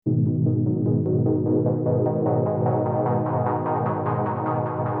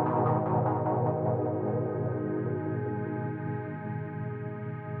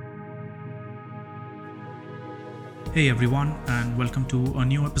Hey everyone, and welcome to a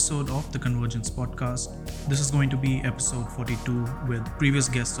new episode of the Convergence podcast. This is going to be episode 42 with previous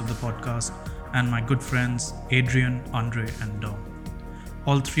guests of the podcast and my good friends Adrian, Andre, and Dom.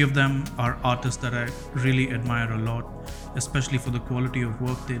 All three of them are artists that I really admire a lot, especially for the quality of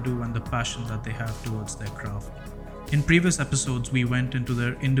work they do and the passion that they have towards their craft. In previous episodes, we went into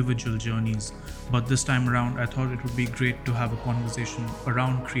their individual journeys, but this time around, I thought it would be great to have a conversation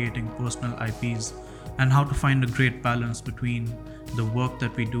around creating personal IPs and how to find a great balance between the work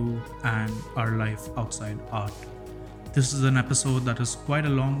that we do and our life outside art. This is an episode that is quite a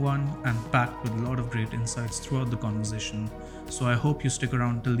long one and packed with a lot of great insights throughout the conversation, so I hope you stick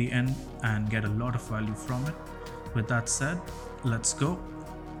around till the end and get a lot of value from it. With that said, let's go.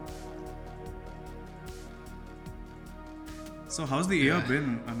 So how's the year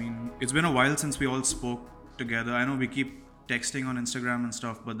been? I mean, it's been a while since we all spoke together. I know we keep texting on Instagram and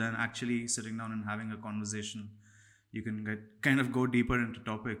stuff, but then actually sitting down and having a conversation, you can kind of go deeper into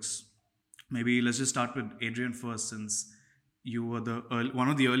topics. Maybe let's just start with Adrian first, since you were one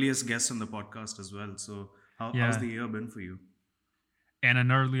of the earliest guests on the podcast as well. So how's the year been for you? And an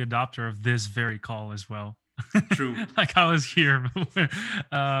early adopter of this very call as well. True. Like I was here.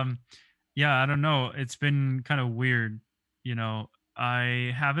 I don't know. It's been kind of weird.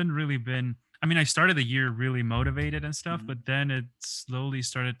 I haven't really been. I mean, I started the year really motivated and stuff, but then it slowly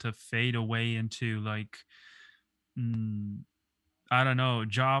started to fade away into like, I don't know,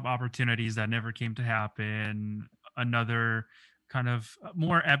 job opportunities that never came to happen. Another kind of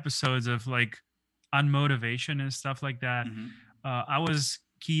more episodes of like unmotivation and stuff like that. I was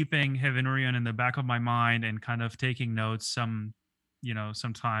keeping Heaven Orion in the back of my mind and kind of taking notes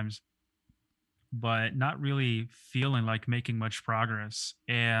sometimes, but not really feeling like making much progress.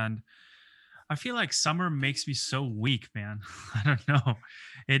 And I feel like summer makes me so weak, man. I don't know.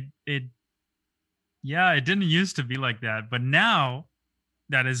 It didn't used to be like that, but now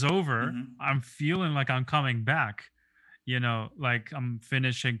that is over, I'm feeling like I'm coming back. Like I'm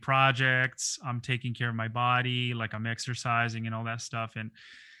finishing projects, I'm taking care of my body, like I'm exercising and all that stuff. And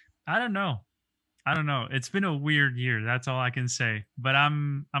I don't know. It's been a weird year. That's all I can say. But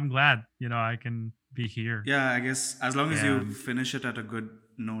I'm glad, I can be here. Yeah, I guess as long as you finish it at a good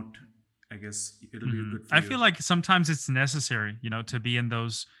note, I guess it'll be good for you. I feel like sometimes it's necessary, to be in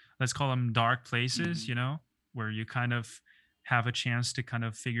those, let's call them dark places, where you kind of have a chance to kind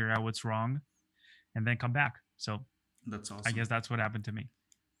of figure out what's wrong and then come back. So that's awesome. I guess that's what happened to me.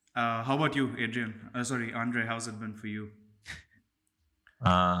 How about you, Adrian? Sorry, Andre, how's it been for you?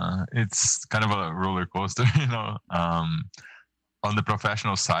 It's kind of a roller coaster, on the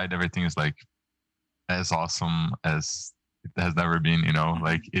professional side, everything is like as awesome as it has never been,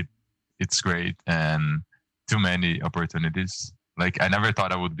 like it's great and too many opportunities. Like I never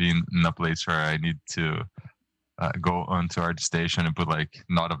thought I would be in a place where I need to go onto our station and put like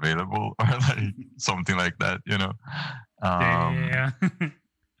not available or like something like that,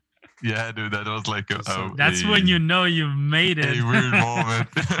 Yeah, dude, that was like that's when you know you've made it. A weird moment.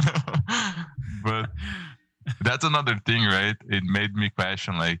 But that's another thing, right? It made me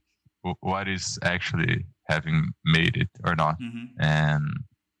question like what is actually having made it or not. And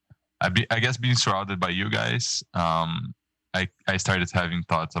I guess being surrounded by you guys, I started having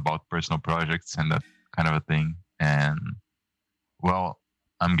thoughts about personal projects and that kind of a thing. And well,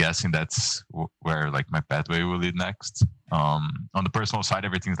 I'm guessing that's where like my pathway will lead next. On the personal side,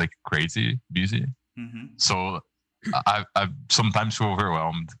 everything's like crazy busy. So I sometimes feel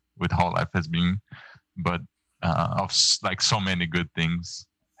overwhelmed with how life has been, but of like so many good things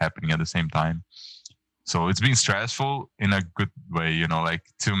happening at the same time. So it's been stressful in a good way, like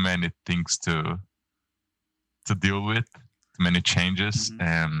too many things to deal with, too many changes.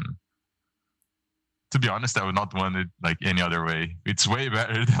 And to be honest, I would not want it like any other way. It's way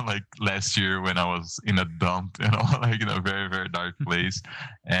better than like last year when I was in a dump, like in a very, very dark place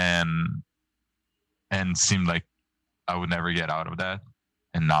and seemed like I would never get out of that.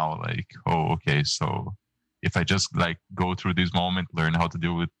 And now like, oh, okay. So if I just like go through this moment, learn how to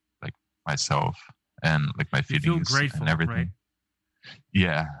deal with like myself and like my feelings and everything. Right?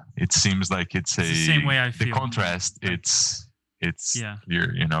 Yeah. It seems like it's the same way I feel. The contrast, it's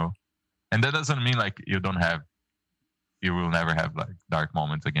clear, And that doesn't mean like you will never have like dark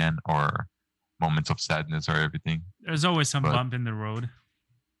moments again or moments of sadness or everything. There's always some bump in the road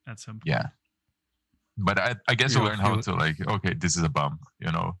at some point. Yeah. But I guess you learn how to like, okay, this is a bump,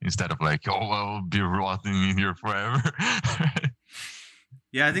 instead of like, oh, well, I'll be rotting in here forever.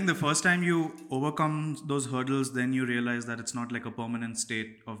 Yeah, I think the first time you overcome those hurdles, then you realize that it's not like a permanent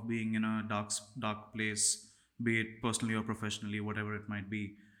state of being in a dark place, be it personally or professionally, whatever it might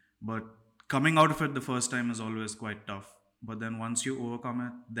be. But coming out of it the first time is always quite tough. But then once you overcome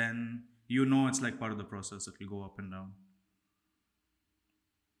it, then you know it's like part of the process. It will go up and down.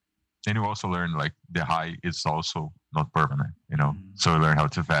 And you also learn like the high is also not permanent, you know. So you learn how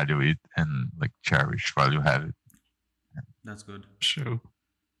to value it and like cherish while you have it. That's good. Sure.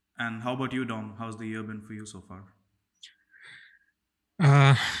 And how about you, Dom? How's the year been for you so far?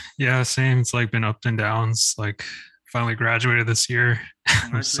 Yeah, same. It's like been ups and downs. Like finally graduated this year.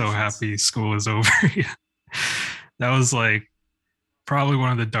 I'm so happy school is over. Yeah. That was like probably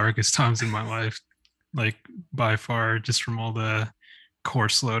one of the darkest times in my life, like by far, just from all the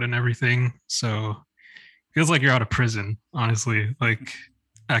course load and everything. So feels like you're out of prison, honestly, like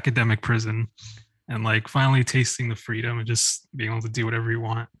academic prison, and like finally tasting the freedom and just being able to do whatever you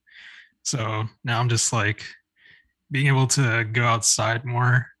want. So now I'm just like being able to go outside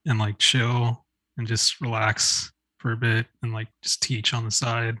more and like chill and just relax for a bit and like just teach on the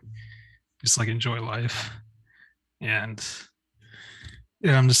side, just like enjoy life. And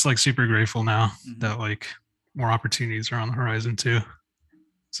yeah, I'm just like super grateful now that like more opportunities are on the horizon too.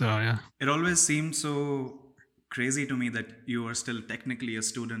 So yeah, it always seems so crazy to me that you are still technically a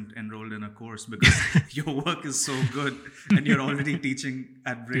student enrolled in a course, because your work is so good and you're already teaching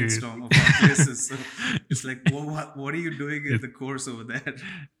at Brainstorm of all places. So it's like, what are you doing in the course over there?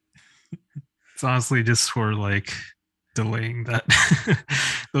 It's honestly just for like delaying that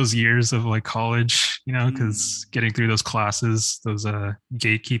those years of like college, you know, because getting through those classes, those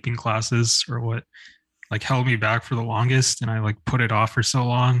gatekeeping classes, or what like held me back for the longest, and I like put it off for so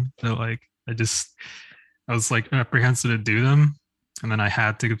long that like I was like apprehensive to do them, and then I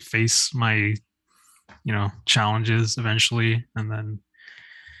had to face my, you know, challenges eventually, and then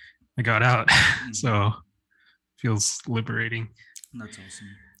I got out. So it feels liberating. That's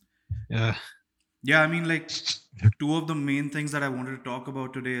awesome. Yeah, I mean, like, two of the main things that I wanted to talk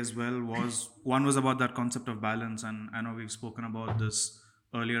about today as well was, one was about that concept of balance, and I know we've spoken about this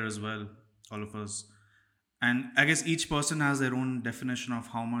earlier as well, all of us. And I guess each person has their own definition of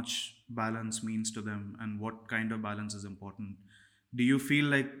how much balance means to them and what kind of balance is important. Do you feel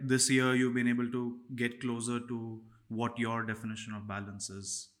like this year you've been able to get closer to what your definition of balance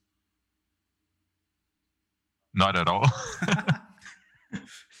is? Not at all.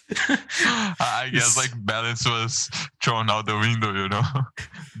 I guess like balance was thrown out the window, you know,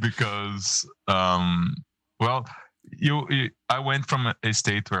 because well, I went from a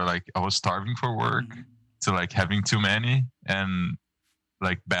state where like I was starving for work to like having too many, and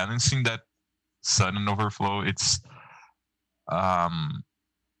like balancing that sudden overflow. It's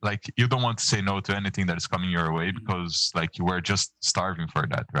like you don't want to say no to anything that is coming your way, because like you were just starving for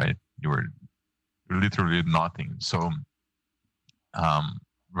that, right? You were literally nothing. So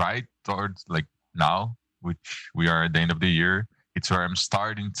right towards like now, which we are at the end of the year, it's where I'm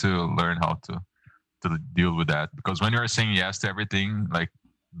starting to learn how to deal with that. Because when you're saying yes to everything, like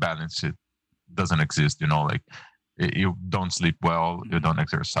balance, it doesn't exist, you know. Like you don't sleep well, you don't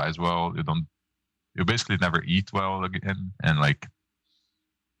exercise well, you basically never eat well again. And like,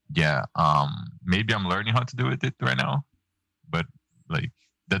 yeah, maybe I'm learning how to do it right now, but like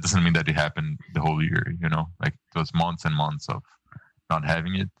that doesn't mean that it happened the whole year, you know. Like it was months and months of not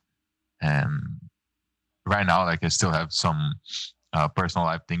having it. And right now, like I still have some personal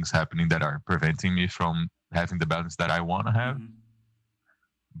life things happening that are preventing me from having the balance that I want to have.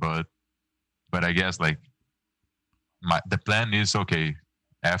 But I guess like the plan is, okay,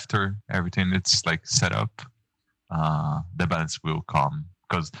 after everything it's like set up, the balance will come.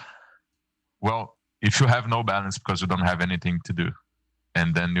 Because, well, if you have no balance because you don't have anything to do,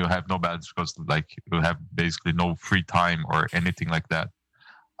 and then you have no balance because like you have basically no free time or anything like that,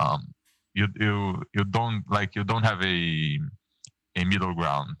 you don't have a middle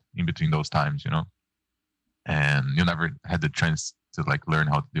ground in between those times, you know, and you never had the chance to like learn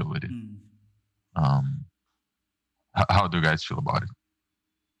how to deal with it. How do you guys feel about it?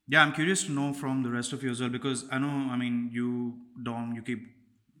 Yeah, I'm curious to know from the rest of you as well, because I know, I mean, you, Dom, you keep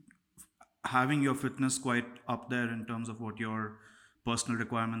having your fitness quite up there in terms of what your personal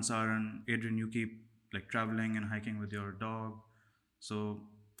requirements are, and Adrian, you keep like traveling and hiking with your dog. So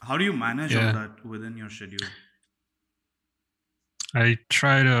how do you manage all that within your schedule? I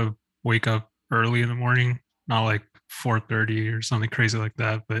try to wake up early in the morning, not like 4:30 or something crazy like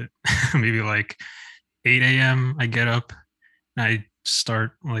that, but maybe like 8 a.m. I get up and I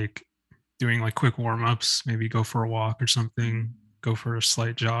start like doing like quick warm-ups, maybe go for a walk or something, go for a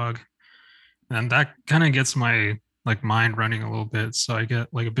slight jog. And that kind of gets my like mind running a little bit. So I get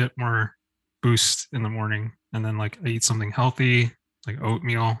like a bit more boost in the morning. And then like I eat something healthy, like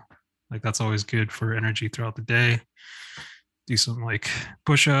oatmeal. Like that's always good for energy throughout the day. do some like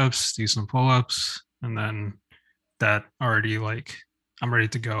push-ups, do some pull-ups, and then that already like I'm ready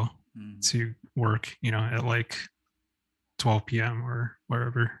to go to work, at like 12 p.m. or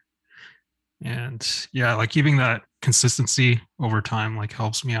wherever. And yeah, like keeping that consistency over time like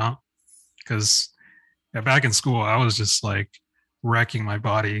helps me out because back in school I was just like wrecking my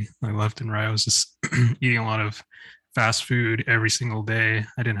body like left and right. I was just eating a lot of fast food every single day.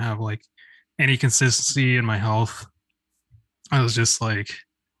 I didn't have like any consistency in my health. I was just like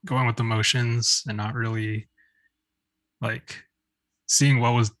going with the motions and not really like seeing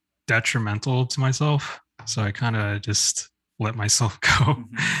what was detrimental to myself. So I kind of just let myself go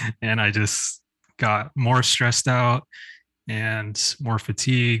and I just got more stressed out and more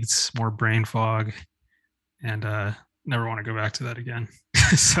fatigued, more brain fog, and never want to go back to that again.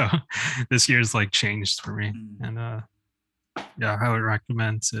 So this year's like changed for me. And yeah, I highly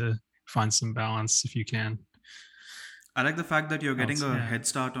recommend to find some balance if you can. I like the fact that you're getting a head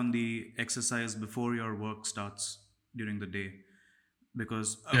start on the exercise before your work starts during the day.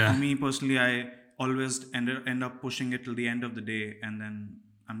 Because for me personally, I always end up pushing it till the end of the day, and then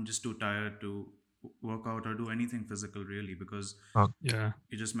I'm just too tired to work out or do anything physical really, because you're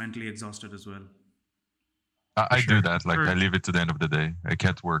just mentally exhausted as well. I do that. Like I leave it to the end of the day. I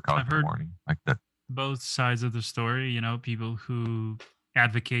can't work out in the morning like that. Both sides of the story, people who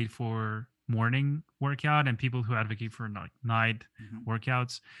advocate for morning workout and people who advocate for night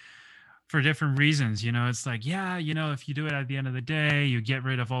workouts for different reasons. It's like, if you do it at the end of the day, you get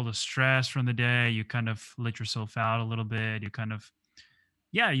rid of all the stress from the day, you kind of let yourself out a little bit, you kind of,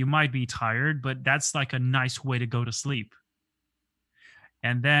 you might be tired, but that's like a nice way to go to sleep.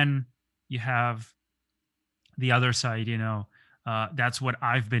 And then you have the other side, that's what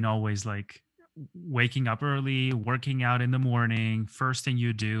I've been always like, waking up early, working out in the morning, first thing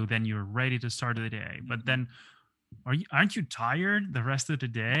you do, then you're ready to start the day. But then aren't you tired the rest of the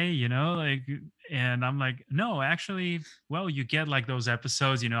day, and I'm like, no, actually, well, you get like those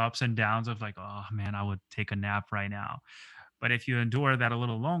episodes, ups and downs of like, oh man, I would take a nap right now. But if you endure that a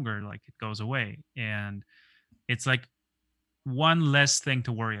little longer, like it goes away, and it's like one less thing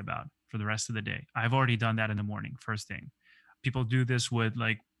to worry about for the rest of the day. I've already done that in the morning, first thing. People do this with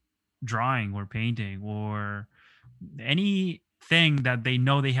like drawing or painting or anything that they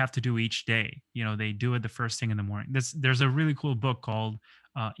know they have to do each day. They do it the first thing in the morning. There's a really cool book called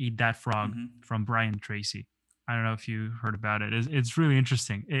Eat That Frog from Brian Tracy. I don't know if you heard about it. It's really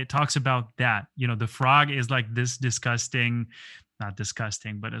interesting. It talks about that. The frog is like this disgusting, not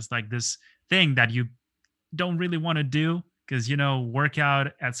disgusting, but it's like this thing that you don't really want to do because,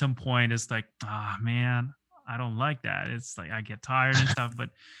 workout at some point is like, man, I don't like that. It's like I get tired and stuff, but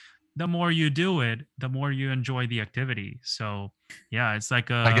the more you do it, the more you enjoy the activity. So yeah, it's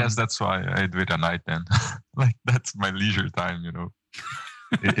like I guess that's why I do it at night then. Like that's my leisure time,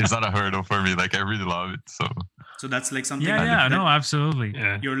 It's not a hurdle for me. Like I really love it. So that's like something. No, absolutely.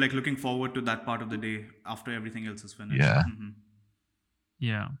 Yeah. You're like looking forward to that part of the day after everything else is finished. Yeah.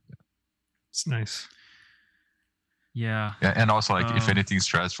 Yeah. It's nice. Yeah. And also like if anything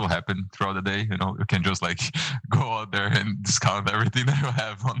stressful happened throughout the day, you can just like go out there and discount everything that you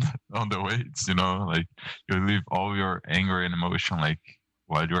have on the weights, like you leave all your anger and emotion like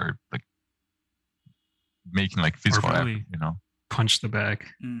while you're like making like physical effort, punch the bag.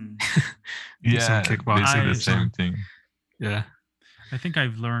 Yeah, kickboxing, the same thing. Yeah. I think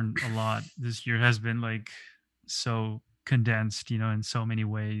I've learned a lot. This year has been like so condensed, in so many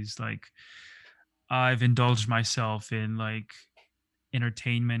ways. Like I've indulged myself in like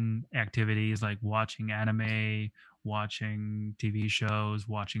entertainment activities like watching anime, watching TV shows,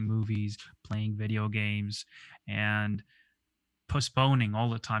 watching movies, playing video games, and postponing all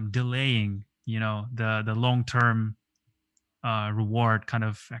the time, delaying, the long-term reward kind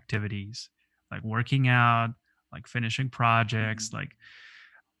of activities like working out, like finishing projects. Like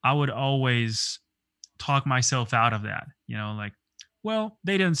I would always talk myself out of that, like, well,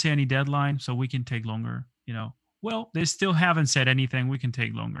 they didn't say any deadline, so we can take longer, well, they still haven't said anything, we can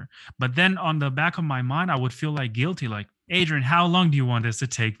take longer. But then on the back of my mind, I would feel like guilty, like, Adrian, how long do you want this to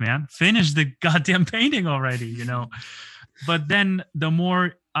take, man? Finish the goddamn painting already, But then the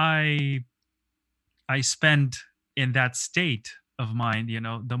more I spend in that state of mind,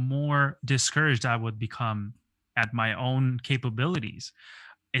 the more discouraged I would become at my own capabilities.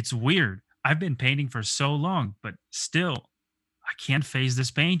 It's weird. I've been painting for so long, but still, I can't face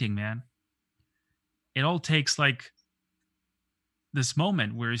this painting, man. It all takes like this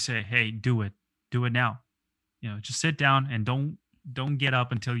moment where you say, hey, do it now. Just sit down and don't get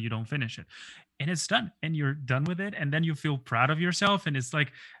up until you don't finish it. And it's done and you're done with it. And then you feel proud of yourself. And it's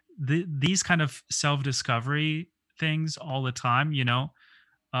like these kind of self-discovery things all the time,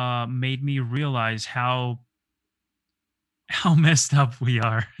 made me realize how messed up we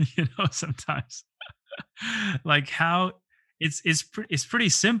are, sometimes. Like how it's pretty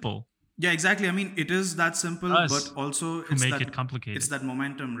simple. Yeah, exactly. I mean, it is that simple, but Us also who make it complicated. it's that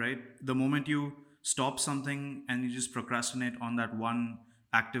momentum, right? The moment you stop something and you just procrastinate on that one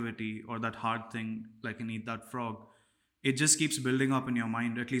activity or that hard thing, like you eat that frog, it just keeps building up in your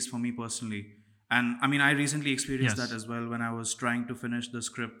mind, at least for me personally. And I mean, I recently experienced that Yes. as well when I was trying to finish the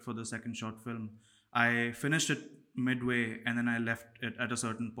script for the second short film. I finished it midway and then I left it at a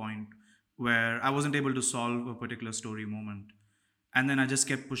certain point where I wasn't able to solve a particular story moment. And then I just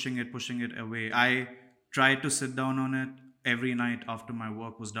kept pushing it away. I tried to sit down on it every night after my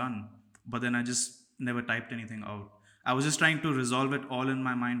work was done, but then I just never typed anything out. I was just trying to resolve it all in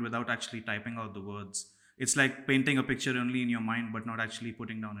my mind without actually typing out the words. It's like painting a picture only in your mind, but not actually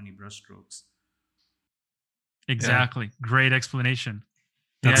putting down any brushstrokes. Exactly. Yeah. Great explanation.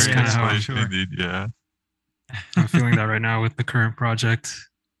 That's kind of how I'm indeed, yeah. I'm feeling that right now with the current project.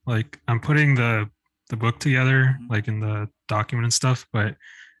 Like I'm putting the book together, like in the document and stuff, but I'm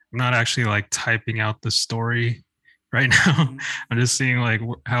not actually like typing out the story right now. I'm just seeing like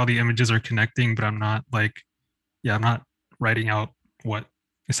how the images are connecting, but I'm not like, I'm not writing out what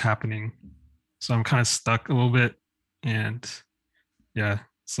is happening. So I'm kind of stuck a little bit, and yeah,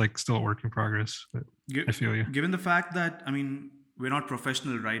 it's like still a work in progress, but I feel you. Given the fact that, I mean, we're not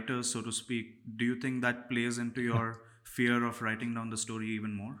professional writers, so to speak, do you think that plays into your fear of writing down the story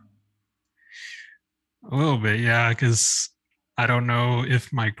even more? A little bit, yeah, because I don't know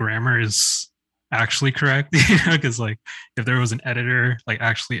if my grammar is actually correct. Because like if there was an editor like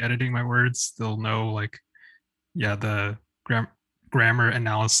actually editing my words, they'll know like, yeah, the grammar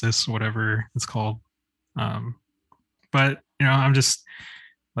analysis, whatever it's called. But I'm just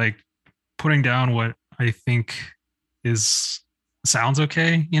like putting down what I think sounds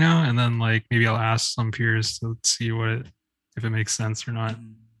okay, and then like maybe I'll ask some peers to see if it makes sense or not.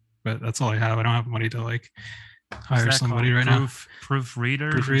 But that's all I have. I don't have money to like hire somebody right now.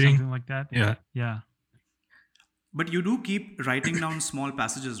 Proofreaders or something like that. Yeah. But you do keep writing down small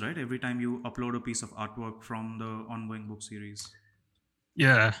passages, right? Every time you upload a piece of artwork from the ongoing book series.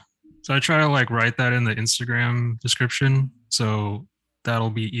 Yeah. So I try to like write that in the Instagram description. So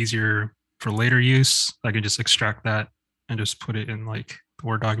that'll be easier for later use. I can just extract that and just put it in like the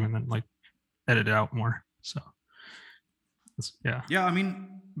Word document and like edit it out more. So yeah. I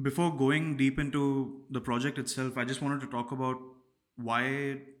mean, before going deep into the project itself, I just wanted to talk about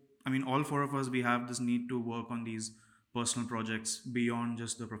why, I mean, all four of us, we have this need to work on these personal projects beyond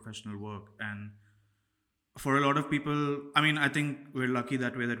just the professional work. And for a lot of people, I mean, I think we're lucky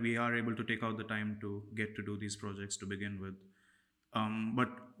that way that we are able to take out the time to get to do these projects to begin with. But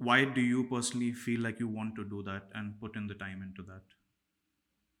why do you personally feel like you want to do that and put in the time into that?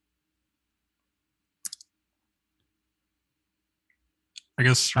 I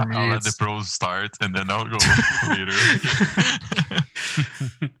guess for me, I'll let the pros start and then I'll go later.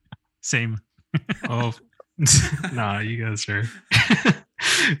 Same. Oh, nah, you guys are.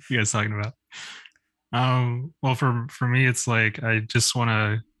 You guys talking about? Well, for me, it's like I just want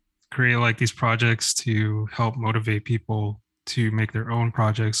to create like these projects to help motivate people to make their own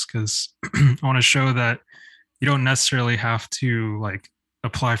projects, because I want to show that you don't necessarily have to like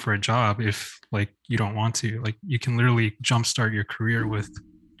apply for a job if like you don't want to. Like you can literally jumpstart your career with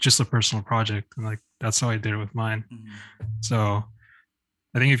just a personal project, and like that's how I did it with mine. So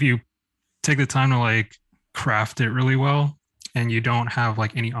I think if you take the time to like craft it really well and you don't have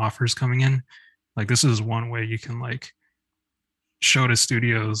like any offers coming in, like this is one way you can like show to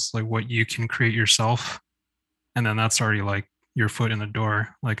studios like what you can create yourself, and then that's already like your foot in the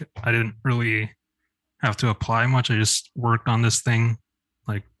door. Like I didn't really have to apply much. I just worked on this thing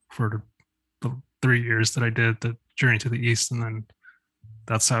like for the 3 years that I did the Journey to the East, and then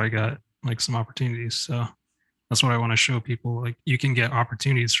that's how I got like some opportunities. So that's what I want to show people, like you can get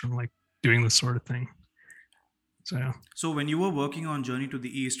opportunities from like doing this sort of thing. So when you were working on Journey to the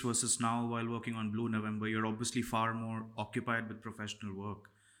East versus now while working on Blue November, you're obviously far more occupied with professional work.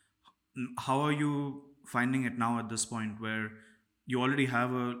 How are you finding it now at this point where you already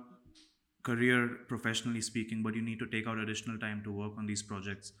have a career professionally speaking, but you need to take out additional time to work on these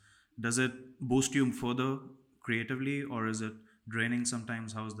projects? Does it boost you further creatively, or is it draining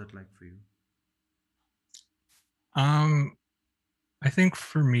sometimes? How is that like for you? I think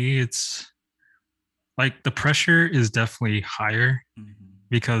for me, it's like the pressure is definitely higher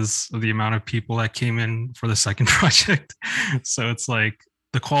because of the amount of people that came in for the second project. So it's like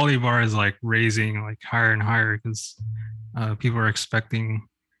the quality bar is like raising like higher and higher because people are expecting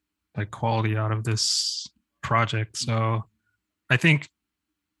like quality out of this project. So I think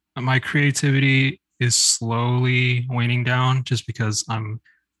my creativity is slowly waning down just because I'm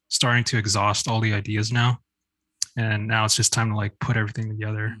starting to exhaust all the ideas now. And now it's just time to like put everything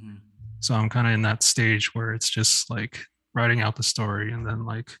together. So I'm kind of in that stage where it's just like writing out the story and then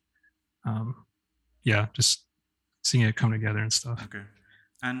like, just seeing it come together and stuff. Okay.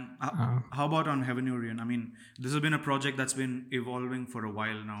 And how about on Heaven Orion? I mean, this has been a project that's been evolving for a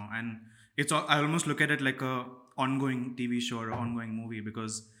while now, and I almost look at it like a ongoing TV show or ongoing movie,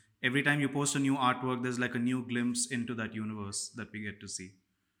 because every time you post a new artwork, there's like a new glimpse into that universe that we get to see.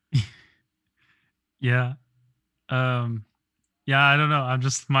 Yeah. Yeah, I don't know. I'm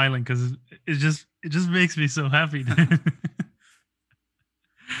just smiling because it just makes me so happy.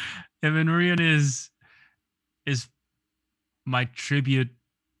 Heaven Orion is my tribute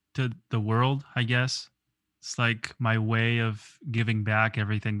to the world, I guess. It's like my way of giving back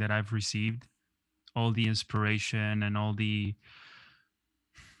everything that I've received, all the inspiration and all the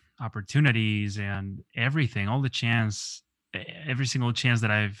opportunities and everything, all the chance, every single chance that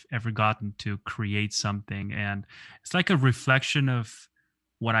I've ever gotten to create something. And it's like a reflection of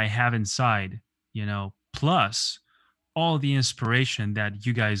what I have inside, plus all the inspiration that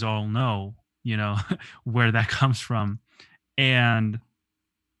you guys all know, where that comes from. And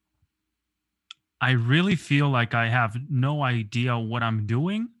I really feel like I have no idea what I'm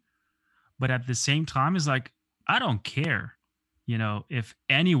doing, but at the same time, it's like I don't care, if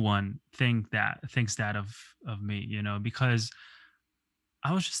anyone thinks that of me, because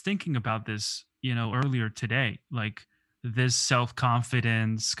I was just thinking about this, earlier today, like this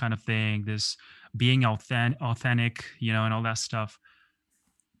self-confidence kind of thing, this being authentic, and all that stuff.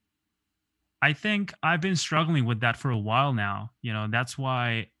 I think I've been struggling with that for a while now. That's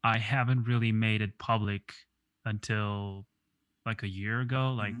why I haven't really made it public until like a year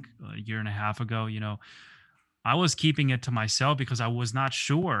ago, like a year and a half ago. I was keeping it to myself because I was not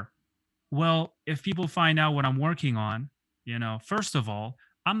sure. Well, if people find out what I'm working on, first of all,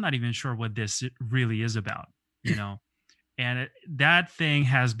 I'm not even sure what this really is about, and that thing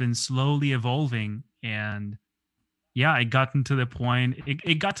has been slowly evolving. And yeah, it got to the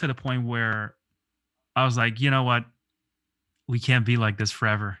point where I was like, you know what? We can't be like this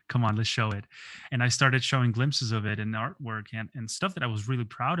forever. Come on, let's show it. And I started showing glimpses of it in artwork and stuff that I was really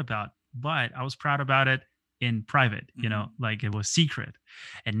proud about. But I was proud about it in private, like it was secret.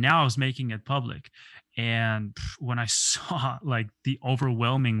 And now I was making it public. And when I saw like the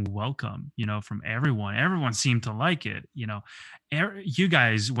overwhelming welcome, from everyone seemed to like it. You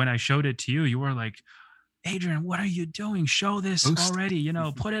guys, when I showed it to you, you were like, Adrian, what are you doing? Show this already,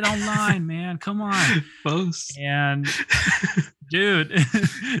 put it online, man. Come on. Post. And dude,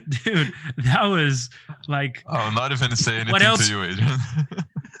 that was like, I'm not even saying anything to you, Adrian.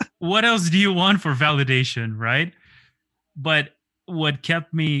 What else do you want for validation, right? But what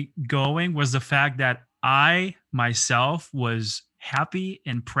kept me going was the fact that I myself was happy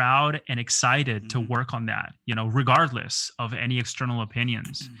and proud and excited to work on that, regardless of any external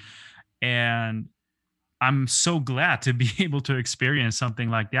opinions. And I'm so glad to be able to experience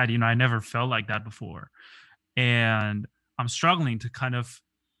something like that. I never felt like that before. And I'm struggling to kind of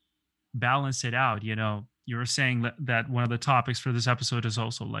balance it out. You were saying that one of the topics for this episode is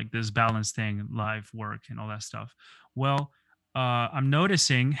also like this balance thing, life, work, and all that stuff. Well, I'm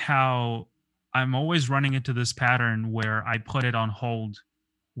noticing how I'm always running into this pattern where I put it on hold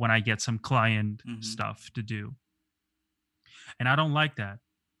when I get some client stuff to do. And I don't like that.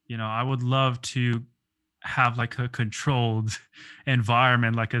 I would love to have like a controlled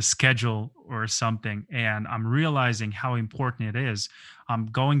environment, like a schedule or something. And I'm realizing how important it is. I'm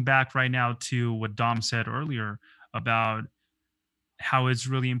going back right now to what Dom said earlier about how it's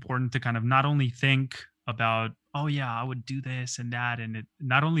really important to kind of not only think about, oh yeah, I would do this and that, and it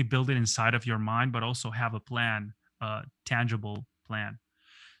not only build it inside of your mind, but also have a plan, a tangible plan.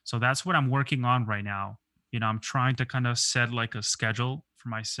 So that's what I'm working on right now. I'm trying to kind of set like a schedule for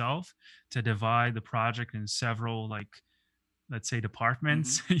myself to divide the project in several, like, let's say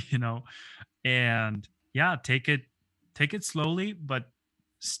departments, and yeah, take it slowly, but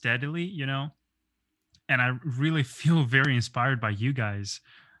steadily, and I really feel very inspired by you guys.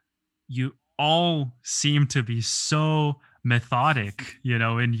 You all seem to be so methodic,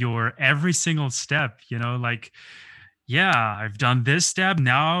 in your every single step, like, yeah, I've done this step.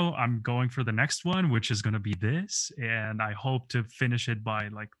 Now I'm going for the next one, which is going to be this. And I hope to finish it by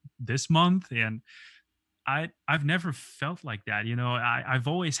like this month. And I've never felt like that. I've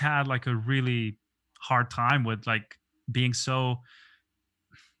always had like a really hard time with like being so,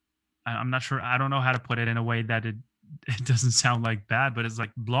 I'm not sure. I don't know how to put it in a way that it doesn't sound like bad, but it's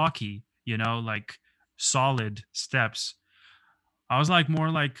like blocky, like solid steps. I was like more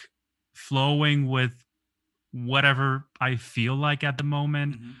like flowing with whatever I feel like at the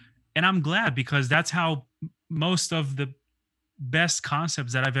moment. And I'm glad, because that's how most of the best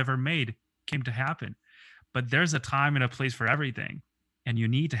concepts that I've ever made came to happen. But there's a time and a place for everything, and you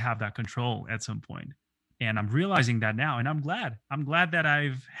need to have that control at some point. And I'm realizing that now, and I'm glad that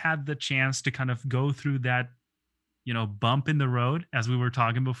I've had the chance to kind of go through that, bump in the road, as we were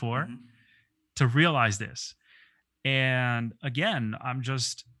talking before, to realize this. And again, I'm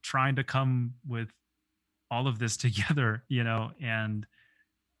just trying to come with all of this together, and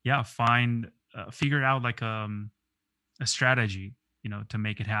figure out like a strategy, to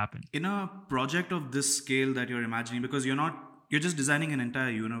make it happen. In a project of this scale that you're imagining, because you're just designing an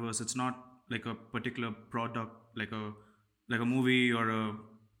entire universe. It's not like a particular product, like a movie or a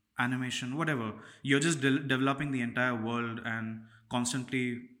animation, whatever. You're just developing the entire world and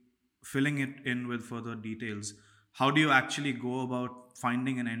constantly filling it in with further details. How do you actually go about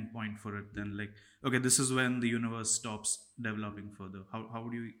finding an endpoint for it then? Like, okay, this is when the universe stops developing further. How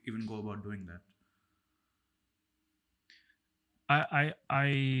would you even go about doing that?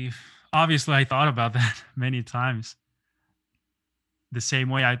 I obviously I thought about that many times. The same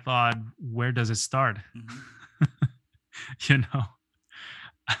way I thought, where does it start?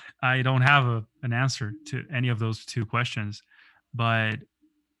 I don't have an answer to any of those two questions, but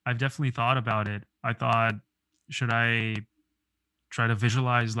I've definitely thought about it. I thought, should I try to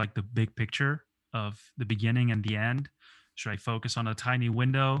visualize like the big picture of the beginning and the end? Should I focus on a tiny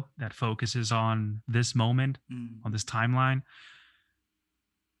window that focuses on this moment, on this timeline?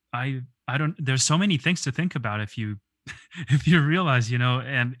 I don't, there's so many things to think about if you realize,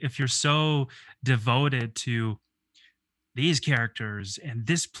 and if you're so devoted to these characters and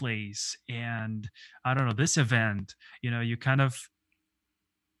this place and I don't know, this event, you kind of,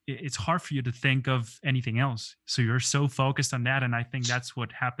 it's hard for you to think of anything else. So you're so focused on that. And I think that's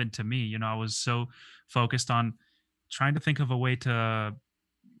what happened to me. I was so focused on trying to think of a way to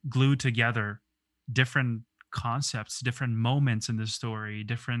glue together different concepts, different moments in the story,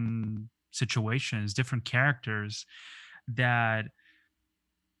 different situations, different characters, that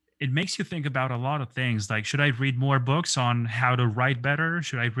it makes you think about a lot of things. Like, should I read more books on how to write better?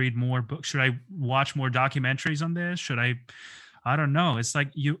 Should I read more books? Should I watch more documentaries on this? I don't know. It's like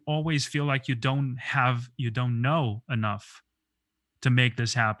you always feel like you don't know enough to make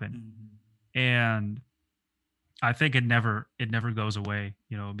this happen. And I think it never goes away,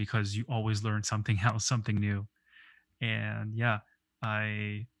 because you always learn something else, something new. And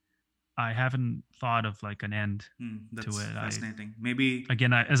I haven't thought of like an end that's to it. Fascinating. Maybe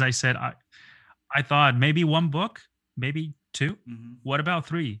again, as I said, I thought maybe one book, maybe two. What about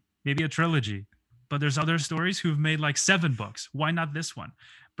 3? Maybe a trilogy. But there's other stories who've made like 7 books. Why not this one?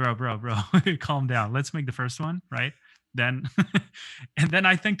 Bro, calm down. Let's make the first one, right? Then, and then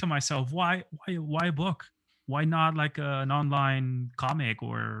I think to myself, why a book? Why not like an online comic,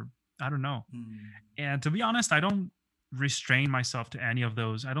 or I don't know. And to be honest, I don't restrain myself to any of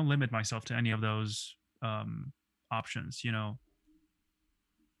those. I don't limit myself to any of those options.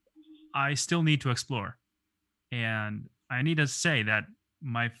 I still need to explore. And I need to say that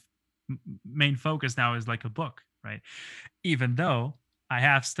my main focus now is like a book, right? Even though I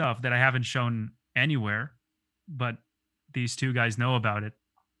have stuff that I haven't shown anywhere, but these 2 guys know about it.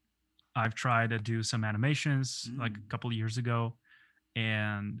 I've tried to do some animations like a couple of years ago.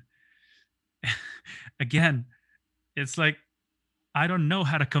 And again, it's like, I don't know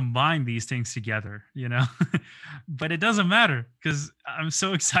how to combine these things together, but it doesn't matter, because I'm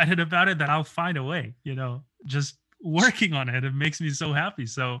so excited about it that I'll find a way, just working on it. It makes me so happy.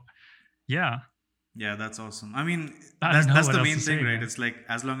 So yeah, that's awesome. I mean, that's the main thing, right? It's like,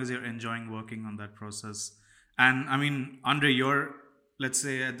 as long as you're enjoying working on that process. And I mean, Andre, you're, let's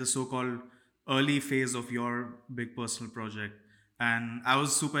say, at the so-called early phase of your big personal project, and I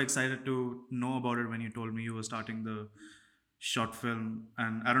was super excited to know about it when you told me you were starting the short film.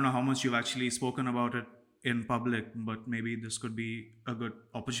 And I don't know how much you've actually spoken about it in public, but maybe this could be a good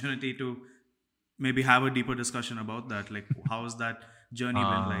opportunity to maybe have a deeper discussion about that. Like, how has that journey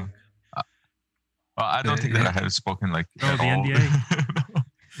been like? Well, I don't think that I have spoken like the at all.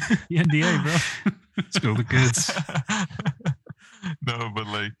 NDA. The NDA, bro. Spill the goods. No, but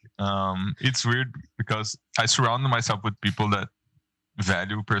like, it's weird because I surround myself with people that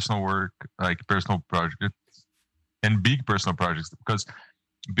value personal work, like personal projects and big personal projects. Because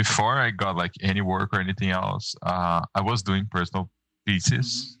before I got like any work or anything else, I was doing personal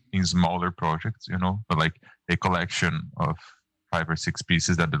pieces in smaller projects, but like a collection of 5 or 6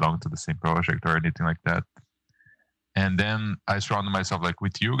 pieces that belong to the same project or anything like that. And then I surrounded myself like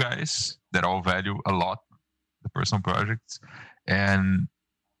with you guys that all value a lot the personal projects. And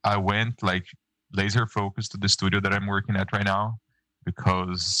I went like laser focused to the studio that I'm working at right now,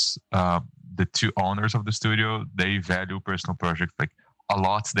 because the two owners of the studio, they value personal projects like a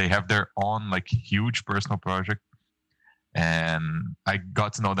lot. They have their own like huge personal project, and I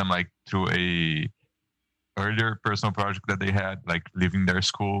got to know them like through a earlier personal project that they had, like leaving their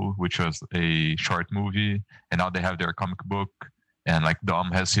school, which was a short movie, and now they have their comic book, and like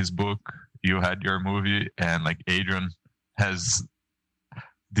Dom has his book, you had your movie, and like Adrian has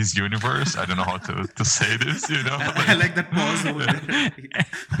this universe. I don't know how to say this, you know. Like, I like that pause over there.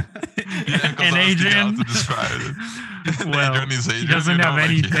 Yeah, and Adrian, to describe it. Well, Adrian is Adrian, he doesn't have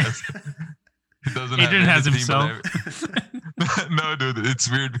anything. He doesn't Adrian have has anything, himself. No, dude,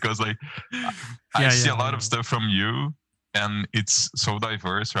 it's weird because like I see a lot of stuff from you, and it's so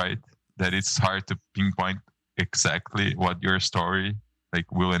diverse, right? That it's hard to pinpoint exactly what your story like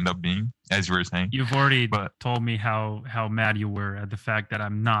will end up being, as you were saying. You've already told me how mad you were at the fact that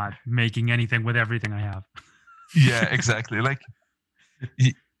I'm not making anything with everything I have. Yeah, exactly. Like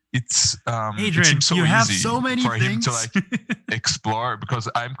it's Adrian, it seems so you have easy so many for things. him to like explore, because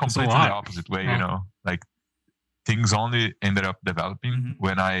I'm completely the opposite way, you know. Like things only ended up developing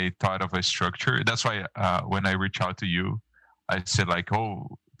when I thought of a structure. That's why when I reach out to you, I said like,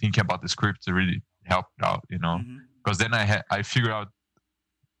 oh, thinking about the script to really help out, you know, because then I figured out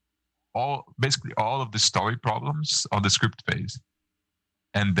basically all of the story problems on the script phase,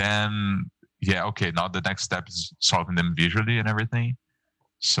 and then okay, now the next step is solving them visually and everything.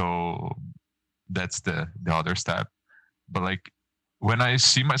 So that's the other step. But like when I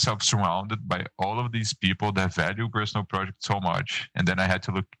see myself surrounded by all of these people that value personal projects so much, and then I had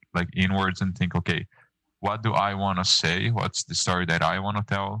to look like inwards and think, okay, what do I want to say? What's the story that I want to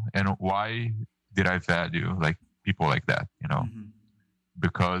tell? And why did I value like people like that, you know?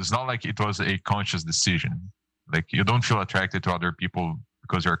 Because it's not like it was a conscious decision. Like you don't feel attracted to other people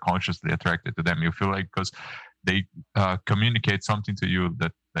because you're consciously attracted to them. You feel like because they communicate something to you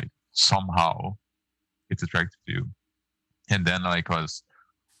that like somehow it's attractive to you. And then like was,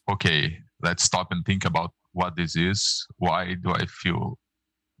 okay, let's stop and think about what this is. Why do I feel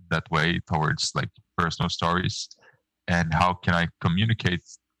that way towards like personal stories? And how can I communicate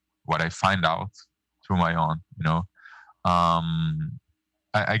what I find out through my own, you know?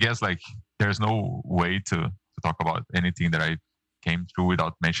 I guess like there's no way to talk about anything that I came through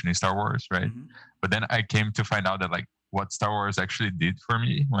without mentioning Star Wars, right? But then I came to find out that like what Star Wars actually did for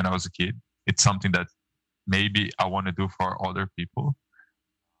me when I was a kid, it's something that maybe I want to do for other people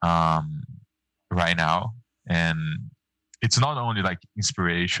right now. And it's not only like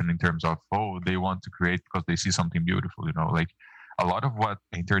inspiration in terms of, oh, they want to create because they see something beautiful, you know, like a lot of what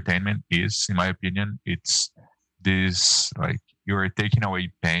entertainment is, in my opinion, it's this like you're taking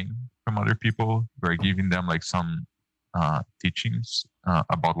away pain from other people. You're giving them like some teachings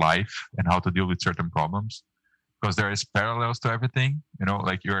about life and how to deal with certain problems, because there is parallels to everything, you know,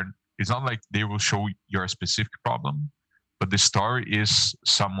 like it's not like they will show your specific problem, but the story is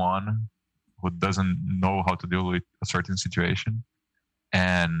someone who doesn't know how to deal with a certain situation.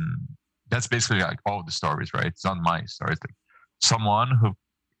 And that's basically like all the stories, right? It's not my story. It's like someone who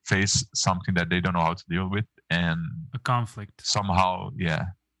faced something that they don't know how to deal with, and a conflict somehow,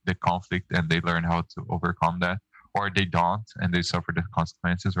 the conflict, and they learn how to overcome that, or they don't and they suffer the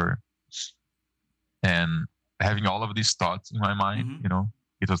consequences. And having all of these thoughts in my mind, you know,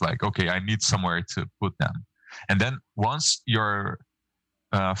 it was like, okay, I need somewhere to put them. And then once your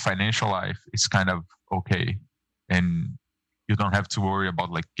financial life is kind of okay, and you don't have to worry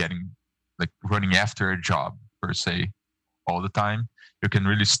about like running after a job per se all the time, you can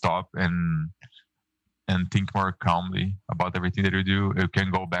really stop and think more calmly about everything that you do. You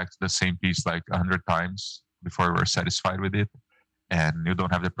can go back to the same piece like 100 times before you are satisfied with it. And you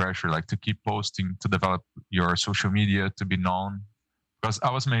don't have the pressure like to keep posting, to develop your social media, to be known. Because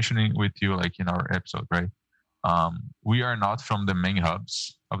I was mentioning with you like in our episode, right? We are not from the main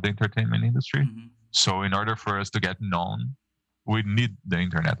hubs of the entertainment industry. So in order for us to get known, we need the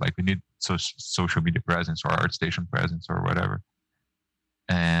internet. Like we need social media presence or ArtStation presence or whatever.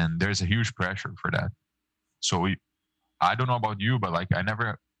 And there's a huge pressure for that. So I don't know about you, but like I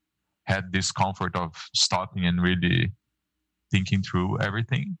never had this comfort of stopping and really thinking through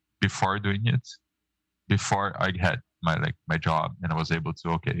everything before doing it, before I had my job and I was able to,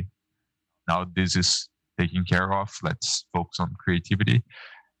 okay, now this is taken care of, let's focus on creativity.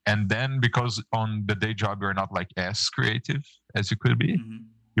 And then because on the day job you're not like as creative as you could be,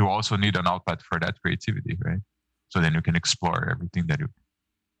 you also need an outlet for that creativity, right? So then you can explore everything that you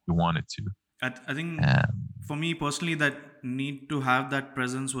wanted to. I think for me personally, that need to have that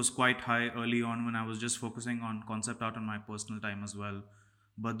presence was quite high early on when I was just focusing on concept art on my personal time as well.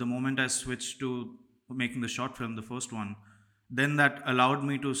 But the moment I switched to making the short film, the first one, then that allowed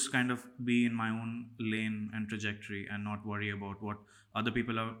me to kind of be in my own lane and trajectory and not worry about what other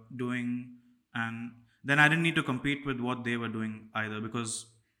people are doing. And then I didn't need to compete with what they were doing either, because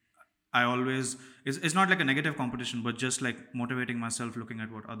I always, it's not like a negative competition, but just like motivating myself, looking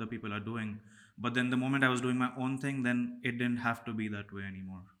at what other people are doing. But then the moment I was doing my own thing, then it didn't have to be that way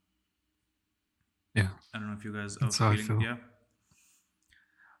anymore. Yeah. I don't know if you guys That's are how I feeling, feel. yeah.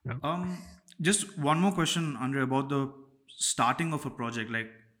 Yep. Just one more question, Andre, about the starting of a project.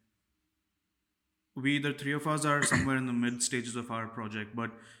 Like, the three of us are somewhere in the mid stages of our project,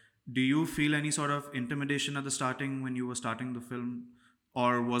 but do you feel any sort of intimidation at the starting when you were starting the film,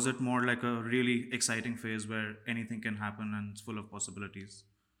 or was it more like a really exciting phase where anything can happen and it's full of possibilities?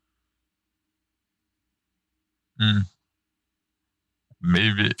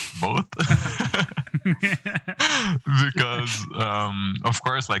 Maybe both. Because of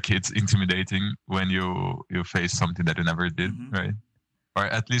course, like, it's intimidating when you face something that you never did, right? Or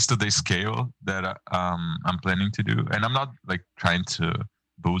at least to the scale that I'm planning to do. And I'm not like trying to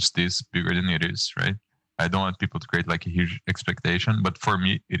boost this bigger than it is, right? I don't want people to create like a huge expectation, but for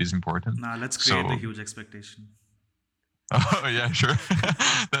me, it is important. Nah, let's create the huge expectation. Oh yeah, sure.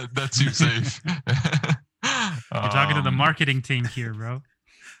 That's you safe. You're talking to the marketing team here, bro.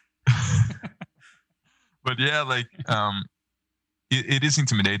 But yeah, like it is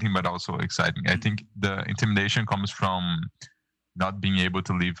intimidating, but also exciting. I think the intimidation comes from not being able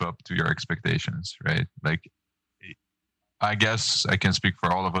to live up to your expectations, right? Like, I guess I can speak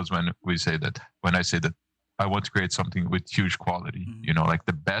for all of us when I say that I want to create something with huge quality, like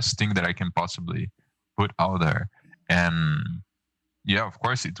the best thing that I can possibly put out there. And yeah, of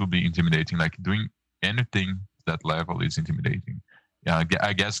course it will be intimidating. Like, doing anything that level is intimidating. Yeah,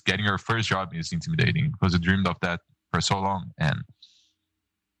 I guess getting your first job is intimidating because you dreamed of that for so long.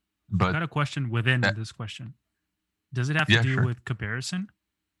 But I got a question within this question. Does it have to do with comparison?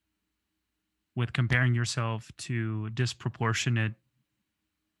 With comparing yourself to disproportionate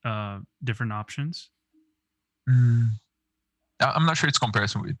different options? I'm not sure it's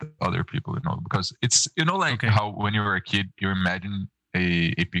comparison with other people, because it's, like how when you were a kid, you imagine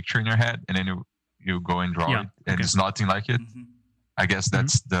a picture in your head and then you go and draw it and it's nothing like it. I guess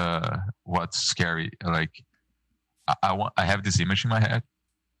that's what's scary. Like, I have this image in my head,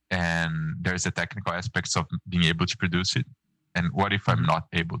 and there's the technical aspects of being able to produce it. And what if I'm not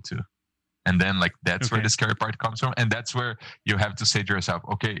able to? And then, like, that's where the scary part comes from. And that's where you have to say to yourself,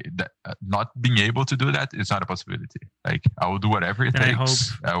 okay, not being able to do that is not a possibility. Like, I will do whatever it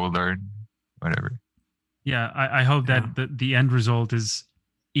takes. I will learn whatever. Yeah, I hope that the end result is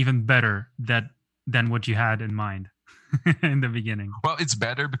even better than what you had in mind in the beginning. Well, it's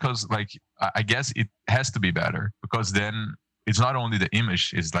better because, like, I guess it has to be better, because then it's not only the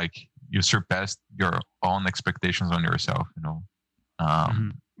image, it's like you surpassed your own expectations on yourself,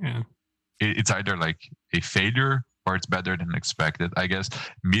 It's either like a failure or it's better than expected. I guess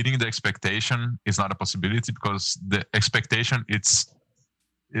meeting the expectation is not a possibility, because the expectation it's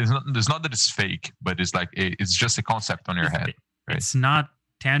not that it's fake, but it's like it's just a concept on your head. Right? It's not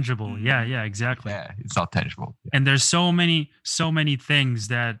tangible. Yeah, exactly. Yeah, it's not tangible. Yeah. And there's so many things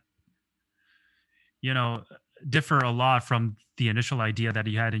that differ a lot from the initial idea that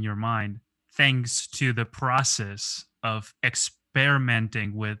you had in your mind, thanks to the process of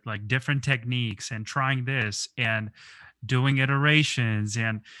experimenting with like different techniques and trying this and doing iterations.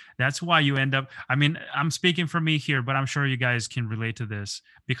 And that's why you end up, I mean, I'm speaking for me here, but I'm sure you guys can relate to this,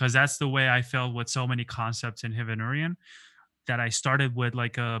 because that's the way I felt with so many concepts in Hyvenurian, that I started with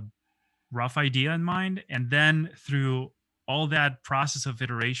like a rough idea in mind, and then through all that process of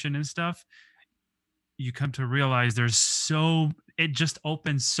iteration and stuff, you come to realize it just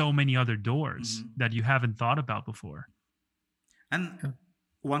opens so many other doors that you haven't thought about before. And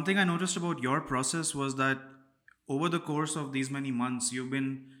one thing I noticed about your process was that over the course of these many months, you've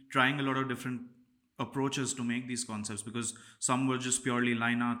been trying a lot of different approaches to make these concepts, because some were just purely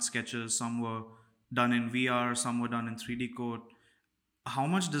line art sketches, some were done in VR, some were done in 3D code. How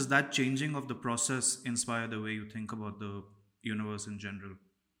much does that changing of the process inspire the way you think about the universe in general?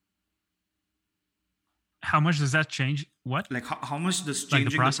 How much does that change? What? Like how much does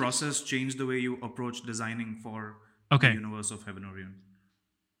changing the process change the way you approach designing for the universe of Hyvenurian?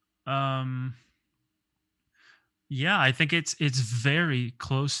 Yeah, I think it's very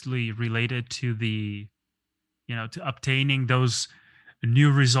closely related to the, to obtaining those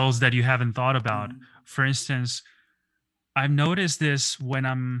new results that you haven't thought about. For instance, I've noticed this when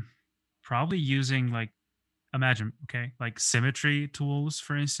I'm probably using like, imagine, okay, like symmetry tools,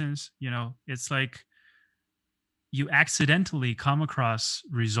 for instance. It's like you accidentally come across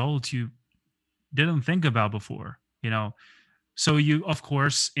results you didn't think about before. So you, of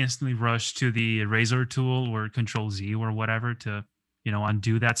course, instantly rush to the eraser tool or Control Z or whatever to,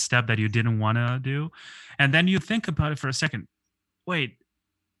 undo that step that you didn't want to do. And then you think about it for a second. Wait,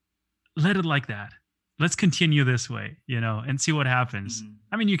 let it like that. Let's continue this way, and see what happens.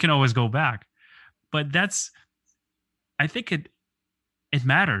 I mean, you can always go back, but I think it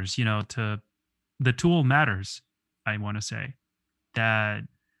matters, to the tool matters. I want to say that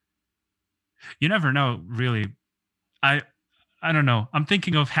you never know, really. I don't know. I'm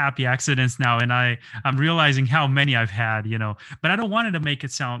thinking of happy accidents now, and I'm realizing how many I've had, but I don't want it to make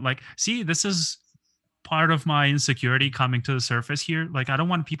it sound like, see, this is part of my insecurity coming to the surface here. Like, I don't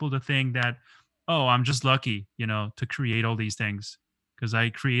want people to think that, oh, I'm just lucky, to create all these things, because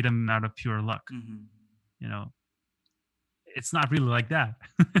I create them out of pure luck. It's not really like that.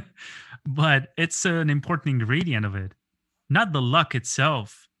 But it's an important ingredient of it. Not the luck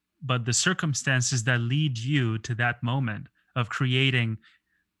itself, but the circumstances that lead you to that moment of creating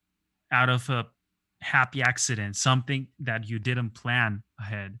out of a happy accident, something that you didn't plan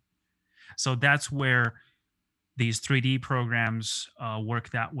ahead. So that's where these 3D programs work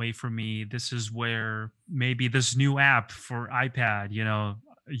that way for me. This is where maybe this new app for iPad,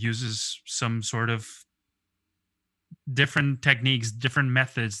 uses some sort of different techniques, different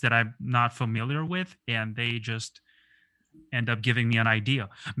methods that I'm not familiar with, and they just end up giving me an idea.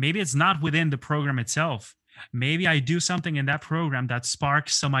 Maybe it's not within the program itself. Maybe I do something in that program that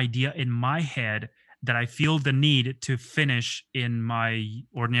sparks some idea in my head that I feel the need to finish in my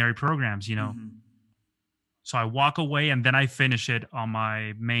ordinary programs, So I walk away and then I finish it on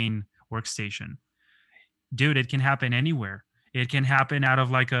my main workstation. Dude, it can happen anywhere. It can happen out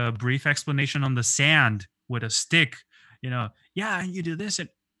of like a brief explanation on the sand with a stick, yeah, you do this, and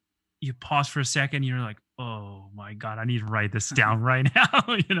you pause for a second, you're like, oh my God, I need to write this down right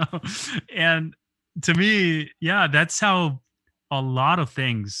now, And to me, yeah, that's how a lot of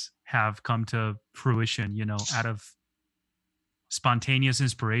things have come to fruition, out of spontaneous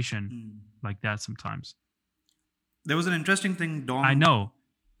inspiration like that sometimes. There was an interesting thing, Dom. I know.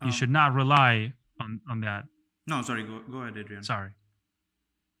 You should not rely on that. No, sorry. Go ahead, Adrian. Sorry.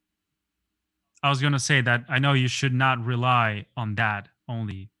 I was going to say that I know you should not rely on that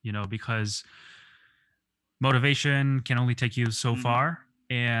only, because motivation can only take you so far.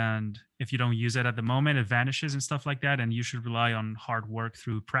 And if you don't use it at the moment, it vanishes and stuff like that. And you should rely on hard work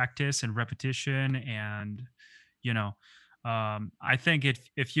through practice and repetition. And, I think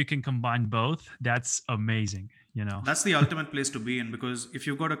if you can combine both, that's amazing, That's the ultimate place to be in, because if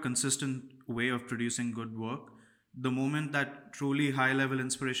you've got a consistent way of producing good work, the moment that truly high level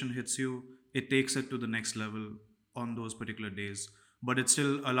inspiration hits you, it takes it to the next level on those particular days. But it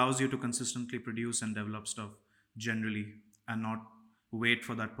still allows you to consistently produce and develop stuff generally, and not wait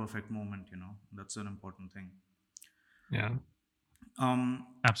for that perfect moment. That's an important thing. Yeah.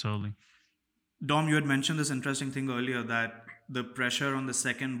 Absolutely. Dom, you had mentioned this interesting thing earlier, that the pressure on the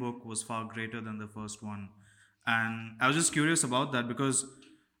second book was far greater than the first one. And I was just curious about that, because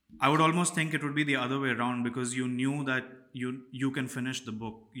I would almost think it would be the other way around, because you knew that you can finish the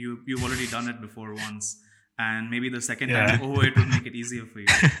book. You've already done it before once, and maybe the second time, it would make it easier for you.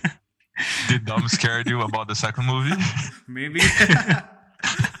 Did Dom scare you about the second movie? Maybe.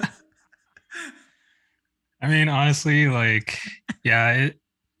 I mean, honestly, like, yeah,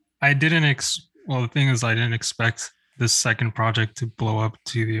 I didn't well, the thing is, I didn't expect this second project to blow up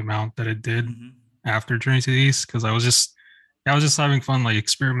to the amount that it did after Journey to the East, because I was just having fun, like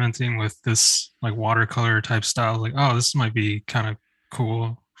experimenting with this like watercolor type style. Like, oh, this might be kind of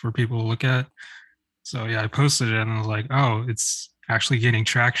cool for people to look at. So yeah, I posted it and I was like, oh, it's actually gaining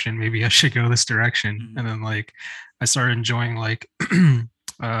traction. Maybe I should go this direction. And then like I started enjoying like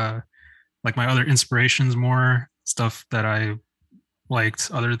like my other inspirations more, stuff that I liked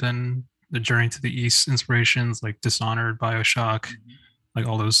other than the Journey to the East inspirations, like Dishonored, BioShock, like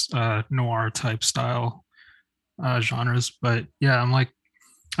all those noir type style genres. But yeah,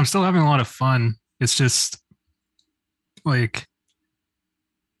 I'm still having a lot of fun. It's just like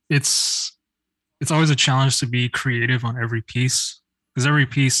it's always a challenge to be creative on every piece, because every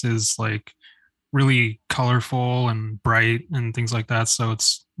piece is like really colorful and bright and things like that. So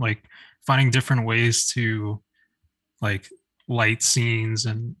it's like finding different ways to like light scenes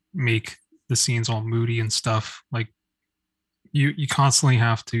and make the scenes all moody and stuff. Like you constantly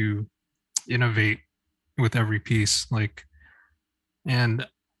have to innovate with every piece. Like, and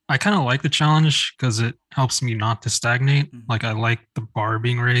I kind of like the challenge because it helps me not to stagnate. Like I like the bar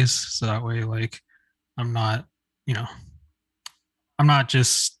being raised, so that way, like I'm not, you know, I'm not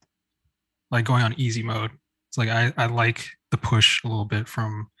just like going on easy mode. It's like I like the push a little bit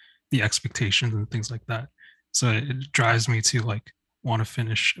from the expectations and things like that. So it drives me to like want to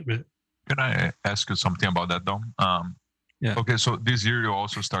finish a bit. Can I ask you something about that, Dom? Yeah. Okay, so this year you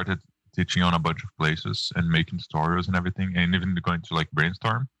also started teaching on a bunch of places and making tutorials and everything, and even going to like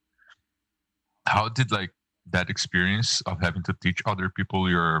brainstorm. How did like that experience of having to teach other people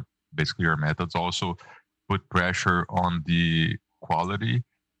your basically your methods also put pressure on the quality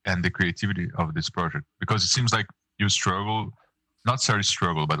and the creativity of this project? Because it seems like you struggle, not necessarily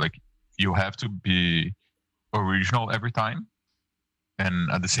struggle, but like you have to be original every time, and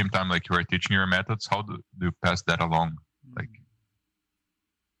at the same time like you are teaching your methods. How do you pass that along? Like,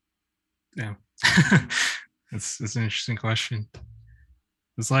 yeah. It's an interesting question.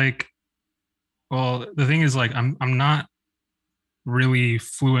 It's like, well, the thing is like I'm not really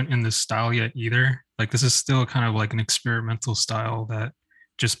fluent in this style yet either. Like this is still kind of like an experimental style that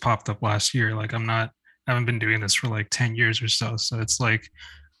just popped up last year. Like I haven't been doing this for like 10 years or so. So it's like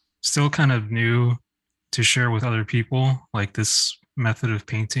still kind of new to share with other people, like this method of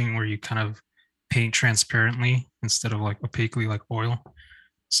painting where you kind of paint transparently instead of like opaquely like oil.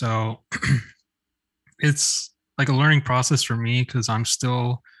 So it's like a learning process for me because I'm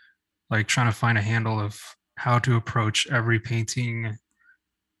still like trying to find a handle of how to approach every painting,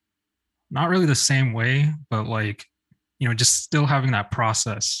 not really the same way, but like, you know, just still having that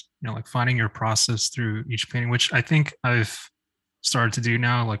process, you know, like finding your process through each painting, which I think I've started to do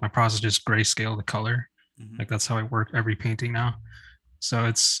now. Like my process is just grayscale the color. Like that's how I work every painting now.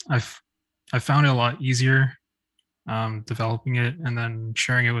 So I found it a lot easier developing it and then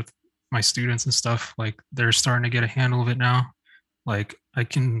sharing it with my students and stuff. Like they're starting to get a handle of it now. Like I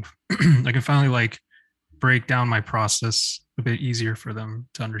can I can finally like break down my process a bit easier for them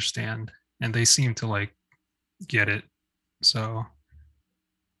to understand, and they seem to like get it. So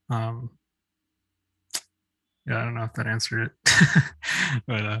yeah, I don't know if that answered it.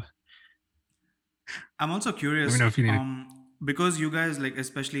 But I'm also curious, let me know if you need because you guys, like,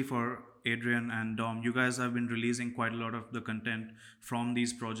 especially for Adrian and Dom, you guys have been releasing quite a lot of the content from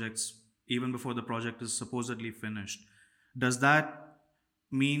these projects even before the project is supposedly finished. Does that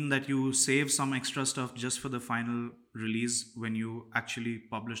mean that you save some extra stuff just for the final release when you actually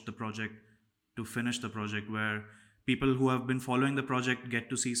publish the project to finish the project, where people who have been following the project get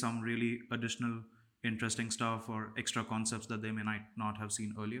to see some really additional interesting stuff or extra concepts that they may not have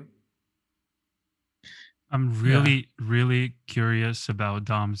seen earlier? I'm really curious about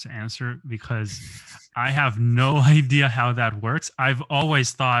Dom's answer because I have no idea how that works. I've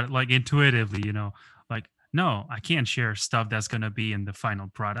always thought, like, intuitively, you know, like, no, I can't share stuff that's going to be in the final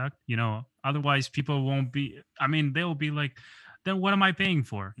product, you know, otherwise people won't be, I mean, they'll be like, then what am I paying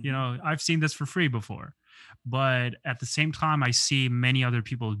for? You know, I've seen this for free before. But at the same time, I see many other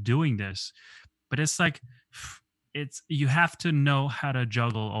people doing this, but it's like, it's, you have to know how to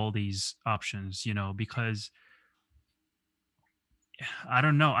juggle all these options, you know, because I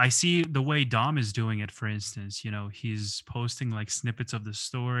don't know. I see the way Dom is doing it, for instance, you know, he's posting like snippets of the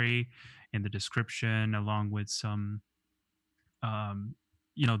story in the description along with some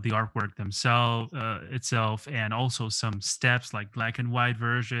you know, the artwork themselves itself, and also some steps like black and white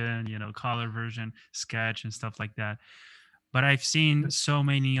version, you know, color version, sketch and stuff like that. But I've seen so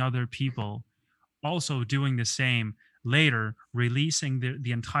many other people also doing the same later, releasing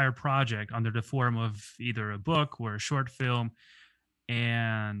the entire project under the form of either a book or a short film,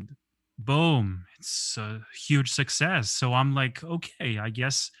 and boom, it's a huge success. So I'm like, okay, I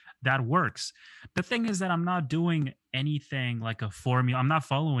guess that works. The thing is that I'm not doing anything like a formula. I'm not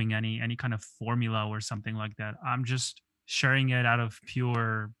following any kind of formula or something like that. I'm just sharing it out of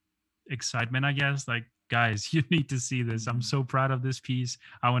pure excitement, I guess. Like, guys, you need to see this. I'm so proud of this piece.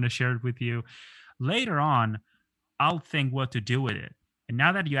 I want to share it with you. Later on, I'll think what to do with it. And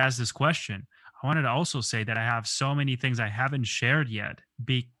now that you asked this question, I wanted to also say that I have so many things I haven't shared yet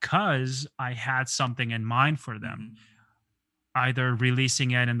because I had something in mind for them. Either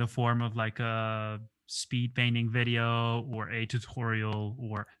releasing it in the form of like a speed painting video or a tutorial,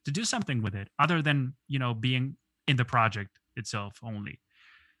 or to do something with it other than, you know, being in the project itself only.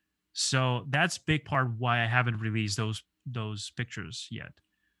 So that's big part why I haven't released those pictures yet.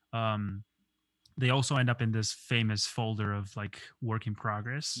 They also end up in this famous folder of like work in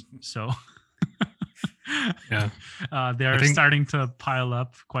progress. So yeah. They're starting to pile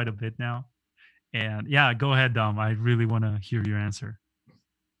up quite a bit now. And yeah, go ahead, Dom. I really want to hear your answer.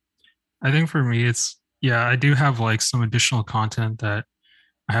 I think for me, it's, yeah, I do have like some additional content that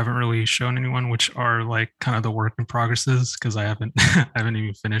I haven't really shown anyone, which are like kind of the work in progresses because I haven't I haven't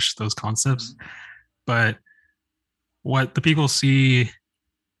even finished those concepts. But what the people see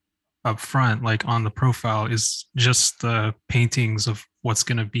up front, like on the profile, is just the paintings of what's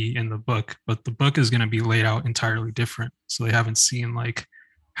going to be in the book, but the book is going to be laid out entirely different. So they haven't seen like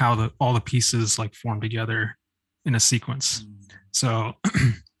how all the pieces like form together in a sequence. So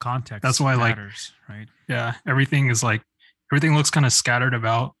context that's why matters, right? Yeah, everything looks kind of scattered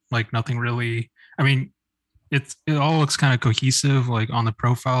about, like nothing really. I mean, it all looks kind of cohesive like on the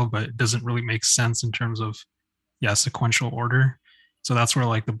profile, but it doesn't really make sense in terms of sequential order. So that's where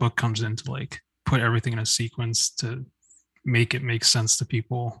like the book comes in to like put everything in a sequence to make it make sense to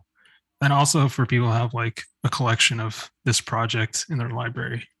people. And also for people to have like a collection of this project in their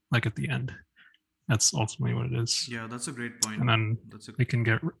library, like at the end. That's ultimately what it is. Yeah, that's a great point. And then they can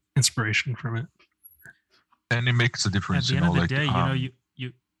get inspiration from it. And it makes a difference. At the end of the like, day,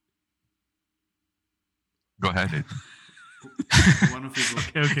 you go ahead. One of you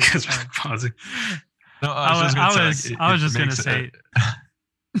go. Okay. Pausing. No, I was just gonna say.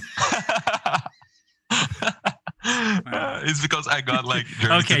 It's because I got like.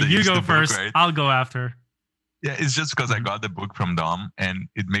 Okay, you go first. Book, right? I'll go after. Yeah, it's just because I got the book from Dom, and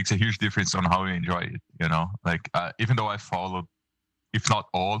it makes a huge difference on how you enjoy it. You know, like even though I followed, if not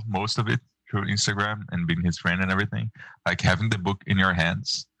all, most of it through Instagram and being his friend and everything, like having the book in your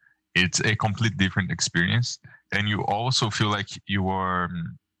hands, it's a complete different experience, and you also feel like you are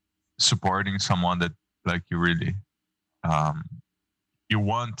supporting someone that like you really you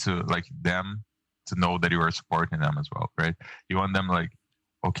want to like them to know that you are supporting them as well, right? You want them like,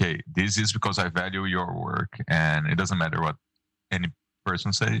 okay, this is because I value your work, and it doesn't matter what any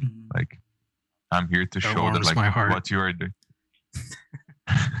person say. Like, I'm here to show that like what you are doing.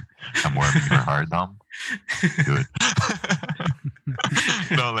 I'm warming your heart, Dom. Good.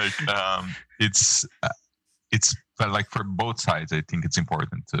 No, like it's but like for both sides, I think it's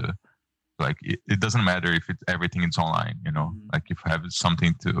important to like it doesn't matter if everything is online, you know. Like if you have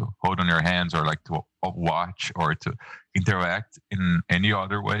something to hold on your hands or like to watch or to interact in any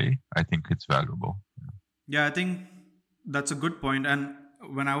other way, I think it's valuable. Yeah, I think that's a good point. And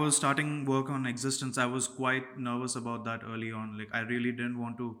when I was starting work on Existence, I was quite nervous about that early on. Like I really didn't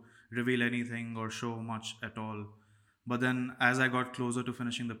want to reveal anything or show much at all. But then as I got closer to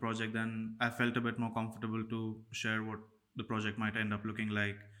finishing the project, then I felt a bit more comfortable to share what the project might end up looking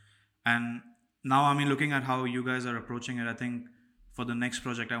like. And now, I mean, looking at how you guys are approaching it, I think for the next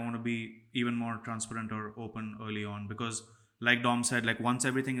project, I want to be even more transparent or open early on, because like Dom said, like once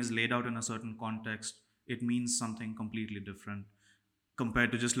everything is laid out in a certain context, it means something completely different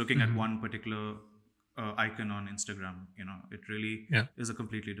compared to just looking at one particular icon on Instagram. You know, it really is a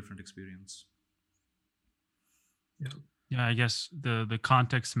completely different experience. Yeah, I guess the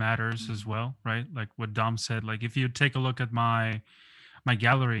context matters as well, right? Like what Dom said, like if you take a look at my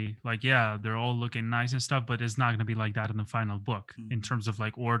gallery, like they're all looking nice and stuff, but it's not going to be like that in the final book in terms of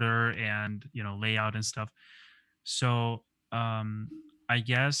like order and layout and stuff. So I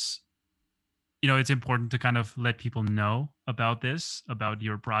guess it's important to kind of let people know about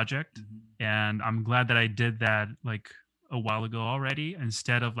your project, and I'm glad that I did that like a while ago already,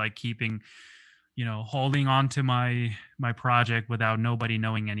 instead of like keeping holding on to my project without nobody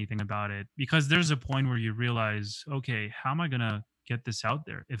knowing anything about it, because there's a point where you realize, okay, how am I gonna get this out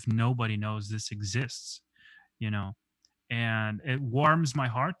there if nobody knows this exists? And it warms my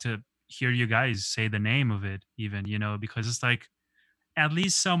heart to hear you guys say the name of it, even, because it's like at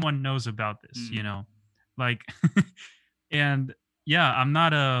least someone knows about this, like and I'm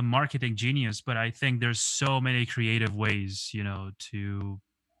not a marketing genius, but I think there's so many creative ways to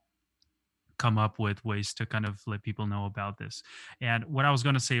come up with ways to kind of let people know about this. And what I was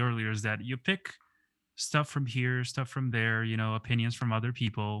going to say earlier is that you pick stuff from here, stuff from there, opinions from other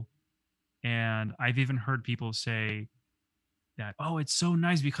people. And I've even heard people say that, oh, it's so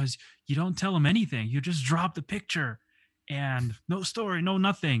nice because you don't tell them anything. You just drop the picture and no story, no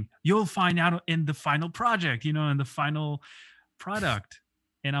nothing. You'll find out in the final project, in the final product.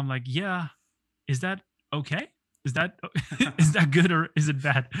 And I'm like, yeah, is that okay? Is that good or is it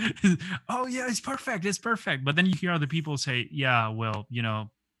bad? Oh yeah, it's perfect. It's perfect. But then you hear other people say, yeah, well,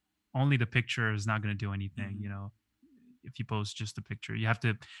 only the picture is not going to do anything. If you post just the picture, you have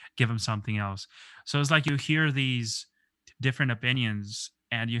to give them something else. So it's like you hear these different opinions,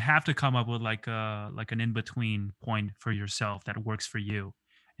 and you have to come up with like an in-between point for yourself that works for you,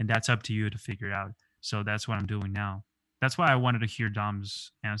 and that's up to you to figure out. So that's what I'm doing now. That's why I wanted to hear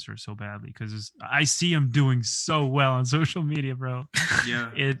Dom's answer so badly, because I see him doing so well on social media, bro. Yeah.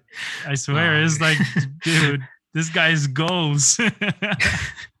 I swear, it's like, dude, This guy's goals.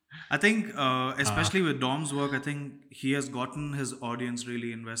 I think, especially with Dom's work, I think he has gotten his audience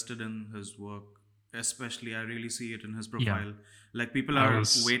really invested in his work. Especially, I really see it in his profile. Like people are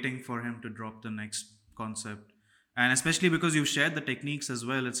waiting for him to drop the next concept, and especially because you've shared the techniques as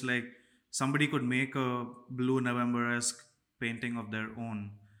well. It's like somebody could make a Blue November-esque painting of their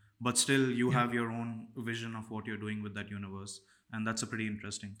own, but still you have your own vision of what you're doing with that universe, and that's a pretty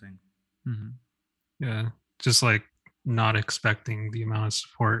interesting thing. Yeah, just like not expecting the amount of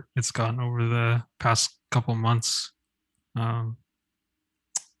support it's gotten over the past couple months.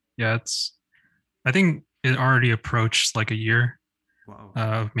 I think it already approached like a year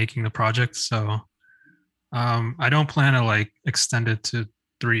of making the project. So I don't plan to like extend it to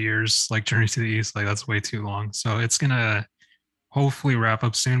 3 years, like Journey to the East. Like that's way too long. So it's gonna hopefully wrap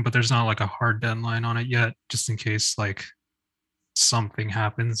up soon, but there's not like a hard deadline on it yet, just in case like something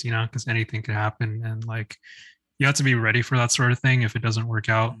happens, because anything can happen. And like you have to be ready for that sort of thing. If it doesn't work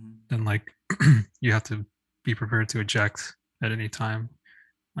out, then like you have to be prepared to eject at any time.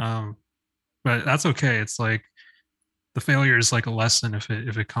 But that's okay. It's like the failure is like a lesson if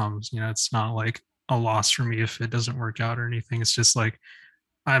it comes. It's not like a loss for me if it doesn't work out or anything. It's just like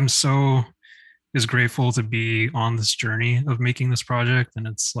I'm so is grateful to be on this journey of making this project, and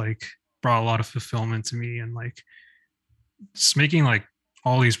it's like brought a lot of fulfillment to me, and like just making like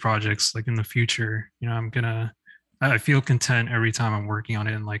all these projects like in the future. I feel content every time I'm working on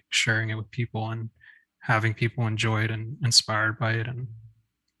it and like sharing it with people and having people enjoy it and inspired by it and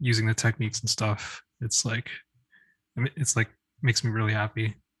using the techniques and stuff. It's like makes me really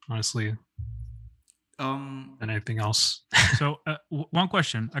happy, honestly, than anything else. So one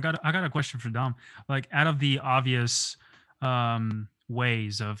question, I got a question for Dom. Like, out of the obvious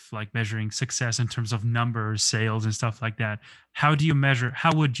ways of like measuring success in terms of numbers, sales, and stuff like that, how would you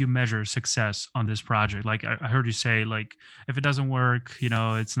measure success on this project? Like I heard you say, like, if it doesn't work,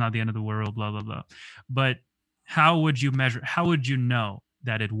 it's not the end of the world, blah blah blah. But how would you know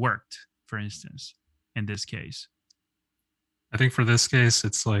that it worked, for instance, in this case? I think for this case,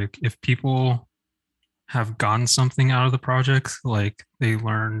 it's like if people have gotten something out of the project, like they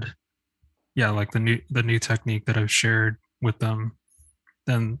learned, like the new technique that I've shared with them,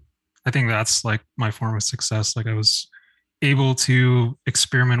 then I think that's like my form of success. Like I was able to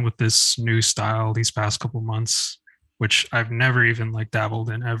experiment with this new style these past couple months, which I've never even like dabbled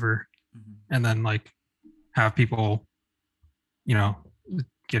in ever. And then like have people,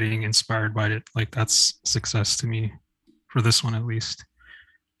 getting inspired by it. Like that's success to me for this one, at least.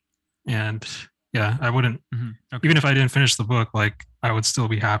 And yeah, I wouldn't, even if I didn't finish the book, like I would still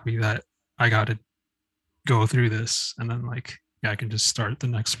be happy that I got to go through this, and then like, I can just start the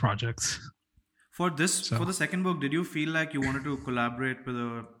next project. For the second book, did you feel like you wanted to collaborate with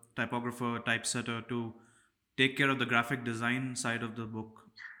a typographer, typesetter to take care of the graphic design side of the book?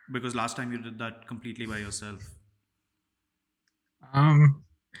 Because last time you did that completely by yourself.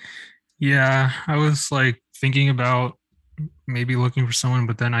 Yeah, I was like thinking about maybe looking for someone,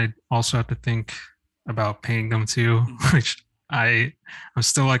 but then I also have to think about paying them too, which I'm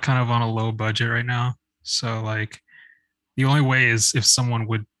still like kind of on a low budget right now. So like the only way is if someone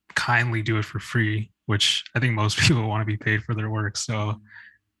would kindly do it for free, which I think most people want to be paid for their work. So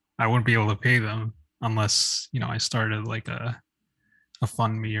I wouldn't be able to pay them unless, I started like a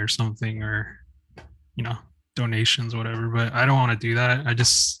fund me or something, or, donations, whatever. But I don't want to do that. I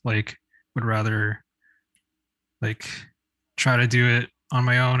just like would rather like try to do it on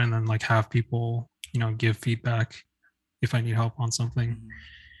my own and then like have people, give feedback if I need help on something.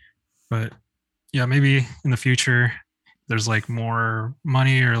 But yeah, maybe in the future there's like more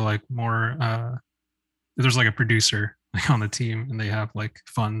money or like more there's like a producer like on the team and they have like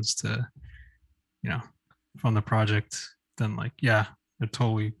funds to fund the project, then like they'd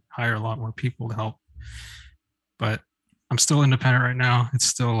totally hire a lot more people to help. But I'm still independent right now. It's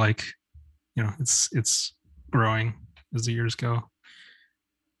still like it's growing as the years go,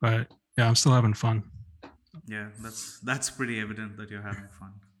 but I'm still having fun. Yeah, that's pretty evident that you're having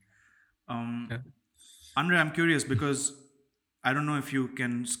fun. Andre, I'm curious because I don't know if you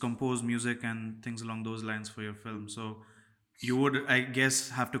can compose music and things along those lines for your film. So you would, I guess,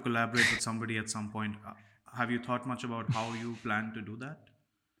 have to collaborate with somebody at some point. Have you thought much about how you plan to do that?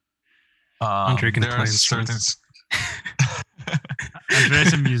 Andre can play instruments.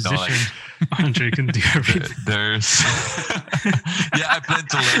 Andre's a musician. Andre can do everything. There's I plan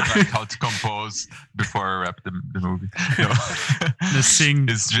to learn like how to compose before I wrap the movie. To sing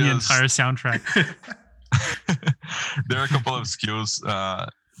the entire soundtrack. There are a couple of skills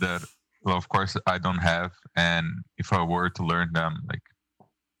that, well, of course, I don't have, and if I were to learn them, like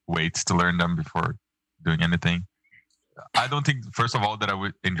wait to learn them before doing anything. I don't think, first of all, that I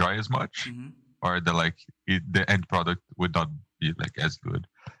would enjoy as much, or that like the end product would not be like as good.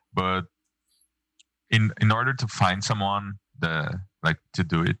 But in order to find someone that like to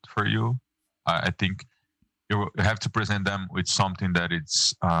do it for you, I think you have to present them with something that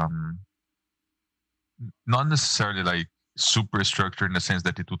it's not necessarily like super structured in the sense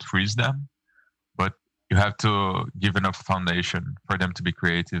that it would freeze them, but you have to give enough foundation for them to be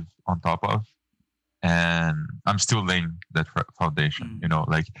creative on top of. And I'm still laying that foundation, you know,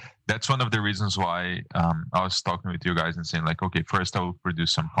 like that's one of the reasons why I was talking with you guys and saying like, okay, first I will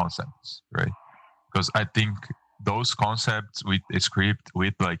produce some concepts, right? Because I think those concepts with a script,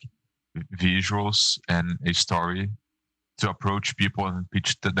 with like visuals and a story to approach people and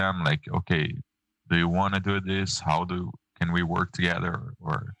pitch to them like, okay, do you want to do this? Can we work together?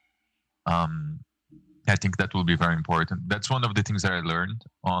 Or I think that will be very important. That's one of the things that I learned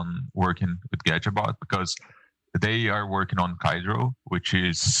on working with Gadgetbot, because they are working on Kaidro, which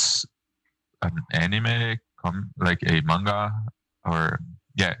is an anime, like a manga, or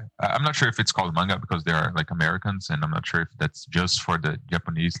yeah, I'm not sure if it's called manga because they are like Americans, and I'm not sure if that's just for the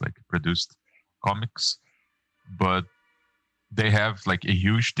Japanese like produced comics, but they have like a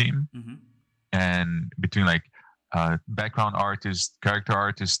huge team, and between like background artists, character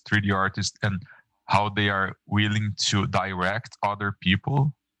artists, 3D artists, and how they are willing to direct other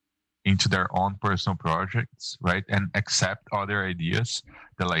people into their own personal projects, right? And accept other ideas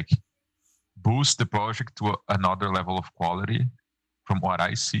that like boost the project to another level of quality from what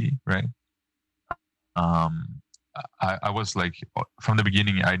I see, right? I was like, from the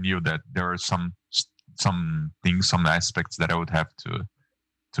beginning, I knew that there are some things, some aspects that I would have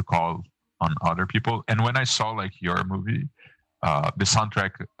to call on other people. And when I saw like your movie, the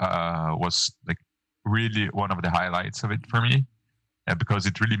soundtrack was like really one of the highlights of it for me, because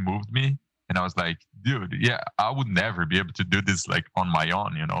it really moved me. And I was like, dude, yeah, I would never be able to do this like on my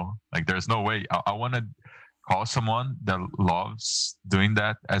own, you know, like there's no way. I want to call someone that loves doing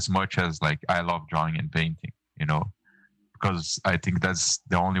that as much as like I love drawing and painting, you know, because I think that's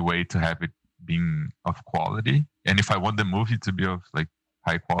the only way to have it being of quality. And if I want the movie to be of like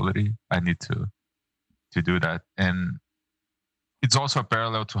high quality, I need to do that. And it's also a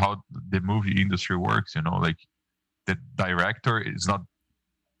parallel to how the movie industry works, you know, like the director is not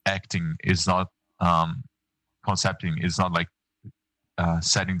acting, is not concepting, is not like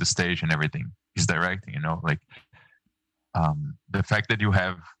setting the stage and everything. He's directing, you know, like the fact that you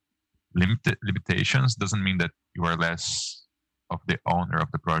have limitations doesn't mean that you are less of the owner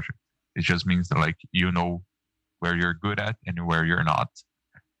of the project. It just means that like you know where you're good at and where you're not,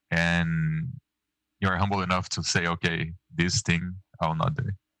 and you're humble enough to say, okay, this thing I will not do,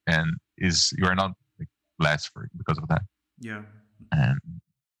 and you are not like less for it because of that. Yeah.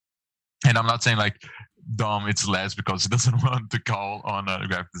 And I'm not saying like Dom it's less because he doesn't want to call on a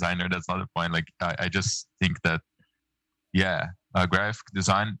graphic designer. That's not the point. Like I just think that graphic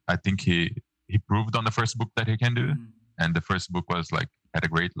design, I think he proved on the first book that he can do, and the first book was like had a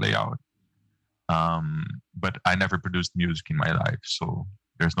great layout. But I never produced music in my life, so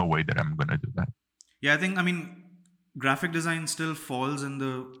there's no way that I'm gonna do that. Yeah, I mean, graphic design still falls in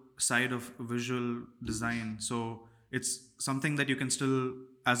the side of visual design. So it's something that you can still,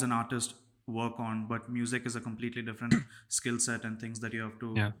 as an artist, work on. But music is a completely different skill set and things that you have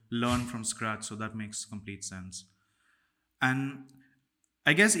to learn from scratch. So that makes complete sense. And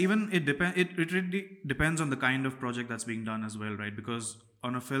I guess even it really depends on the kind of project that's being done as well, right? Because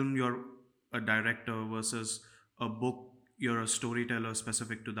on a film, you're a director versus a book, you're a storyteller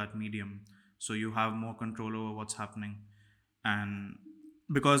specific to that medium. So you have more control over what's happening. And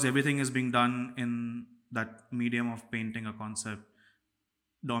because everything is being done in that medium of painting a concept,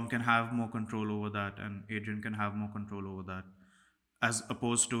 Dom can have more control over that and Adrian can have more control over that. As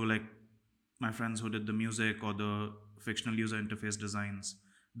opposed to like my friends who did the music or the fictional user interface designs.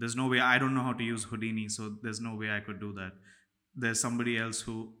 There's no way, I don't know how to use Houdini, so there's no way I could do that. There's somebody else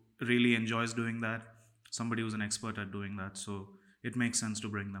who really enjoys doing that, somebody who's an expert at doing that. So it makes sense to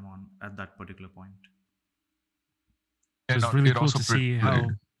bring them on at that particular point. It was really cool to see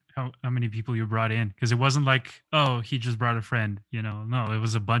how many people you brought in, because it wasn't like, oh, he just brought a friend, you know. No, it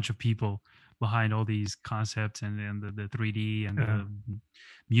was a bunch of people behind all these concepts and the 3D and the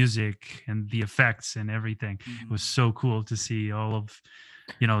music and the effects and everything. It was so cool to see all of,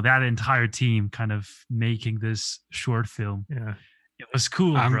 you know, that entire team kind of making this short film. Yeah, it was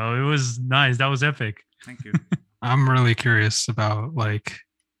cool, bro. It was nice. That was epic. Thank you. I'm really curious about like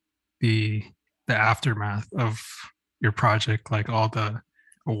the aftermath of your project, like all the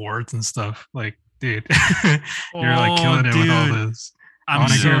awards and stuff. Like, dude, you're like killing it with all this. I'm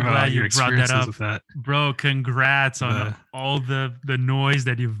wanna hear so about glad your you brought that experiences up, with that. bro. Congrats on The- all the noise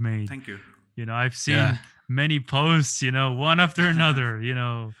that you've made. Thank you. You know, I've seen Yeah. many posts, you know, one after another, you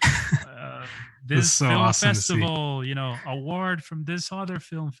know, It's this so film awesome to see. festival, you know, award from this other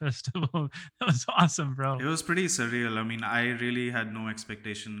film festival. That was awesome, bro. It was pretty surreal. I mean, I really had no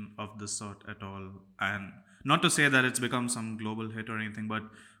expectation of this sort at all. And not to say that it's become some global hit or anything, but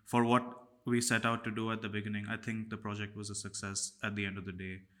for what we set out to do at the beginning, I think the project was a success at the end of the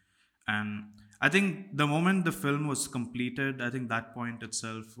day. And I think the moment the film was completed, I think that point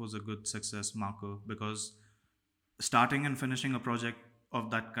itself was a good success marker, because starting and finishing a project of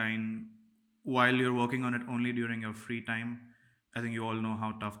that kind while you're working on it only during your free time, I think you all know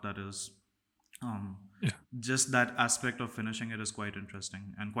how tough that is. um, Yeah. just that aspect of finishing it is quite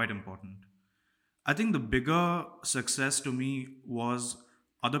interesting and quite important. I think the bigger success to me was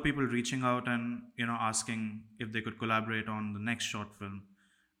other people reaching out and asking if they could collaborate on the next short film,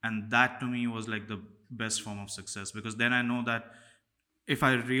 and that to me was like the best form of success, because then I know that if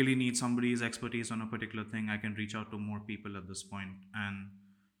I really need somebody's expertise on a particular thing, I can reach out to more people at this point and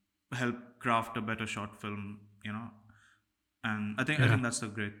help craft a better short film. And I think Yeah. that's the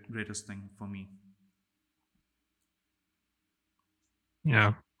greatest thing for me.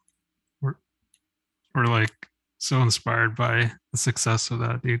 Yeah. We're like so inspired by the success of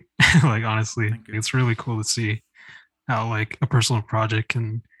that, dude. Like honestly, Thank you. it's really cool to see how like a personal project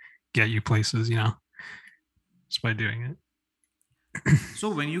can get you places, you know, just by doing it. So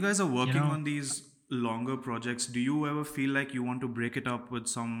when you guys are working know- on these longer projects, do you ever feel like you want to break it up with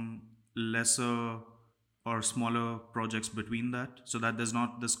some lesser or smaller projects between that, so that there's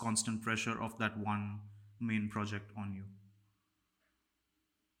not this constant pressure of that one main project on you?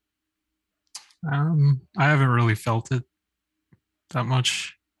 I haven't really felt it that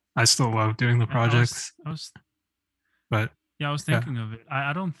much. I still love doing the projects, I was but Yeah, I was Yeah. thinking of it.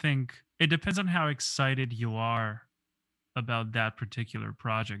 I don't think it depends on how excited you are about that particular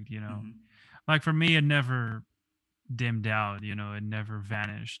project, you know. Mhm. Like for me, it never dimmed out, you know, it never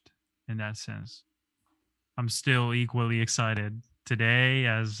vanished in that sense. I'm still equally excited today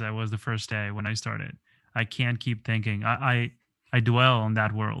as I was the first day when I started. I can't keep thinking. I dwell on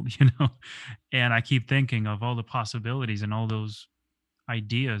that world, you know, and I keep thinking of all the possibilities and all those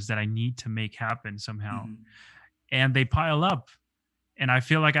ideas that I need to make happen somehow. Mhm. And they pile up, and I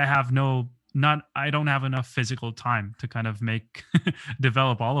feel like I don't have enough physical time to kind of make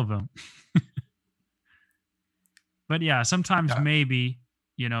develop all of them. But yeah, sometimes Yeah. maybe,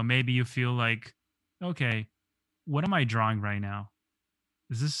 you know, maybe you feel like, okay, what am I drawing right now?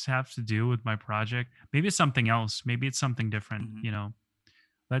 Does this have to do with my project? Maybe it's something else. Maybe it's something different, Mhm. you know.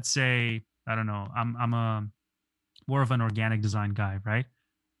 Let's say, I don't know, I'm a more of an organic design guy, right?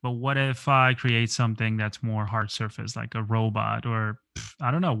 But what if I create something that's more hard surface, like a robot or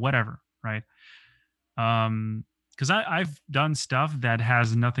I don't know, whatever, right? Because I've done stuff that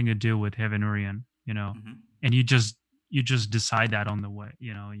has nothing to do with Heavenurian, you know, Mhm. and you just decide that on the way,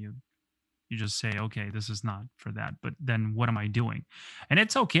 you know, you just say, okay, this is not for that, but then what am I doing? And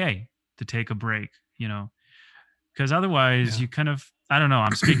it's okay to take a break, you know, because otherwise Yeah. you kind of, I don't know,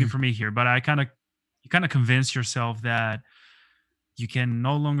 I'm speaking for me here, but you kind of convince yourself that you can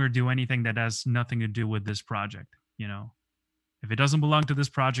no longer do anything that has nothing to do with this project, you know. If it doesn't belong to this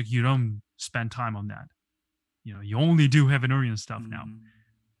project, you don't spend time on that. You know, you only do Heavenurian stuff now. Mhm.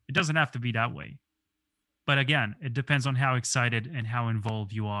 It doesn't have to be that way. But again, it depends on how excited and how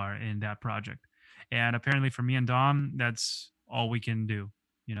involved you are in that project. And apparently for me and Dom, that's all we can do.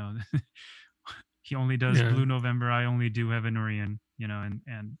 You know, he only does Yeah. Blue November. I only do Heavenurian, you know,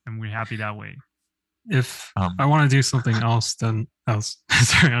 and we're happy that way. If Um, I want to do something else, then I was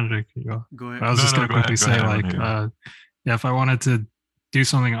sorry, Andre, can you go? Go ahead. But I was just No, gonna go ahead, quickly go say, ahead, I'm like, here. yeah, if I wanted to do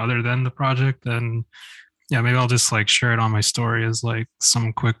something other than the project, then yeah, maybe I'll just like share it on my story as like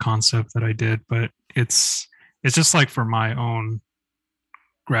some quick concept that I did. But it's just like for my own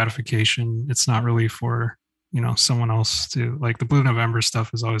gratification. It's not really for someone else to like. The Blue November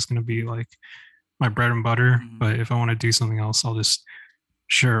stuff is always going to be like my bread and butter. Mhm. But if I want to do something else, I'll just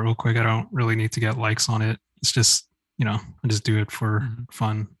share it real quick. I don't really need to get likes on it. It's just I just do it for Mhm.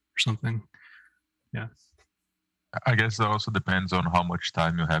 fun or something. Yeah. I guess it also depends on how much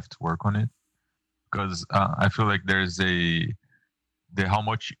time you have to work on it, because I feel like there's the how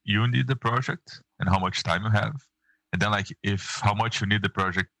much you need the project and how much time you have, and then like if how much you need the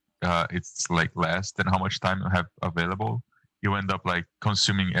project, it's like less than how much time you have available, you end up like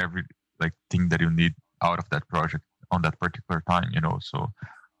consuming every like thing that you need out of that project on that particular time. So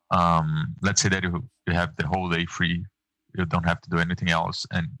let's say that you have the whole day free, you don't have to do anything else,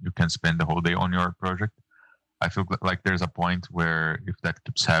 and you can spend the whole day on your project. I feel like there's a point where if that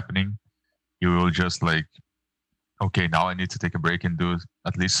keeps happening, you will just like, okay, now I need to take a break and do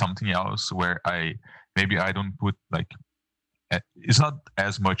at least something else where I don't put like, it's not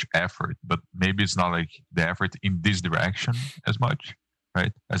as much effort, but maybe it's not like the effort in this direction as much,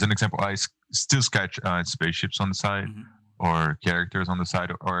 right? As an example, I still sketch spaceships on the side, or characters on the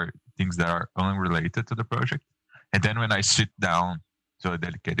side, or things that are unrelated to the project. And then when I sit down to a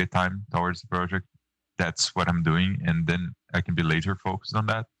dedicated time towards the project, that's what I'm doing, and then I can be laser focused on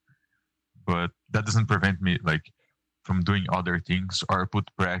that. But that doesn't prevent me like from doing other things or put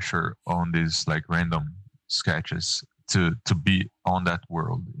pressure on these like random sketches to be on that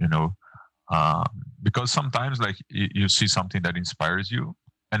world, you know. Because sometimes like you see something that inspires you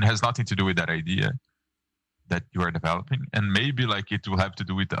and has nothing to do with that idea that you are developing, and maybe like it will have to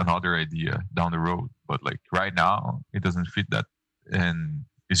do with another idea down the road, but like right now it doesn't fit that, and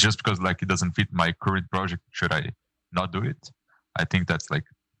it's just because like it doesn't fit my current project. Should I not do it? I think that's like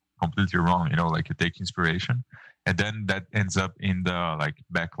completely wrong, you know. Like you take inspiration and then that ends up in the like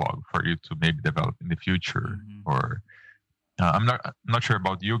backlog for you to maybe develop in the future. Or I'm not sure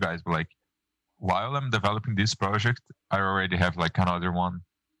about you guys, but like while I'm developing this project, I already have like another one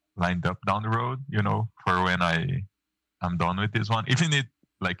lined up down the road, you know, for when I'm done with this one. Even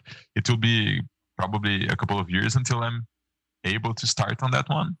it will be probably a couple of years until I'm able to start on that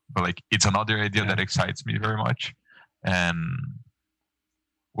one, but like it's another idea that excites me very much. And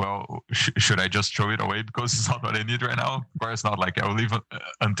well, should I just throw it away because it's not what I need right now? Of course not. Like I'll leave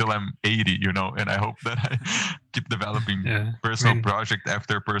until I'm 80, you know, and I hope that I keep developing personal project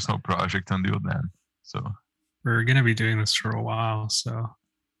after personal project until then. So we're going to be doing this for a while. So, I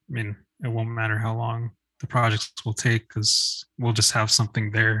mean, it won't matter how long the projects will take, because we'll just have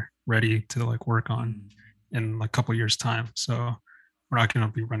something there ready to like work on in a couple years time. So we're not going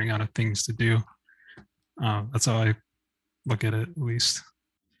to be running out of things to do. That's how I look at it, at least.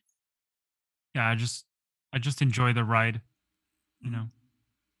 Yeah, I just enjoy the ride, you know.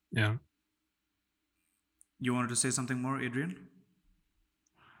 Yeah. You wanted to say something more, Adrian?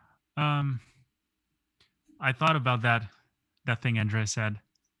 I thought about that thing Andre said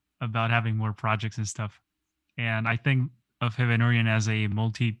about having more projects and stuff, and I think of Hivenurian as a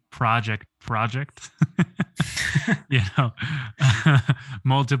multi-project, you know,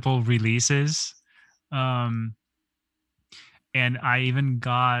 multiple releases, and I even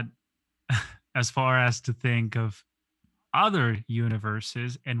got as far as to think of other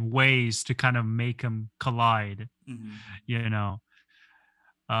universes and ways to kind of make them collide, you know,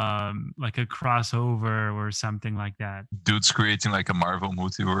 like a crossover or something like that. Dude's creating like a Marvel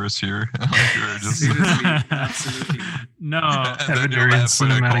multiverse here. Like you're just Seriously, absolutely. No, and then you laugh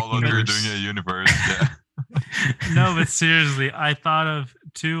when I call on you're doing a universe. Yeah. No, but seriously, I thought of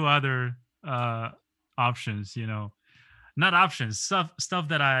two other options, you know. Not options, stuff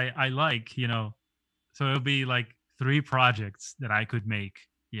that I like, you know. So it'll be like 3 projects that I could make,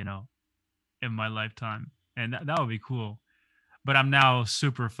 you know, in my lifetime, and that would be cool. But I'm now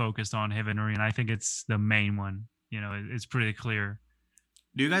super focused on Hivenuri, and I think it's the main one. You know, it's pretty clear.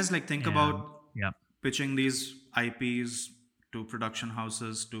 Do you guys like think about pitching these IPs to production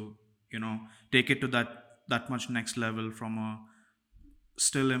houses to, you know, take it to that much next level, from a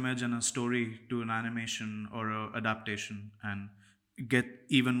still image and a story to an animation or a adaptation, and get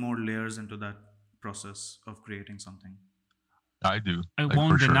even more layers into that process of creating something? I do. I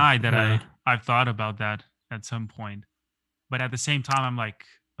won't deny that I've thought about that at some point, but at the same time I'm like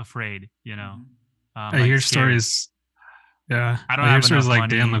afraid, you know. I hear stories. Yeah, I don't have enough like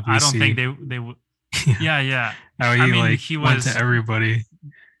money. Dan Levisi. I don't think they would. Yeah. How he went to everybody,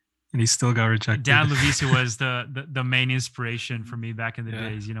 and he still got rejected. Dan Levisi was the main inspiration for me back in the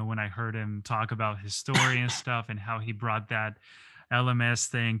days. You know, when I heard him talk about his story and stuff, and how he brought that LMS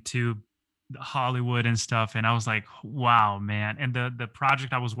thing to Hollywood and stuff, and I was like, wow, man. And the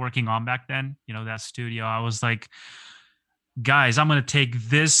project I was working on back then, you know, that studio, I was like, guys, I'm gonna take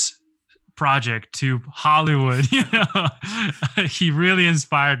this project to Hollywood. You know, he really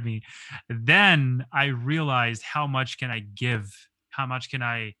inspired me. Then I realized how much can I give, how much can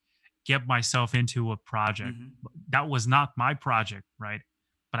I get myself into a project that was not my project, right?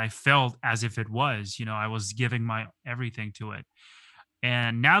 But I felt as if it was, you know, I was giving my everything to it.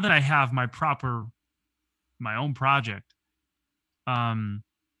 And now that I have my own project, I'm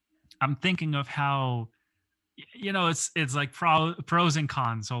thinking of how, you know, it's like pros and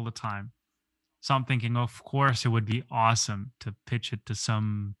cons all the time. So I'm thinking, of course, it would be awesome to pitch it to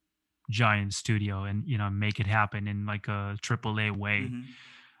some giant studio and, you know, make it happen in like a AAA way.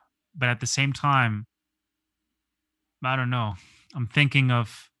 But at the same time, I don't know. I'm thinking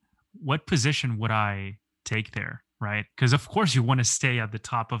of what position would I take there, right? Because of course you want to stay at the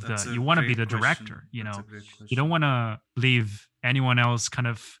top of you want to be the director, you don't want to leave anyone else kind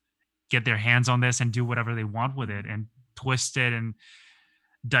of get their hands on this and do whatever they want with it and twist it and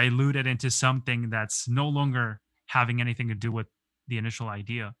dilute it into something that's no longer having anything to do with the initial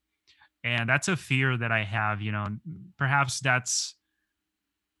idea. And that's a fear that I have, perhaps that's,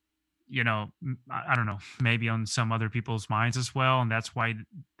 I don't know, maybe on some other people's minds as well. And that's why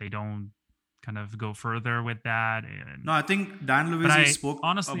they don't kind of go further with that. No, I think Dan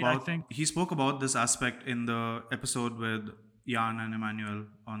Luizzi spoke about this aspect in the episode with Jan and Emmanuel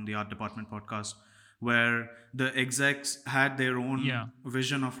on the Art Department podcast, where the execs had their own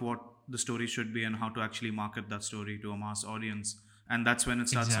vision of what the story should be and how to actually market that story to a mass audience. And that's when it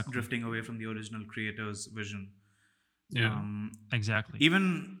starts drifting away from the original creator's vision. Yeah, exactly.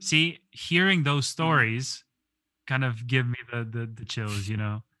 Even hearing those stories kind of give me the chills,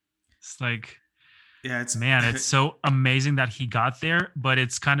 It's like, it's so amazing that he got there, but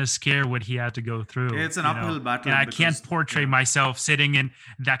it's kind of scary what he had to go through. It's an uphill battle. And I can't portray myself sitting in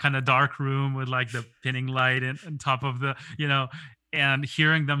that kind of dark room with like the pinning light on top of the, and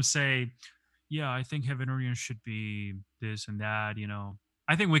hearing them say, yeah, I think Heaven Orion should be this and that,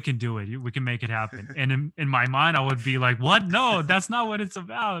 I think we can do it. We can make it happen. And in my mind, I would be like, what? No, that's not what it's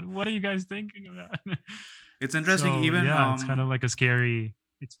about. What are you guys thinking about? It's interesting. It's kind of like a scary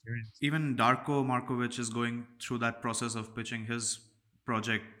experience. Even Darko Markovic is going through that process of pitching his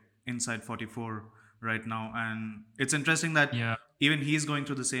project Inside 44 right now. And it's interesting that even he's going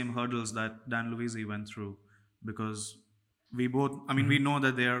through the same hurdles that Dan Luizzi went through, because we know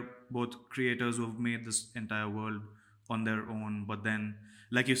that they are both creators who have made this entire world on their own. But then,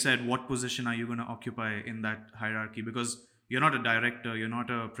 like you said, what position are you going to occupy in that hierarchy? Because you're not a director, you're not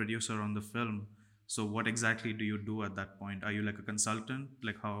a producer on the film. So what exactly do you do at that point? Are you like a consultant,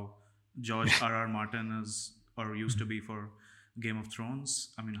 like how George R.R. Martin is or used to be for Game of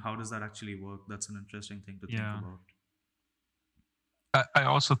Thrones? I mean, how does that actually work? That's an interesting thing to think about. I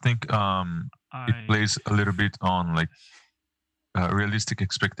also think it plays a little bit on like realistic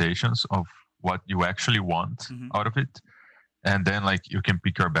expectations of what you actually want out of it, and then like you can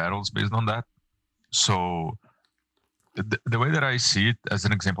pick your battles based on that. So the way that I see it, as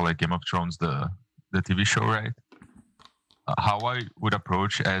an example, like Game of Thrones, the TV show, right? How I would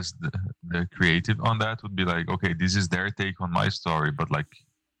approach as the creative on that would be like, okay, this is their take on my story, but like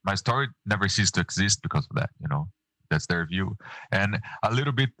my story never ceased to exist because of that, that's their view. And a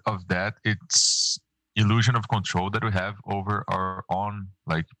little bit of that, it's illusion of control that we have over our own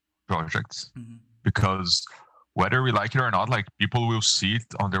like projects, because whether we like it or not, like people will see it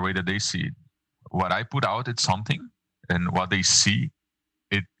on the way that they see it. What I put out, it's something, and what they see,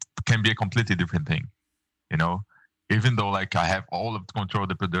 it can be a completely different thing, even though like I have all of the control of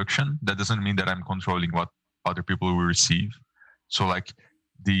the production, that doesn't mean that I'm controlling what other people will receive. So like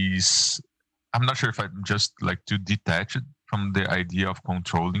I'm not sure if I'm just like too detached from the idea of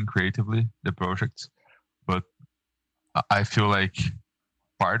controlling creatively the project, but I feel like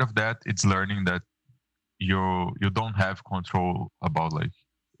part of that, it's learning that you don't have control about like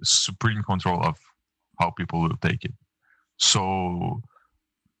supreme control of how people will take it. So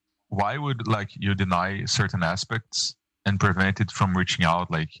why would like you deny certain aspects and prevent it from reaching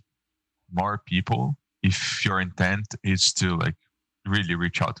out like more people if your intent is to like really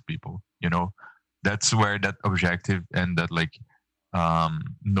reach out to people? That's where that objective and that like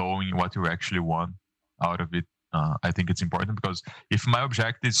knowing what you actually want out of it, I think it's important, because if my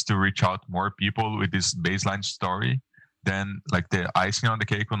objective is to reach out more people with this baseline story, then like the icing on the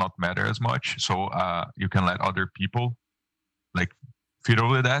cake will not matter as much. So you can let other people like fiddle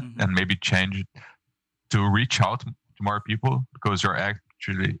with that and maybe change it to reach out to more people, because your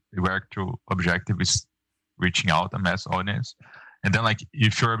actual objective is reaching out a mass audience. And then like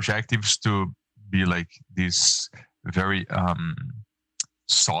if your objective is to be like this very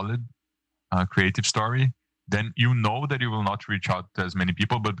solid creative story, then that you will not reach out to as many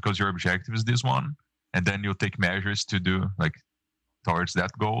people, but because your objective is this one, and then you'll take measures to do like towards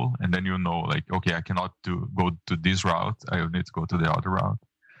that goal, and then like, okay, I cannot go to this route, I need to go to the other route.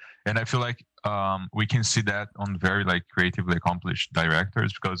 And I feel like we can see that on very like creatively accomplished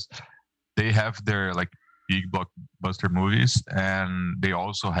directors, because they have their like big blockbuster movies, and they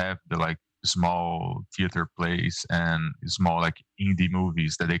also have the like small theater plays and small like indie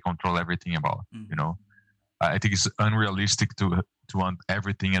movies that they control everything about. I think it's unrealistic to want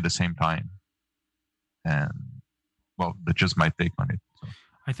everything at the same time. And well, that's just my take on it.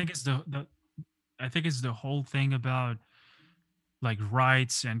 So. I think it's the whole thing about like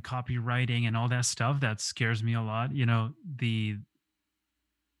rights and copywriting and all that stuff that scares me a lot.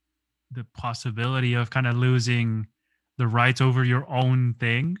 the possibility of kind of losing the rights over your own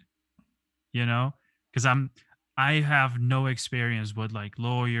thing, because I have no experience with like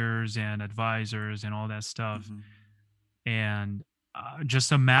lawyers and advisors and all that stuff. And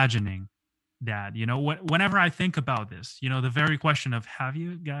just imagining that, whenever I think about this, the very question of, have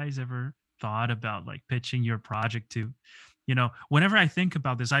you guys ever thought about like pitching your project to, whenever I think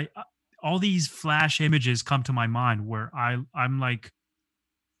about this, all these flash images come to my mind where I'm like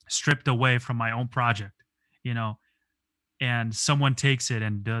stripped away from my own project, and someone takes it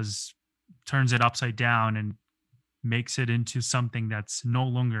and turns it upside down and makes it into something that's no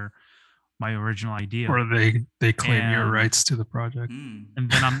longer my original idea. Or they claim your rights to the project.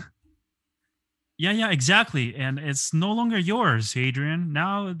 And then yeah, exactly. And it's no longer yours, Adrian.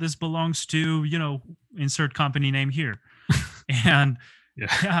 Now this belongs to, insert company name here. And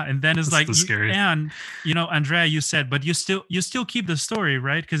yeah, and then it's like, scary. And Andrea, you said, but you still keep the story,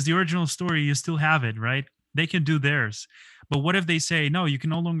 right? Because the original story, you still have it, right? They can do theirs. But what if they say, no, you can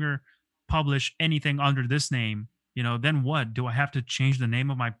no longer publish anything under this name? Then what? Do I have to change the name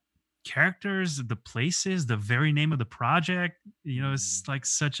of my characters, the places, the very name of the project? It's like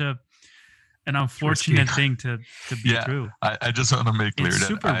such an unfortunate thing to be true. I just want to make clear it's that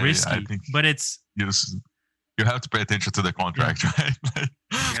super risky, I think but it's you have to pay attention to the contract, right? Like,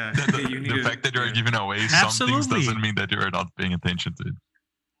 the fact that you're giving away some things doesn't mean that you're not paying attention to it.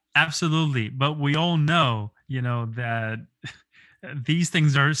 Absolutely, but we all know, that these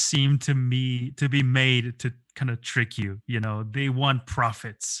things seem to me to be made to kind of trick you. They want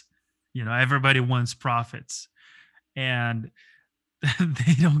profits. Everybody wants profits, and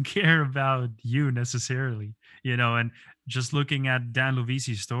they don't care about you necessarily. And just looking at Dan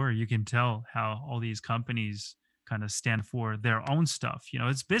Lovisi's story, you can tell how all these companies kind of stand for their own stuff.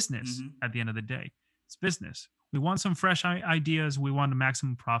 It's business at the end of the day. It's business. We want some fresh ideas. We want a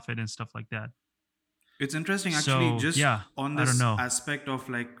maximum profit and stuff like that. It's interesting, actually, on this aspect of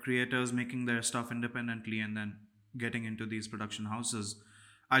like creators making their stuff independently and then getting into these production houses.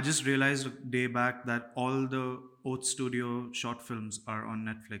 I just realized a day back that all the Oath Studio short films are on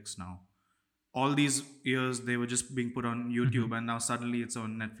Netflix now. All these years they were just being put on YouTube, and now suddenly it's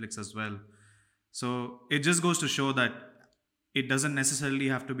on Netflix as well. So it just goes to show that it doesn't necessarily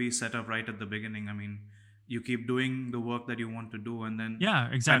have to be set up right at the beginning. I mean, you keep doing the work that you want to do, and then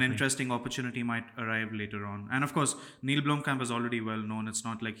an interesting opportunity might arrive later on. And of course, Neil Blomkamp is already well known. It's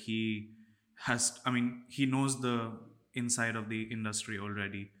not like he knows the inside of the industry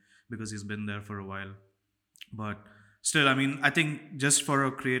already because he's been there for a while. But still, I think just for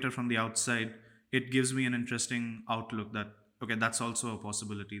a creator from the outside, it gives me an interesting outlook that, okay, that's also a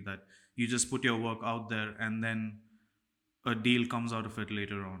possibility, that you just put your work out there and then a deal comes out of it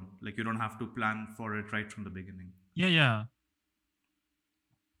later on. Like, you don't have to plan for it right from the beginning. Yeah.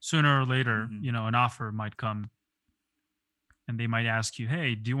 Sooner or later, an offer might come and they might ask you,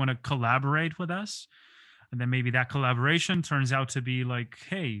 hey, do you want to collaborate with us? And then maybe that collaboration turns out to be like,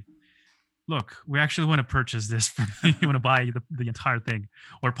 hey, look, we actually want to purchase this. You want to buy the entire thing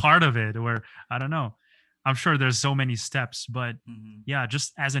or part of it, or I don't know. I'm sure there's so many steps, but yeah,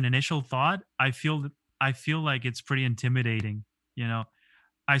 just as an initial thought, I feel like it's pretty intimidating.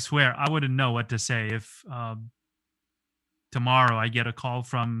 I swear I wouldn't know what to say if tomorrow I get a call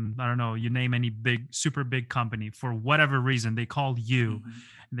from, I don't know, you name any super big company, for whatever reason, they call you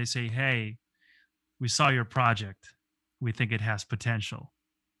and they say, hey, we saw your project. We think it has potential.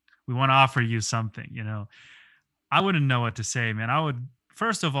 We want to offer you something, I wouldn't know what to say, man.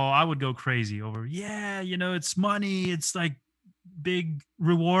 First of all, I would go crazy over, it's money. It's like big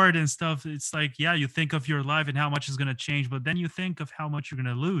reward and stuff. It's like, you think of your life and how much is going to change, but then you think of how much you're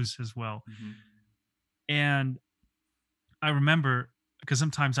going to lose as well. And I remember, because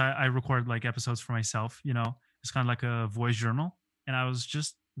sometimes I record like episodes for myself, it's kind of like a voice journal. And I was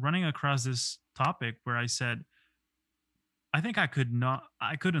just running across this topic where I said, I think I couldn't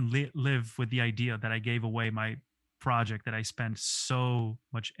live with the idea that I gave away my project that I spent so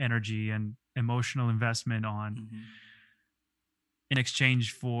much energy and emotional investment on in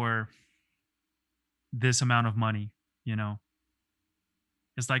exchange for this amount of money.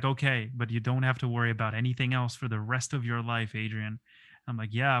 It's like, okay, but you don't have to worry about anything else for the rest of your life, Adrian. I'm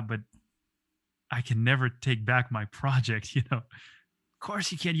like, yeah, but I can never take back my project. Of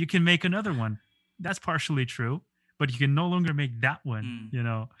course you can. You can make another one. That's partially true, but you can no longer make that one,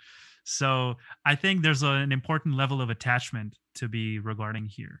 So I think there's an important level of attachment to be regarding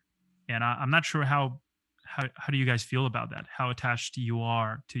here. And I'm not sure how do you guys feel about that? How attached you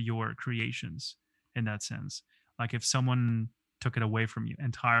are to your creations in that sense? Like if someone took it away from you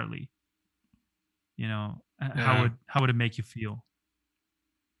entirely, how would it make you feel?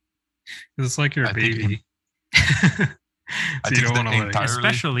 It's like your I think baby. I think don't that wanna, like- entirely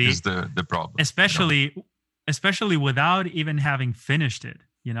Especially- is the problem. especially without even having finished it.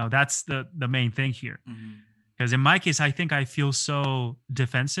 That's the main thing here. Because in my case, I think I feel so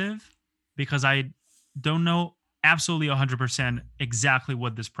defensive because I don't know absolutely 100% exactly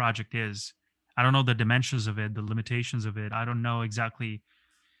what this project is. I don't know the dimensions of it, the limitations of it. I don't know exactly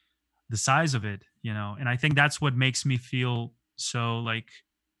the size of it, and I think that's what makes me feel so like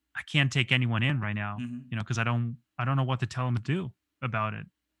I can't take anyone in right now, because I don't know what to tell them to do about it.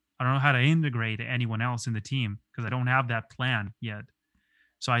 I don't know how to integrate anyone else in the team because I don't have that plan yet.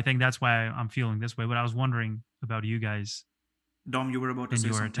 So I think that's why I'm feeling this way. But I was wondering about you guys Dom, you were about to and say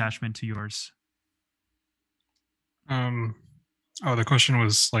your something. attachment to yours. The question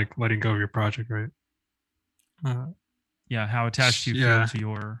was like letting go of your project, right? Yeah, how attached do you feel to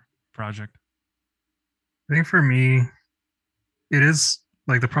your project? I think for me, it is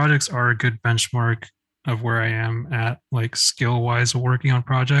like the projects are a good benchmark of where I am at, like skill wise, working on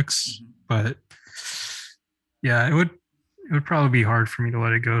projects. But yeah, it would probably be hard for me to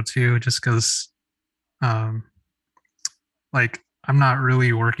let it go too, just because, like I'm not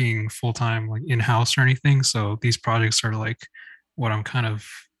really working full time like in house or anything. So these projects are like what I'm kind of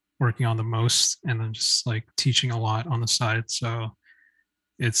working on the most, and then just like teaching a lot on the side. So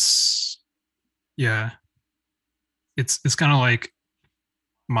it's yeah, it's kind of like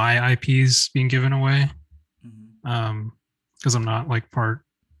my IPs being given away, because I'm not like part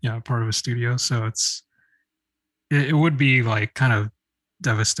of a studio. So it would be like kind of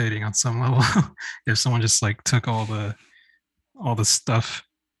devastating on some level if someone just like took all the stuff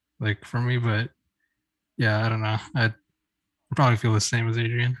like from me. But yeah, I don't know. I'd probably feel the same as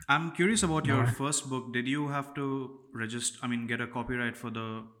Adrian. I'm curious about your first book. Did you have to get a copyright for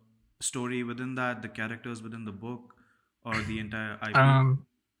the story within that, the characters within the book, or the entire IP?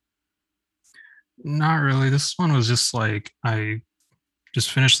 Not really. This one was just like I just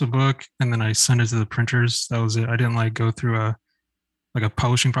finished the book and then I sent it to the printers. That was it. I didn't like go through a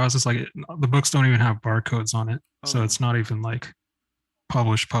publishing process. Like the books don't even have barcodes on it, so it's not even like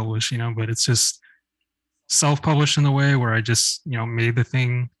publish, but it's just self-published in the way where I just made the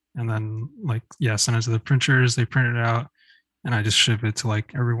thing and then send it to the printers. They print it out and I just ship it to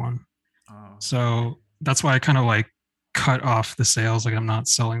like everyone. So that's why I kind of like cut off the sales. Like I'm not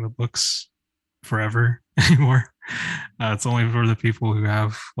selling the books forever anymore. It's only for the people who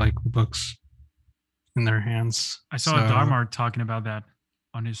have like the books in their hands. I saw Dharma talking about that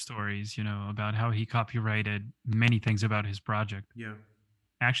on his stories, about how he copyrighted many things about his project. Yeah.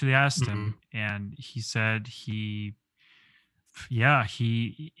 I actually asked him and he said he had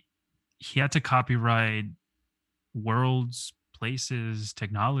to copyright worlds, places,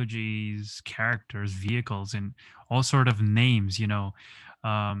 technologies, characters, vehicles, and all sort of names,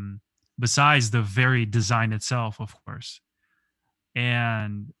 besides the very design itself, of course.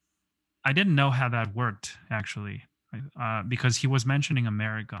 And I didn't know how that worked, actually, because he was mentioning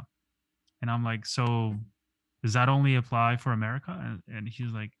America. And I'm like, so does that only apply for America? And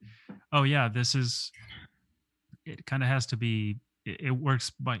he's like, oh, yeah, it kind of has to be, it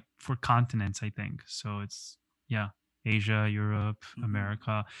works for continents, I think. So it's, Asia, Europe,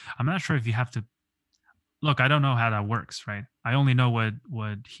 America. I'm not sure if you have to look. I don't know how that works, right? I only know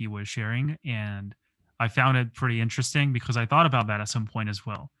what he was sharing, and I found it pretty interesting because I thought about that at some point as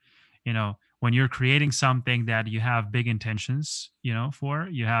well. When you're creating something that you have big intentions, you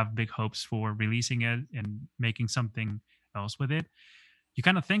have big hopes for releasing it and making something else with it, you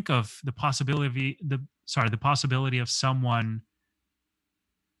kind of think of the possibility of someone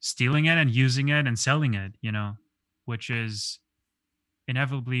stealing it and using it and selling it, which is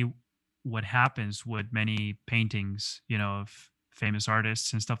inevitably what happens with many paintings, of famous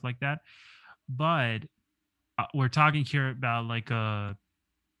artists and stuff like that. But we're talking here about like a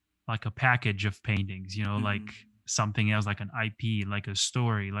package of paintings, like something else, like an IP, like a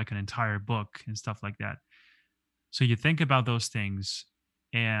story, like an entire book and stuff like that. So you think about those things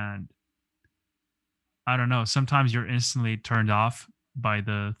and I don't know, sometimes you're instantly turned off by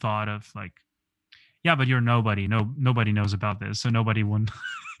the thought of like, yeah, but you're nobody. Nobody knows about this. So nobody's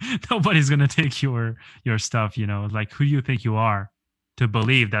going to take your stuff, like who do you think you are to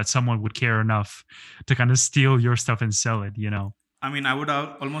believe that someone would care enough to kind of steal your stuff and sell it, I mean, I would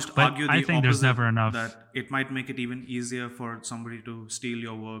almost But argue the I think opposite, there's never enough. that it might make it even easier for somebody to steal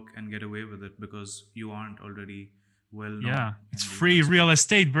your work and get away with it because you aren't already well known. Yeah, it's free real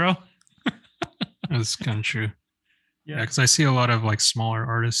estate, bro. That's kind of true. Yeah, because I see a lot of like smaller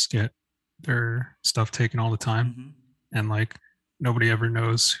artists get their stuff taken all the time, and like nobody ever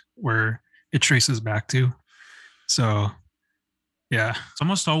knows where it traces back to. So Yeah. It's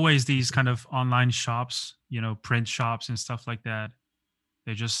almost always these kind of online shops, print shops and stuff like that.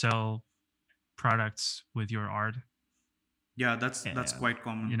 They just sell products with your art. Yeah, that's quite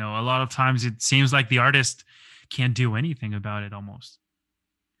common. A lot of times it seems like the artist can't do anything about it almost.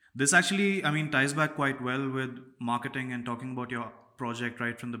 This actually, ties back quite well with marketing and talking about your project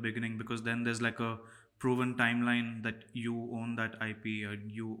right from the beginning, because then there's like a proven timeline that you own that IP or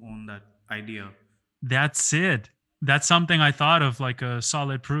you own that idea. That's it. That's something I thought of, like a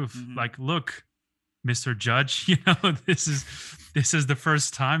solid proof. Mm-hmm. Like, look, Mr. Judge, this is the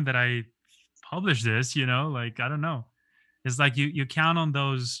first time that I published this, like, I don't know. It's like you count on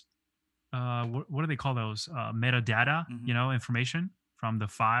those, what do they call those? Metadata, Mm-hmm. Information from the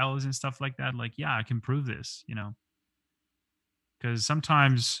files and stuff like that. Like, yeah, I can prove this, because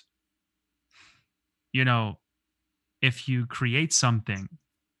sometimes, if you create something,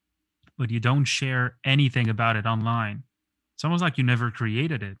 but you don't share anything about it online, it's almost like you never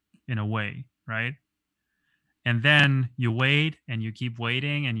created it in a way, right? And then you wait and you keep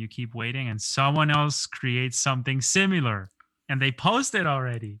waiting and you keep waiting, and someone else creates something similar and they post it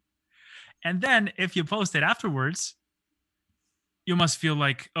already. And then if you post it afterwards, you must feel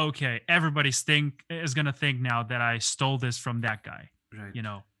like, okay, everybody's is going to think now that I stole this from that guy, Right.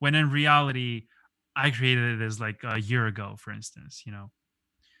 When in reality, I created it as like a year ago, for instance,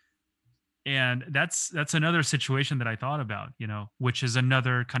 And that's another situation that I thought about, which is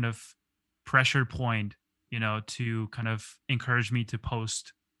another kind of pressure point, to kind of encourage me to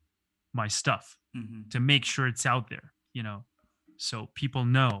post my stuff, Mm-hmm. to make sure it's out there, so people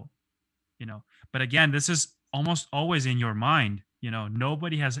know, But again, this is almost always in your mind,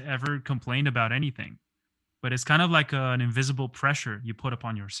 nobody has ever complained about anything, but it's kind of like an invisible pressure you put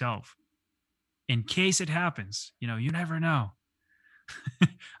upon yourself in case it happens, you never know.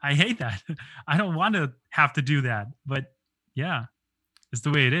 I hate that. I don't want to have to do that, but yeah, it's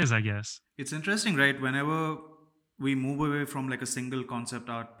the way it is, I guess. It's interesting, right? Whenever we move away from like a single concept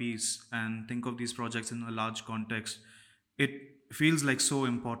art piece and think of these projects in a large context, it feels like so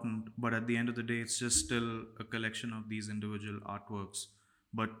important, but at the end of the day, it's just still a collection of these individual artworks.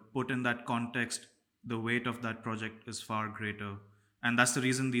 But put in that context, the weight of that project is far greater. And that's the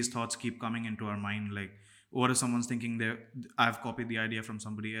reason these thoughts keep coming into our mind. Like, what if someone's thinking I've copied the idea from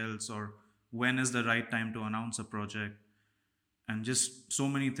somebody else, or when is the right time to announce a project? And just so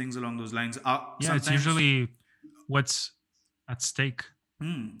many things along those lines. It's usually what's at stake.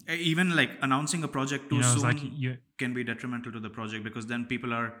 Even like announcing a project too soon like can be detrimental to the project, because then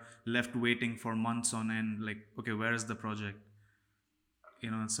people are left waiting for months on end. Like, okay, where is the project?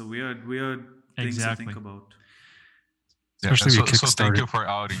 It's a weird things to think about. Yeah, so thank you for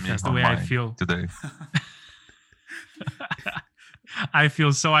outing me. That's the way I feel today. I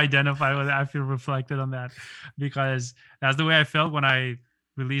feel so identified with it. I feel reflected on that, because that's the way I felt when I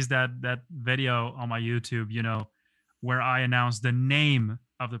released that video on my YouTube, where I announced the name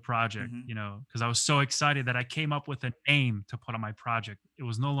of the project, because I was so excited that I came up with a name to put on my project. It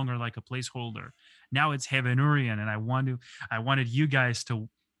was no longer like a placeholder. Now it's Heavenurian, and I wanted you guys to,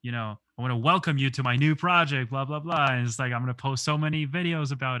 I want to welcome you to my new project, blah, blah, blah. And it's like, I'm going to post so many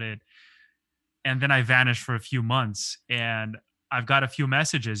videos about it. And then I vanished for a few months, and I've got a few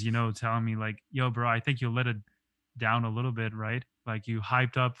messages, telling me like, yo, bro, I think you let it down a little bit, right? Like, you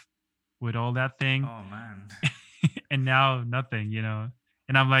hyped up with all that thing. Oh, man. And now nothing,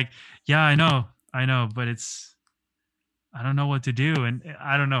 And I'm like, yeah, I know, but I don't know what to do. And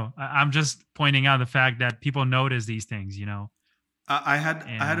I don't know. I'm just pointing out the fact that people notice these things, I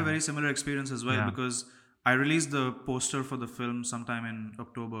had a very similar experience as well, yeah. because I released the poster for the film sometime in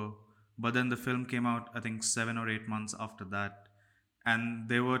October, but then the film came out, I think 7 or 8 months after that. And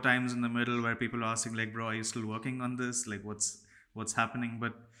there were times in the middle where people were asking like, bro, are you still working on this? Like, what's happening?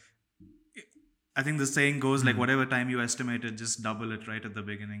 But I think the saying goes like, whatever time you estimated, just double it right at the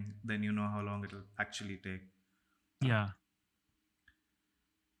beginning. Then you know how long it'll actually take. Yeah.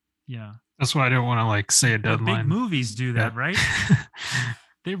 Yeah. That's why I don't want to like say a deadline. But big movies do that, right?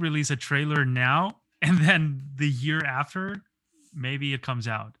 They release a trailer now, and then the year after, maybe it comes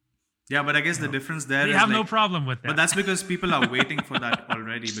out. Yeah, but I guess the difference there is they have like, no problem with that. But that's because people are waiting for that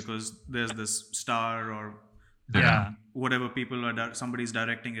already, because there's this star or whatever people are, somebody's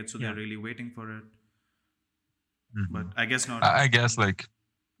directing it, so they're really waiting for it. Mm-hmm. But I guess not. I guess like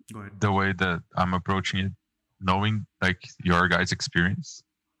Go ahead. The way that I'm approaching it, knowing like your guys' experience,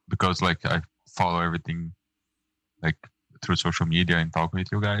 because like I follow everything like through social media and talk with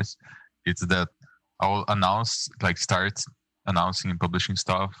you guys, it's that I will start announcing and publishing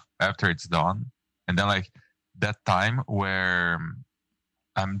stuff after it's done, and then like that time where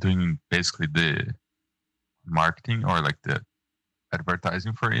I'm doing basically the marketing or like the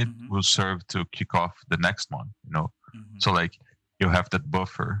advertising for it will serve to kick off the next one, you know. So like you have that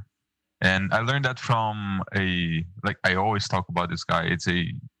buffer. And I learned that from I always talk about this guy. It's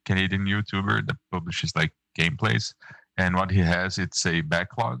a Canadian YouTuber that publishes like gameplays, and what he has, it's a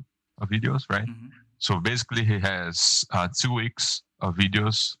backlog of videos, right? So basically he has 2 weeks of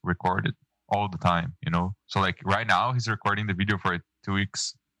videos recorded all the time, you know. So like right now he's recording the video for 2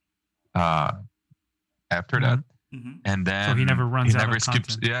 weeks after that, and then so he never runs out of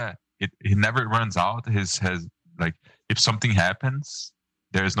skips. content. Yeah, he never runs out. His has like if something happens,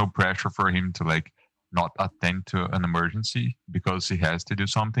 there's no pressure for him to like not attend to an emergency because he has to do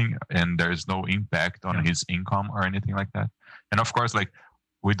something, and there's no impact on his income or anything like that. And of course, like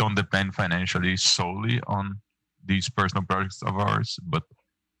we don't depend financially solely on these personal projects of ours, but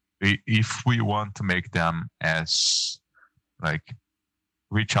if we want to make them as like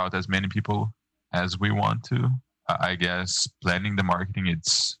reach out as many people as we want to, I guess planning the marketing,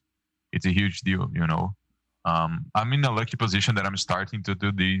 it's a huge deal, you know. I'm in a lucky position that I'm starting to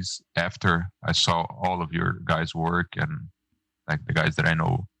do these after I saw all of your guys' work and like the guys that I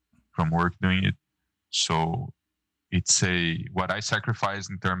know from work doing it. So it's what I sacrifice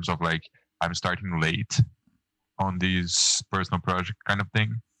in terms of like I'm starting late on this personal project kind of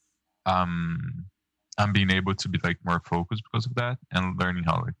thing. I'm being able to be like more focused because of that, and learning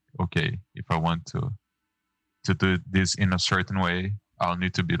how like, okay, if I want to do this in a certain way, I'll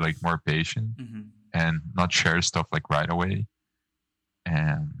need to be like more patient and not share stuff like right away.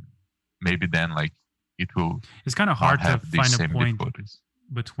 And maybe then like it will. It's kind of hard to find a point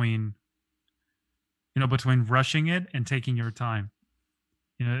between rushing it and taking your time.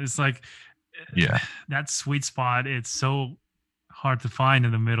 You know, it's like that sweet spot. It's so hard to find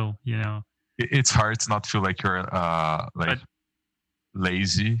in the middle. You know, it's hard to not feel like you're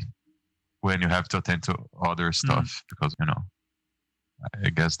lazy when you have to attend to other stuff because, you know, I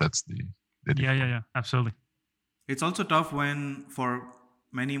guess that's the yeah, absolutely. It's also tough when for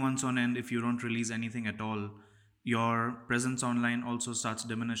many months on end, if you don't release anything at all, your presence online also starts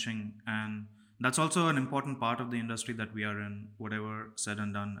diminishing, and that's also an important part of the industry that we are in. Whatever said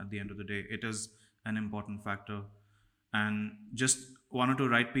and done, at the end of the day, it is an important factor. And just one or two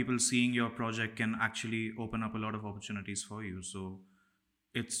right people seeing your project can actually open up a lot of opportunities for you. So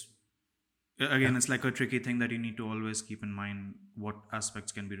it's like a tricky thing that you need to always keep in mind, what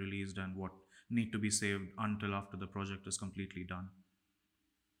aspects can be released and what need to be saved until after the project is completely done.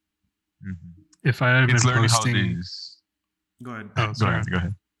 If I had been posting, go ahead. Oh, sorry. Go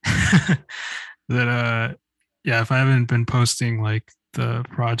ahead. That if I haven't been posting like the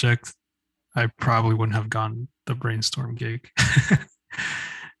project, I probably wouldn't have gotten the brainstorm gig,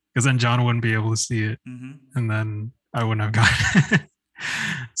 because then John wouldn't be able to see it, and then I wouldn't have gotten it.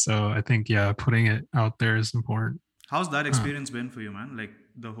 So I think putting it out there is important. How's that experience been for you, man? Like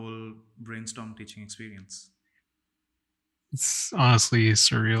the whole brainstorm teaching experience? It's honestly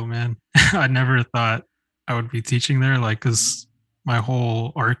surreal, man. I never thought I would be teaching there, like, because my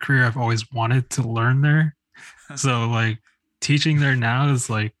whole art career I've always wanted to learn there. So like teaching there now is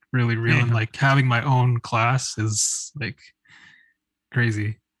like really real, and like having my own class is like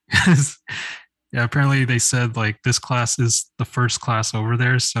crazy. Apparently they said like this class is the first class over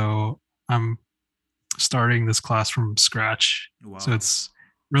there, so I'm starting this class from scratch. Wow. So it's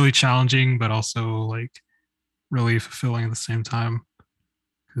really challenging, but also like really fulfilling at the same time,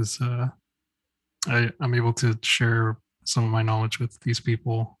 because I'm able to share some of my knowledge with these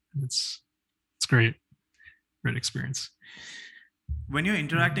people. It's great experience. When you're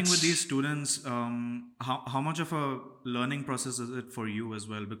interacting with these students, how much of a learning process is it for you as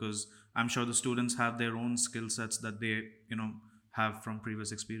well? Because I'm sure the students have their own skill sets that they, have from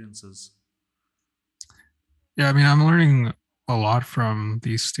previous experiences. Yeah, I mean, I'm learning a lot from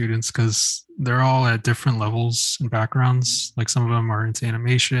these students because they're all at different levels and backgrounds. Like some of them are into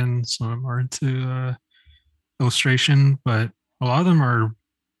animation, some of them are into illustration, but a lot of them are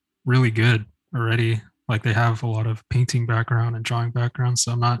really good already. Like they have a lot of painting background and drawing background,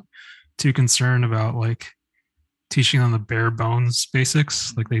 so I'm not too concerned about like teaching them the bare bones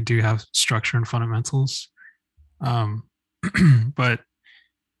basics. Like they do have structure and fundamentals, but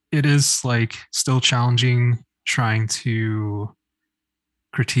it is like still challenging trying to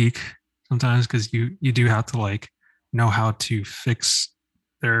critique sometimes, because you do have to like know how to fix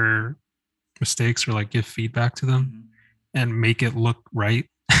their mistakes or like give feedback to them and make it look right.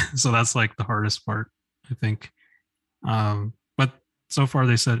 So that's like the hardest part, I think. But so far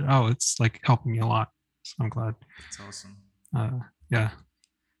they said, oh, it's like helping me a lot. So I'm glad. That's awesome. Yeah.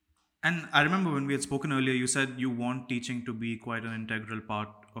 And I remember when we had spoken earlier, you said you want teaching to be quite an integral part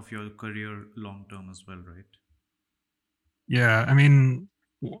of your career long term as well, right? Yeah, I mean,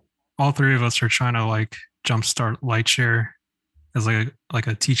 all three of us are trying to like jumpstart Lightshare as like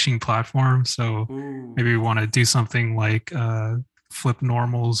a teaching platform. So Ooh, maybe we want to do something like Flip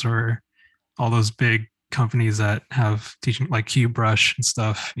Normals or all those big companies that have teaching like QBrush and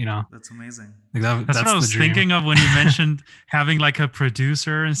stuff. You know, that's amazing. like that. That's what I That's the was dream. thinking of when you mentioned having like a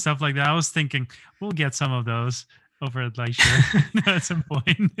producer and stuff like that. I was thinking we'll get some of those over at Lightshare at some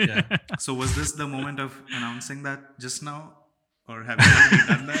point. Yeah. So was this the moment of announcing that just now, or have you already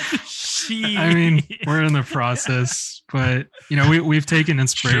done that? I mean, we're in the process, but you know, we've taken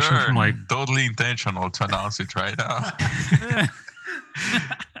inspiration Sure, from like totally intentional to announce it right now.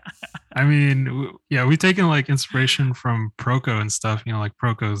 I mean, yeah, we've taken like inspiration from Proco and stuff. You know, like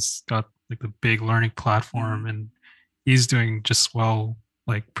Proco's got like the big learning platform, and he's doing just well,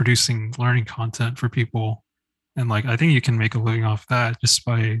 like producing learning content for people. And like, I think you can make a living off that just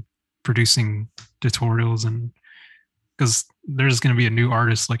by producing tutorials, and because there's going to be a new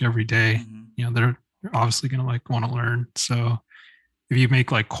artist like every day. You know, they're obviously going to like want to learn. So if you make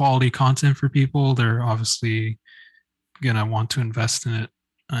like quality content for people, they're obviously going to want to invest in it.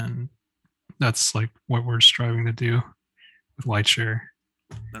 And that's like what we're striving to do with Lightshare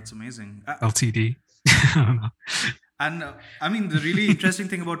That's amazing. Ltd. And I mean, the really interesting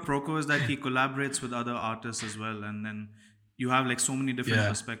thing about Proco is that he collaborates with other artists as well, and then you have like so many different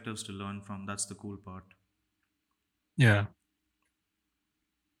perspectives to learn from. That's the cool part. Yeah,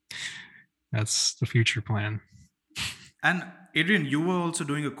 that's the future plan. And Adrian, you were also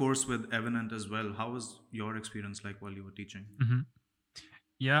doing a course with Eminent as well. How was your experience like while you were teaching?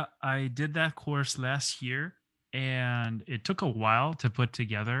 Yeah, I did that course last year, and it took a while to put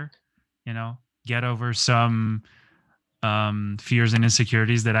together, you know, get over some fears and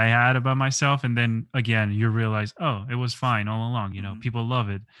insecurities that I had about myself. And then again, you realize, oh, it was fine all along, you know, people love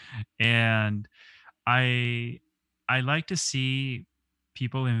it. And I like to see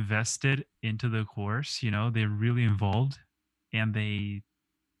people invested into the course, you know, they're really involved and they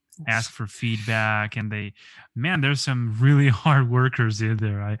ask for feedback, and there's some really hard workers in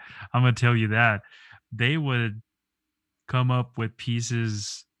there. I'm gonna tell you that they would come up with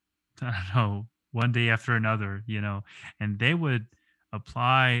pieces, I don't know, one day after another, you know, and they would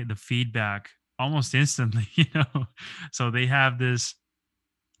apply the feedback almost instantly, you know. So they have this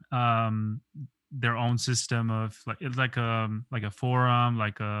um their own system of like it's like a forum,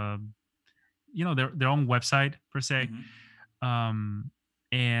 like a, you know, their own website per se. um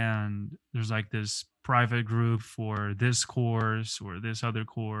and there's like this private group for this course or this other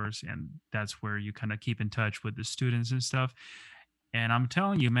course, and that's where you kind of keep in touch with the students and stuff. And I'm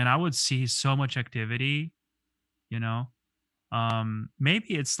telling you, man, I would see so much activity, you know.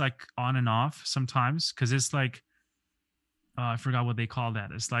 Maybe it's like on and off sometimes, because it's like I forgot what they call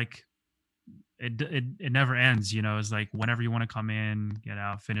that. It's like it never ends, you know. It's like whenever you want to come in, get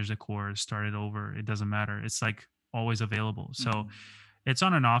out, finish the course, start it over, it doesn't matter. It's like always available. So it's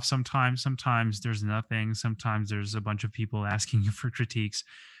on and off sometimes. Sometimes there's nothing. Sometimes there's a bunch of people asking you for critiques.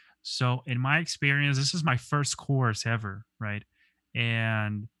 So in my experience, this is my first course ever, right?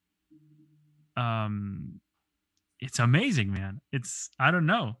 And it's amazing, man. It's, I don't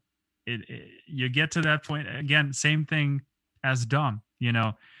know, you get to that point again, same thing as Dom, you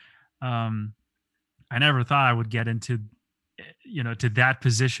know. I never thought I would get into, you know, to that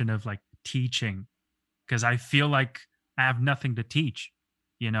position of like teaching, because I feel like I have nothing to teach,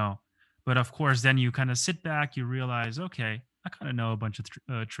 you know. But of course, then you kind of sit back, you realize, okay, I kind of know a bunch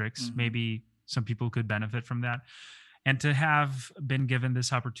of tricks. Maybe some people could benefit from that. And to have been given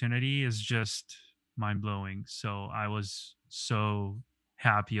this opportunity is just mind blowing. So I was so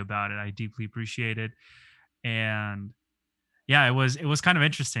happy about it. I deeply appreciate it. And yeah, it was kind of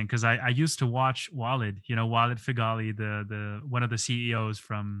interesting because I used to watch Walid, you know, Walid Figali, the one of the CEOs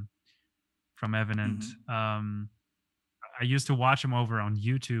from Evident. I used to watch him over on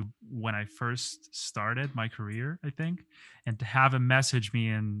YouTube when I first started my career, I think. And to have him message me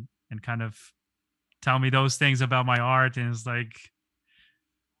and kind of tell me those things about my art, and it's like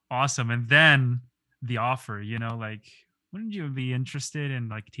awesome. And then the offer, you know, like, wouldn't you be interested in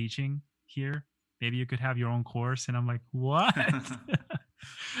like teaching here? Maybe you could have your own course. And I'm like, what?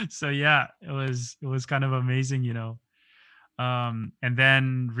 So yeah, it was kind of amazing, you know. And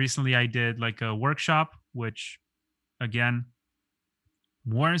then recently I did like a workshop, which again,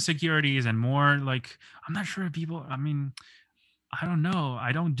 more insecurities and more like, I'm not sure if people, I mean, I don't know,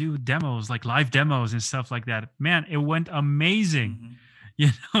 I don't do demos, like live demos and stuff like that. Man, it went amazing. You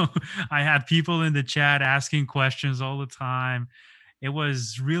know, I had people in the chat asking questions all the time. It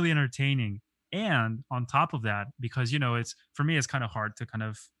was really entertaining. And on top of that, because, you know, it's, for me, it's kind of hard to kind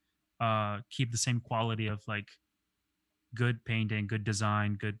of keep the same quality of like good painting, good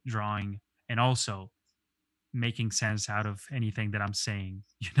design, good drawing, and also making sense out of anything that I'm saying,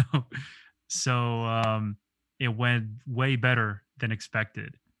 So it went way better than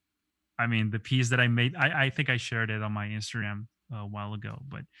expected. I mean, the piece that I made, I think I shared it on my Instagram a while ago,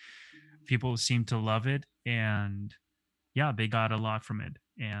 but people seem to love it. And yeah, they got a lot from it.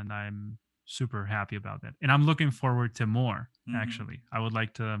 And I'm super happy about that. And I'm looking forward to more, actually. I would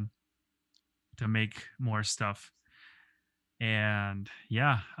like to make more stuff. And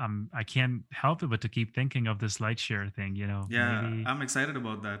yeah, I can't help it but to keep thinking of this light share thing, Yeah, maybe I'm excited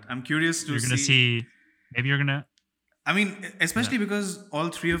about that. I'm curious to you're gonna see. see, maybe you're gonna, I mean, yeah. especially because all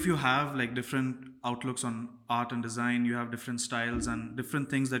three of you have like different outlooks on art and design. You have different styles and different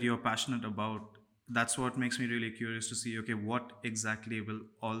things that you're passionate about. That's what makes me really curious to see, okay, what exactly will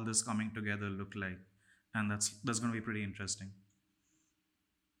all this coming together look like? And that's going to be pretty interesting.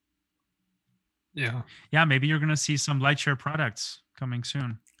 Yeah. Yeah, maybe you're gonna see some light share products coming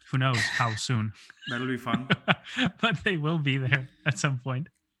soon. Who knows how soon? That'll be fun. But they will be there at some point.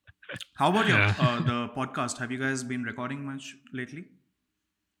 How about your Yeah. the podcast? Have you guys been recording much lately?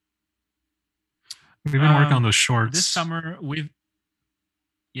 We've been working on Um, those shorts. This summer we've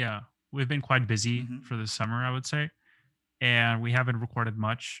been quite busy Mhm. for the summer, I would say, and we haven't recorded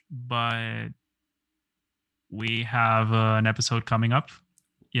much, but we have an episode coming up.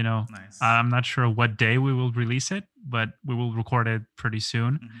 Nice. I'm not sure what day we will release it, but we will record it pretty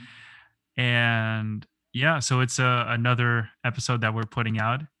soon. And yeah, so it's another episode that we're putting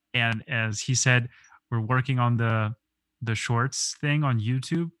out. And as he said, we're working on the shorts thing on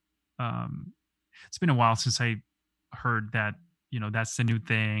YouTube. It's been a while since I heard that, that's the new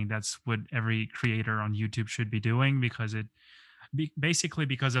thing. That's what every creator on YouTube should be doing, because basically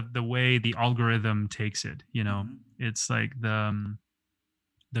because of the way the algorithm takes it. It's like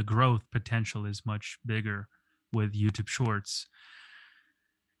the growth potential is much bigger with YouTube Shorts.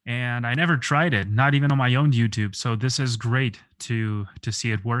 And I never tried it, not even on my own YouTube. So this is great to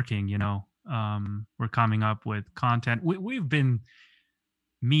see it working. We're coming up with content. We've been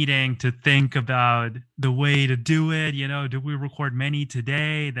meeting to think about the way to do it. Do we record many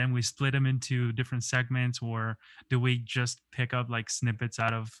today, then we split them into different segments, or do we just pick up like snippets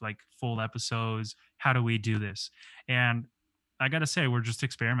out of like full episodes? How do we do this? And I gotta say, we're just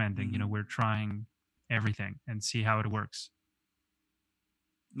experimenting. We're trying everything and see how it works.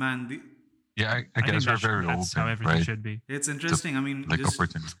 Man, Yeah, I I think guess we're very that's how open, everything right? should be. it's interesting. I mean, Like just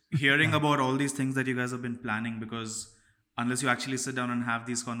opportunity. hearing Yeah. about all these things that you guys have been planning, because unless you actually sit down and have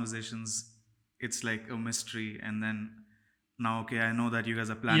these conversations, it's like a mystery. And then now, okay, I know that you guys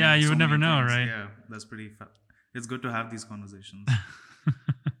are planning. Yeah, you so would never many know, things. right? Yeah, that's pretty. It's good to have these conversations.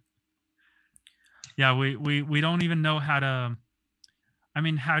 Yeah, we don't even know how to. I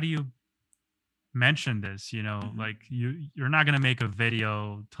mean, how do you mention this? Like you're not gonna make a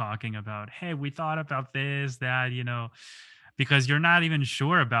video talking about, hey, we thought about this, that, because you're not even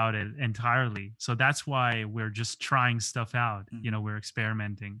sure about it entirely. So that's why we're just trying stuff out. We're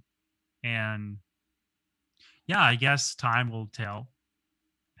experimenting, and yeah, I guess time will tell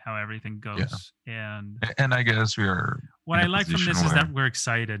how everything goes. And I guess we are. what in I a like from position this is where- that we're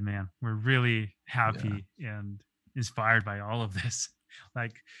excited, man. We're really happy and inspired by all of this.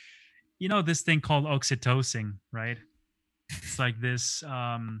 Like, this thing called oxytocin, right? It's like this,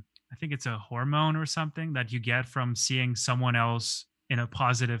 I think it's a hormone or something that you get from seeing someone else in a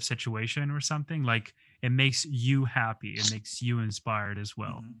positive situation or something. Like, it makes you happy. It makes you inspired as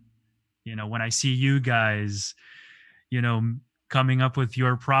well. When I see you guys, coming up with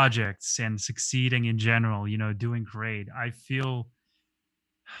your projects and succeeding in general, doing great, I feel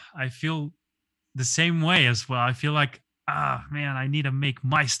the same way as well. I feel like, man, I need to make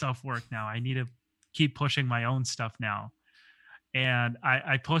my stuff work now. I need to keep pushing my own stuff now. And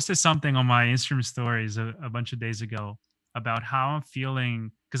I posted something on my Instagram stories a bunch of days ago about how I'm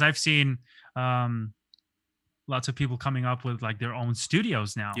feeling, because I've seen lots of people coming up with like their own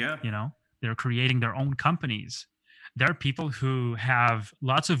studios now. Yeah. They're creating their own companies. There are people who have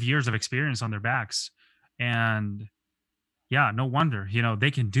lots of years of experience on their backs, and yeah, no wonder,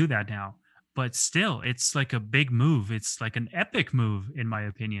 they can do that now. But still, it's like a big move. It's like an epic move, in my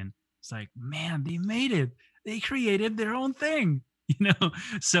opinion. It's like, man, they made it. They created their own thing,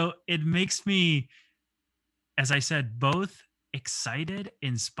 So it makes me, as I said, both excited,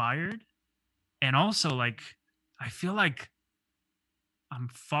 inspired, and also like, I feel like I'm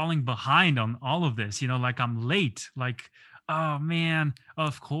falling behind on all of this, like I'm late. Like, oh man,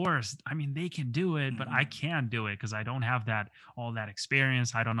 of course. I mean, they can do it, but I can't do it because I don't have all that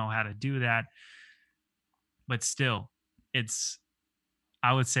experience. I don't know how to do that. But still,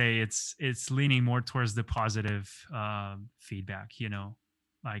 I would say it's leaning more towards the positive feedback.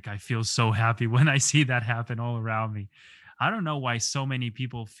 Like I feel so happy when I see that happen all around me. I don't know why so many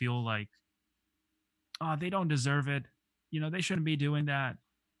people feel like, oh, they don't deserve it. They shouldn't be doing that.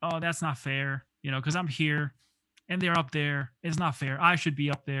 Oh, that's not fair. Because I'm here and they're up there. It's not fair. I should be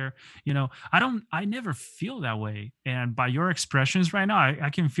up there. I never feel that way. And by your expressions right now,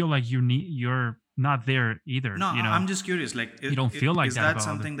 I can feel like you're not there either. No, I'm just curious. Like, you don't feel like is that that about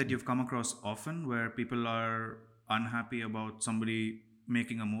something that you've come across often, where people are unhappy about somebody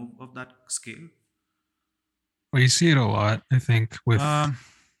making a move of that scale? Well, you see it a lot, I think, with. I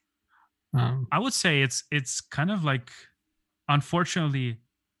would say it's kind of like, unfortunately,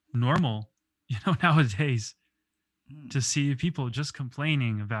 normal, nowadays, to see people just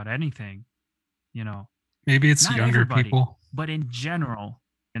complaining about anything. Maybe it's Not younger everybody, people, but in general,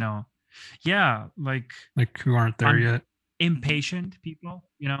 yeah, like who aren't there yet. impatient people,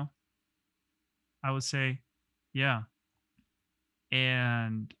 I would say, yeah.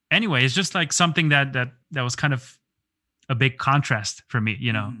 And anyway, it's just like something that was kind of a big contrast for me.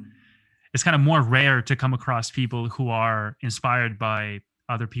 It's kind of more rare to come across people who are inspired by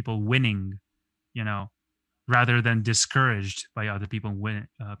other people winning, rather than discouraged by other people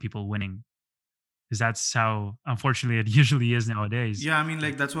winning. Because that's how, unfortunately, it usually is nowadays. Yeah, I mean,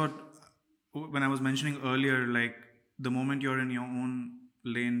 like, that's what, when I was mentioning earlier, like, the moment you're in your own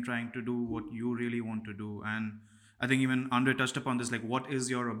lane trying to do what you really want to do, and I think even Andre touched upon this, like, what is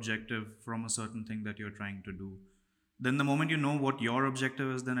your objective from a certain thing that you're trying to do? Then the moment you know what your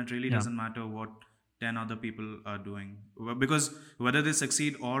objective is, then it really doesn't matter what 10 other people are doing. Because whether they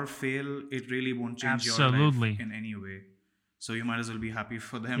succeed or fail, it really won't change your life in any way. So you might as well be happy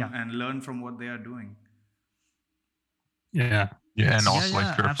for them and learn from what they are doing. Yeah. Yeah, and also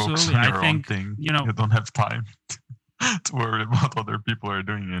like you're focused on your own thing. You don't have time to worry about what other people are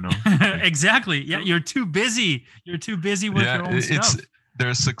doing, Exactly. Yeah, you're too busy. You're too busy with your own stuff.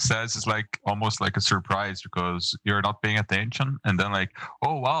 Their success is like almost like a surprise because you're not paying attention, and then like,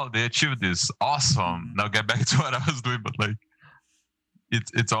 oh wow, they achieved this, awesome. Now get back to what I was doing. But like,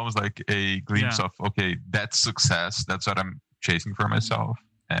 it's almost like a glimpse of, okay, that's success. That's what I'm chasing for myself,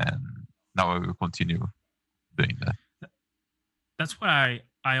 and now I will continue doing that. That's why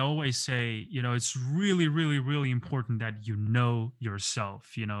I always say, it's really, really, really important that you know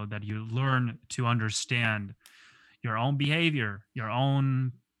yourself. That you learn to understand your own behavior, your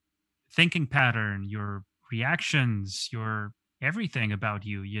own thinking pattern, your reactions, your everything about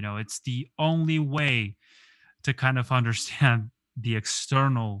you. It's the only way to kind of understand the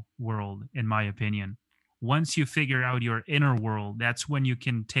external world, in my opinion. Once you figure out your inner world, that's when you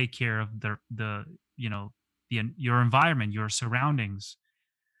can take care of your environment, your surroundings.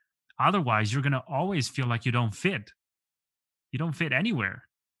 Otherwise, you're going to always feel like you don't fit. You don't fit anywhere,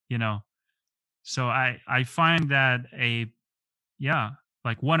 So I find that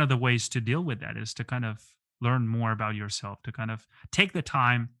like one of the ways to deal with that is to kind of learn more about yourself, to kind of take the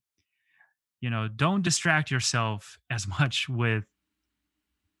time, don't distract yourself as much with.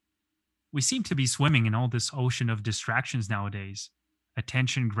 We seem to be swimming in all this ocean of distractions nowadays,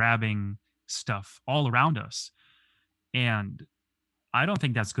 attention grabbing stuff all around us. And I don't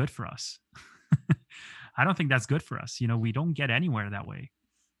think that's good for us. I don't think that's good for us. We don't get anywhere that way.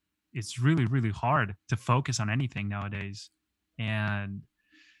 It's really, really hard to focus on anything nowadays. And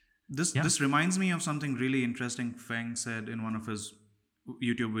this reminds me of something really interesting Feng said in one of his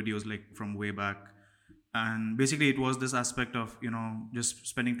YouTube videos, like from way back. And basically it was this aspect of, just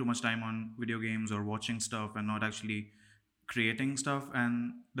spending too much time on video games or watching stuff and not actually creating stuff.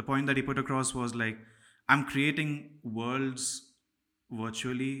 And the point that he put across was like, I'm creating worlds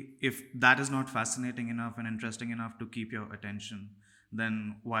virtually. If that is not fascinating enough and interesting enough to keep your attention,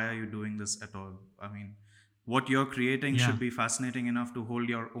 then why are you doing this at all? I mean, what you're creating should be fascinating enough to hold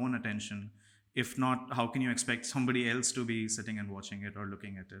your own attention. If not, how can you expect somebody else to be sitting and watching it or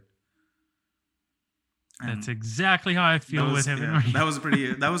looking at it? And that's exactly how I feel with him. Yeah,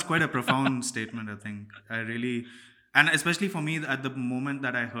 that was quite a profound statement, I think. And especially for me, at the moment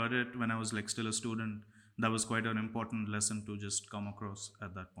that I heard it, when I was like still a student, that was quite an important lesson to just come across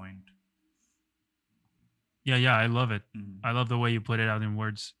at that point. Yeah, I love it. I love the way you put it out in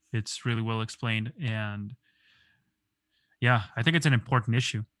words. It's really well explained. And yeah, I think it's an important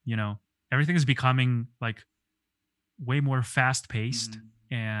issue. Everything is becoming like way more fast paced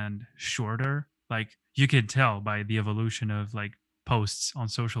and shorter. Like you could tell by the evolution of like posts on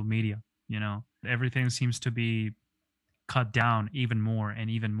social media, everything seems to be cut down even more and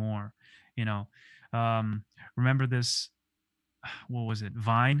even more, remember this, what was it?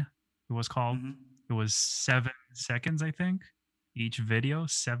 Vine, it was called. It was 7 seconds, I think. each video,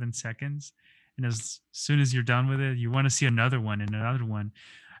 7 seconds. And as soon as you're done with it, you want to see another one and another one.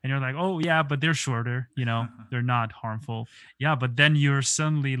 And you're like, oh, yeah, but they're shorter, they're not harmful. Yeah, but then you're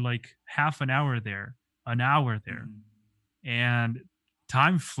suddenly like half an hour there, an hour there. And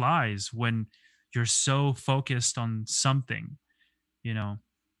time flies when you're so focused on something, you know.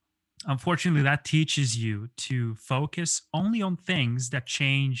 Unfortunately, that teaches you to focus only on things that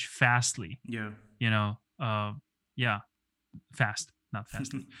change fastly. Yeah. Yeah, fast, not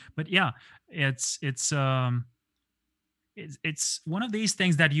fastly. But yeah, it's one of these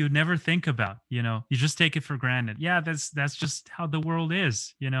things that you never think about. You just take it for granted. Yeah, that's just how the world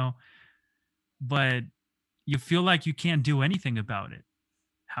is. But you feel like you can't do anything about it.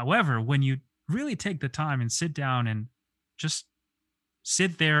 However, when you really take the time and sit down and just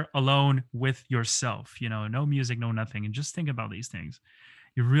sit there alone with yourself, no music, no nothing, and just think about these things,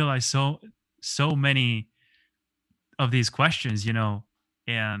 you realize so many of these questions,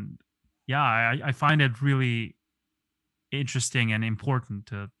 and yeah, I find it really interesting and important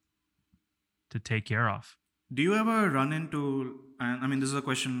to take care of. Do you ever run into, and I mean, this is a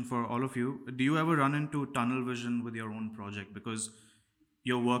question for all of you, do you ever run into tunnel vision with your own project? Because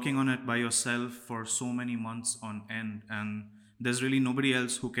you're working on it by yourself for so many months on end, and there's really nobody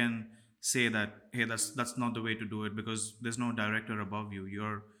else who can say that, hey, that's not the way to do it, because there's no director above you. You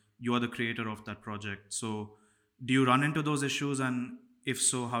are the creator of that project. So do you run into those issues, and if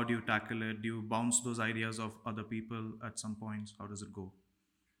so, how do you tackle it? Do you bounce those ideas of other people at some points? How does it go?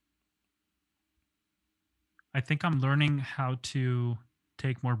 I think I'm learning how to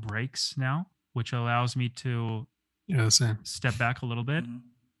take more breaks now, which allows me to step back a little bit.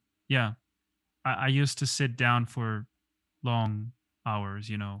 Yeah. I used to sit down for long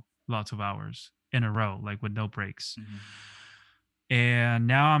hours, lots of hours in a row, like with no breaks. And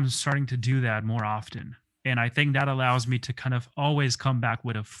now I'm starting to do that more often. And I think that allows me to kind of always come back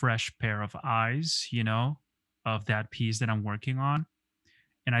with a fresh pair of eyes, of that piece that I'm working on.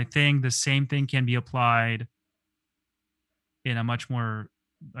 And I think the same thing can be applied in a much more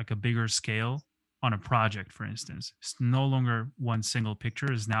like a bigger scale on a project, for instance. It's no longer one single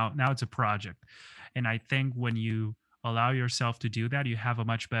picture, is now it's a project. And I think when you allow yourself to do that, you have a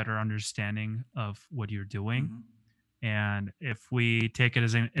much better understanding of what you're doing. And if we take it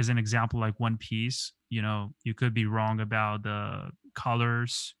as an example, like one piece, you could be wrong about the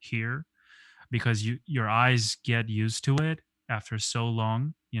colors here because your eyes get used to it after so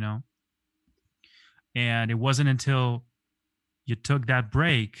long, and it wasn't until you took that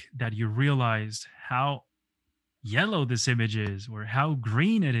break that you realized how yellow this image is or how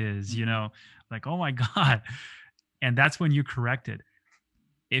green it is, like, oh my God. And that's when you correct it.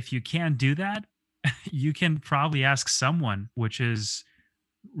 If you can't do that, you can probably ask someone, which is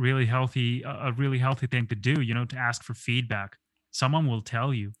really healthy, a really healthy thing to do, to ask for feedback. Someone will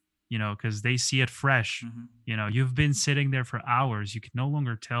tell you, because they see it fresh. You've been sitting there for hours. You can no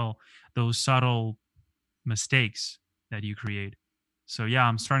longer tell those subtle mistakes that you create. So yeah,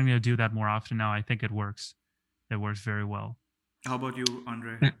 I'm starting to do that more often now. I think it works. It works very well. How about you,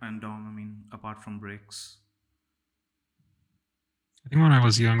 Andre and Dom? I mean, apart from breaks. I think when I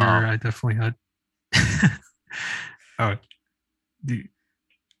was younger, I definitely had. Oh, you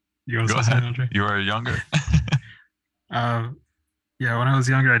want to say something, Andre? You were younger. Yeah, when I was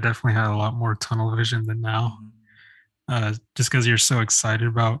younger, I definitely had a lot more tunnel vision than now. Just because you're so excited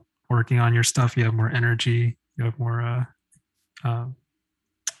about working on your stuff, you have more energy. You have more.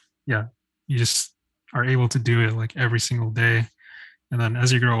 You just are able to do it like every single day. And then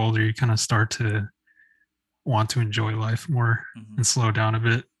as you grow older, you kind of start to want to enjoy life more and slow down a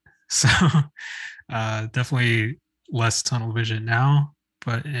bit. So definitely less tunnel vision now,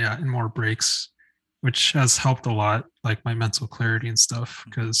 but yeah, and more breaks, which has helped a lot, like my mental clarity and stuff.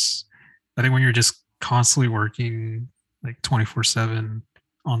 Because I think when you're just constantly working like 24/7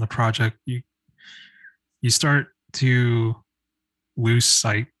 on the project, you start to lose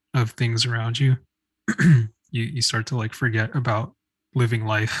sight of things around you. You start to like forget about living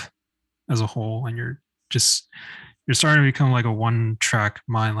life as a whole, and you're starting to become like a one-track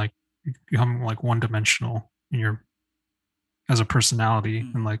mind, like you become like one-dimensional in your as a personality,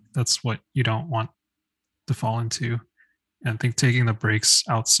 and like that's what you don't want to fall into. And I think taking the breaks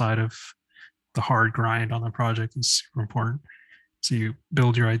outside of the hard grind on the project is super important, so you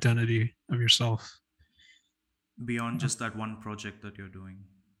build your identity of yourself beyond just that one project that you're doing.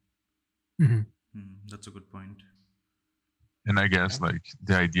 That's a good point. And I guess like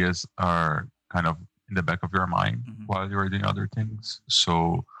the ideas are kind of in the back of your mind while you're doing other things.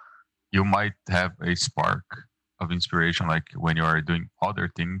 So you might have a spark of inspiration, like when you are doing other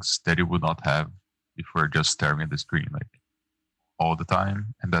things that you would not have if you're just staring at the screen. Like all the time,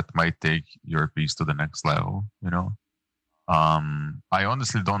 and that might take your piece to the next level, I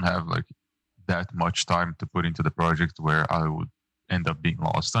honestly don't have like that much time to put into the project where I would end up being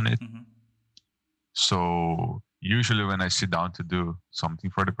lost on it. So usually when I sit down to do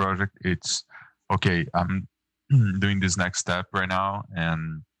something for the project, it's okay, I'm doing this next step right now,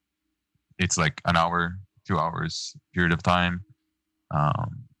 and it's like an hour, 2 hours period of time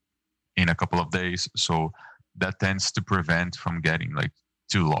in a couple of days. So that tends to prevent from getting like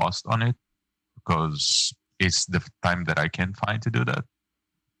too lost on it, because it's the time that I can find to do that.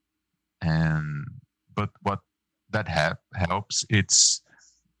 And but what that helps, it's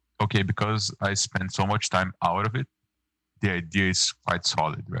okay, because I spend so much time out of it, the idea is quite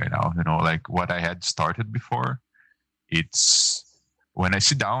solid right now. Like what I had started before, it's when I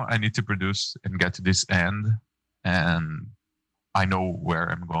sit down, I need to produce and get to this end, and I know where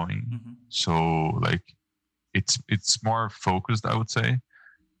I'm going. So like it's more focused, I would say.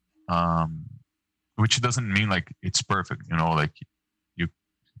 Which doesn't mean like it's perfect, like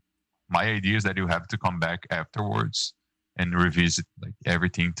my idea is that you have to come back afterwards and revisit like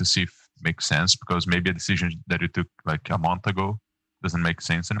everything to see if it makes sense, because maybe a decision that you took like a month ago doesn't make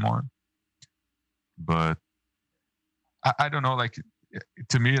sense anymore. But I don't know, like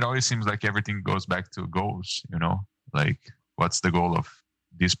to me it always seems like everything goes back to goals, like what's the goal of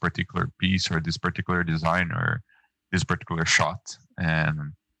this particular piece or this particular design or this particular shot.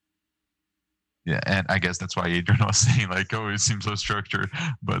 And yeah, and I guess that's why Adrian was saying like, oh, it seems so structured,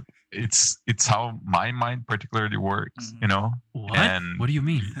 but it's how my mind particularly works, What? And what do you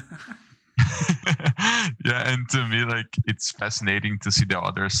mean? yeah, and to me, like it's fascinating to see the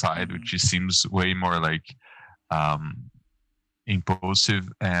other side, which seems way more like impulsive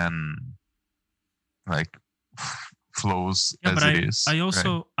and like flows as it is. I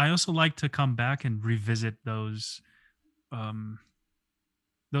also like to come back and revisit those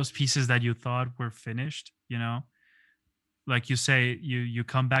pieces that you thought were finished, like you say, you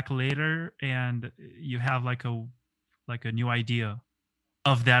come back later and you have like a new idea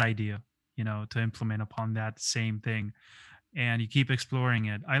of that idea, to implement upon that same thing, and you keep exploring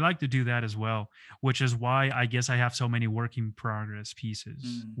it. I like to do that as well, which is why I guess I have so many work in progress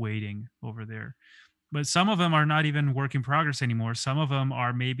pieces waiting over there. But some of them are not even work in progress anymore. Some of them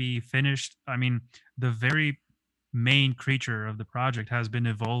are maybe finished. I mean, the very main creature of the project has been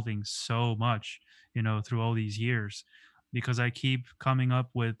evolving so much, through all these years, because I keep coming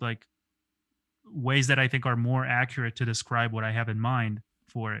up with like ways that I think are more accurate to describe what I have in mind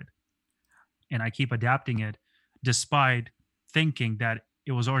for it. And I keep adapting it despite thinking that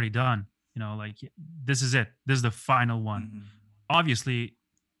it was already done, like this is it. This is the final one. Obviously,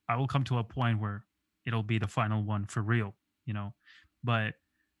 I will come to a point where it'll be the final one for real, but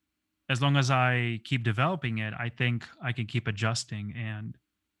as long as I keep developing it, I think I can keep adjusting and,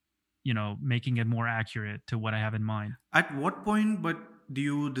 making it more accurate to what I have in mind. At what point, but do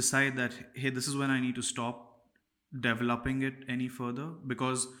you decide that, hey, this is when I need to stop developing it any further?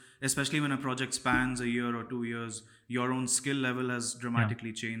 Because especially when a project spans a year or 2 years, your own skill level has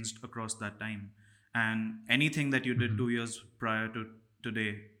dramatically changed across that time. And anything that you did 2 years prior to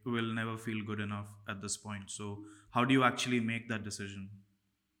today will never feel good enough at this point. So how do you actually make that decision?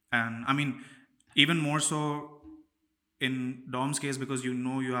 And I mean, even more so in Dom's case, because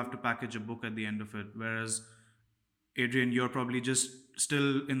you have to package a book at the end of it. Whereas Adrian, you're probably just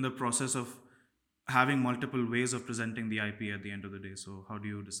still in the process of having multiple ways of presenting the IP at the end of the day. So how do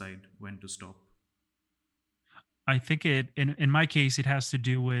you decide when to stop? I think in my case, it has to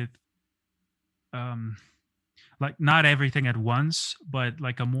do with like not everything at once, but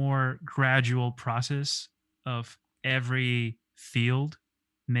like a more gradual process of every field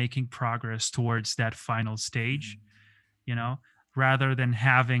making progress towards that final stage, rather than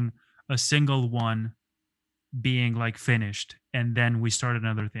having a single one being like finished and then we start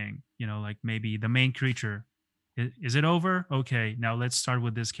another thing, like maybe the main creature, is it over? Okay, now let's start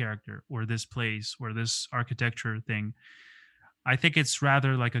with this character or this place or this architecture thing. I think it's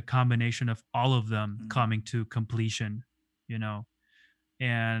rather like a combination of all of them coming to completion,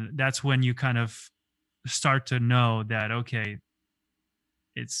 and that's when you kind of start to know that, okay,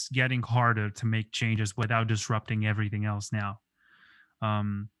 it's getting harder to make changes without disrupting everything else now.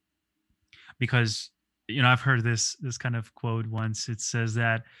 Because, I've heard this kind of quote once. It says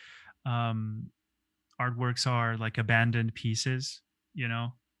that artworks are like abandoned pieces,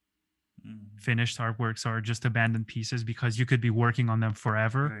 finished artworks are just abandoned pieces because you could be working on them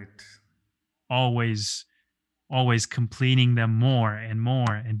forever, Right. always completing them more and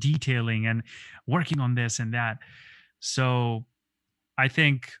more and detailing and working on this and that. So I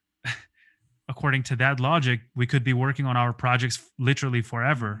think according to that logic, we could be working on our projects literally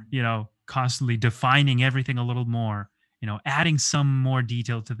forever, constantly defining everything a little more, adding some more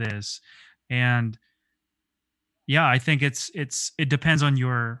detail to this. And yeah, I think it depends on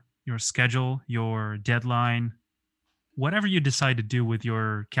your schedule, your deadline, whatever you decide to do with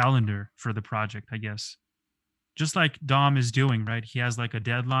your calendar for the project, I guess. Just like Dom is doing, right? He has like a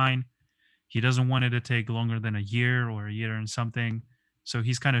deadline. He doesn't want it to take longer than a year or a year and something. So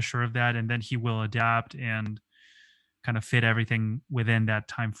he's kind of sure of that, and then he will adapt and kind of fit everything within that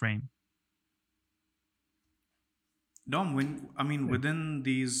time frame. Dom, within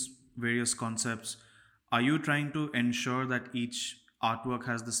these various concepts, are you trying to ensure that each artwork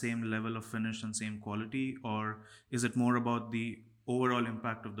has the same level of finish and same quality, or is it more about the overall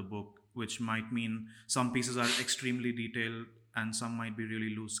impact of the book, which might mean some pieces are extremely detailed and some might be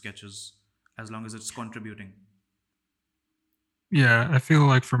really loose sketches, as long as it's contributing? Yeah, I feel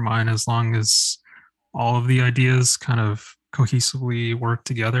like for mine, as long as all of the ideas kind of cohesively work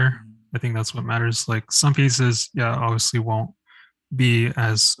together, I think that's what matters. Like some pieces, yeah, obviously won't be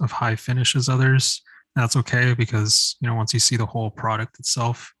as of high finish as others. That's okay, because once you see the whole product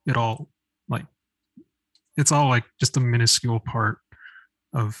itself, it's all like just a minuscule part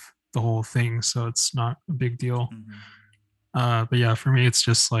of the whole thing, so it's not a big deal. But yeah, for me, it's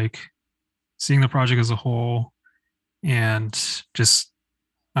just like seeing the project as a whole and just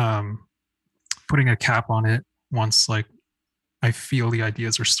putting a cap on it once like I feel the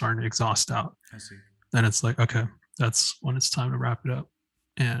ideas are starting to exhaust out. I see. Then it's like, okay, that's when it's time to wrap it up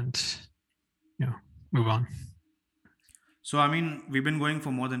and move on. So we've been going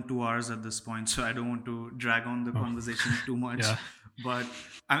for more than 2 hours at this point, so I don't want to drag on the conversation too much. Yeah. But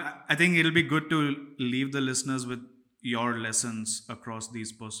I think it'll be good to leave the listeners with your lessons across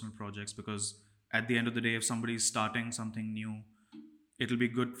these personal projects, because at the end of the day, if somebody's starting something new, it'll be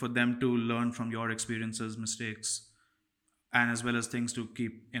good for them to learn from your experiences, mistakes, and as well as things to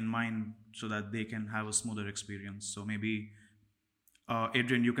keep in mind so that they can have a smoother experience. So maybe,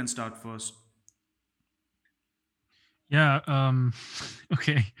 Adrian, you can start first. Yeah.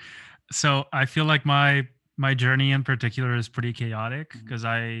 Okay. So I feel like my journey in particular is pretty chaotic, because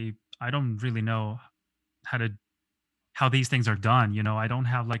I don't really know how these things are done. I don't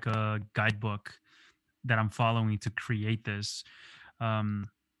have like a guidebook that I'm following to create this.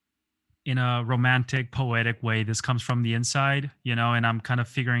 In a romantic, poetic way, this comes from the inside, and I'm kind of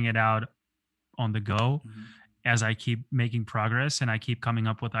figuring it out on the go as I keep making progress and I keep coming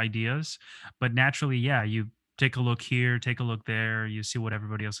up with ideas. But naturally, yeah, you take a look here, take a look there, you see what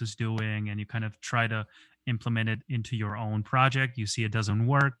everybody else is doing, and you kind of try to implement it into your own project. You see it doesn't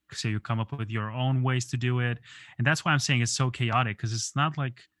work, so you come up with your own ways to do it. And that's why I'm saying it's so chaotic, because it's not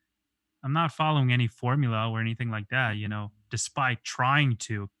like I'm not following any formula or anything like that, despite trying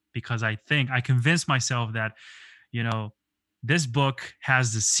to, because I convinced myself that, this book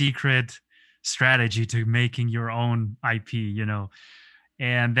has the secret strategy to making your own IP,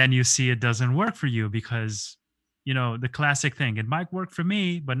 and then you see it doesn't work for you because, the classic thing, it might work for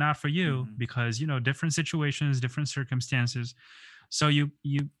me, but not for you, because, different situations, different circumstances. So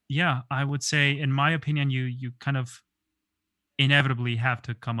yeah, I would say, in my opinion, you kind of inevitably have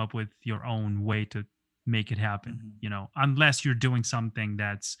to come up with your own way to make it happen, unless you're doing something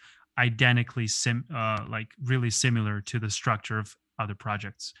that's identically like really similar to the structure of other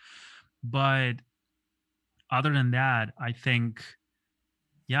projects. But other than that, I think,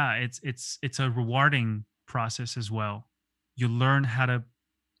 yeah, it's a rewarding process as well. You learn how to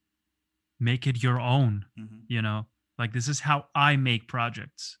make it your own, like this is how I make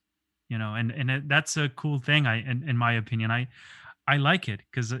projects, and that's a cool thing. In my opinion, I like it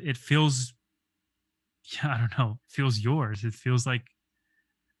because it feels, I don't know, it feels yours. It feels like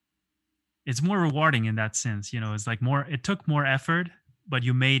it's more rewarding in that sense. It's like it took more effort, but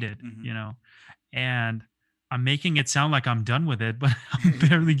you made it, and I'm making it sound like I'm done with it, but I'm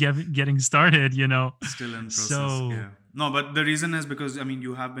barely getting started, Still in process. So, yeah. No, but the reason is because,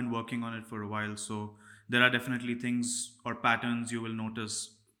 you have been working on it for a while. So there are definitely things or patterns you will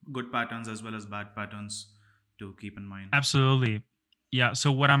notice, good patterns as well as bad patterns to keep in mind. Absolutely. Yeah. So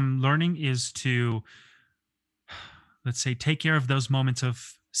what I'm learning is to, let's say, take care of those moments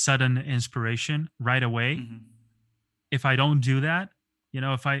of sudden inspiration right away. If I don't do that,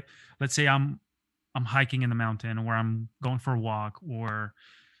 let's say I'm hiking in the mountain, or I'm going for a walk, or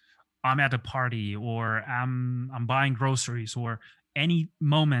I'm at a party, or I'm buying groceries, or any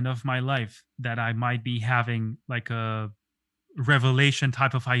moment of my life that I might be having like a revelation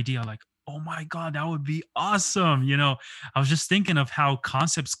type of idea, like, oh my God, that would be awesome. I was just thinking of how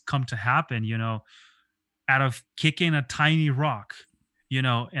concepts come to happen, out of kicking a tiny rock,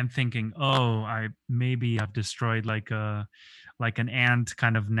 and thinking, oh, I've destroyed like an ant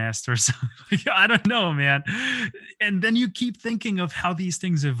kind of nest or something. I don't know, man. And then you keep thinking of how these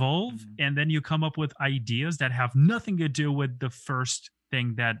things evolve, and then you come up with ideas that have nothing to do with the first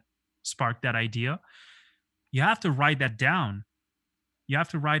thing that sparked that idea. You have to write that down. You have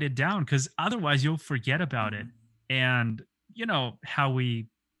to write it down, because otherwise you'll forget about it. And how we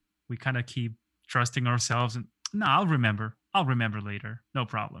kind of keep trusting ourselves, and no, I'll remember later, no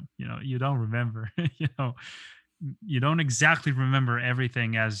problem. You don't remember. You don't exactly remember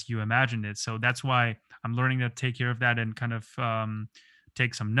everything as you imagined it. So that's why I'm learning to take care of that, and kind of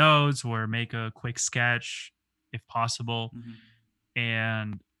take some notes or make a quick sketch if possible.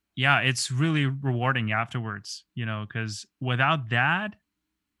 And yeah, it's really rewarding afterwards, because without that,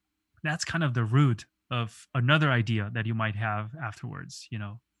 that's kind of the root of another idea that you might have afterwards,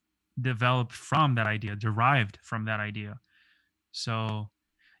 developed from that idea, derived from that idea. So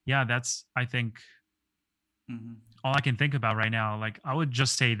yeah, that's, I think, all I can think about right now. Like, I would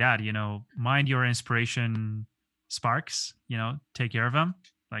just say that, mind your inspiration sparks, take care of them,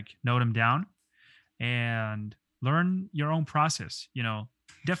 like note them down, and learn your own process.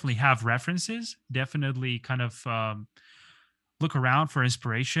 Definitely have references, definitely kind of look around for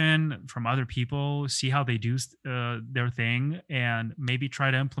inspiration from other people, see how they do their thing, and maybe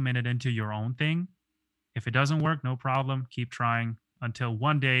try to implement it into your own thing. If it doesn't work, no problem, keep trying until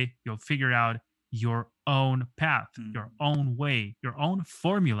one day you'll figure out your own path, your own way, your own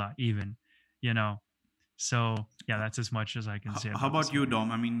formula even, So yeah, that's as much as I can say. How about you,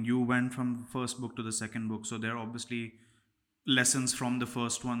 Dom? I mean, you went from the first book to the second book, so there are obviously lessons from the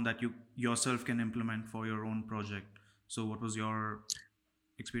first one that you yourself can implement for your own project. So what was your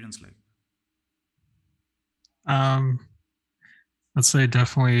experience like? I'd say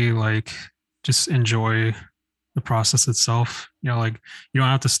definitely like just enjoy the process itself. Like, you don't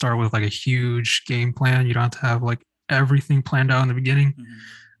have to start with like a huge game plan. You don't have to have like everything planned out in the beginning.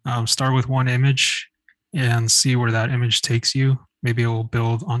 Start with one image and see where that image takes you. Maybe it will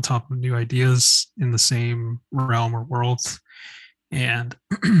build on top of new ideas in the same realm or world. And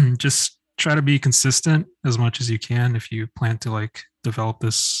just try to be consistent as much as you can if you plan to like develop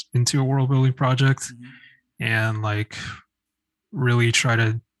this into a world building project, and like really try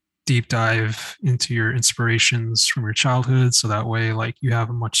to deep dive into your inspirations from your childhood, so that way like you have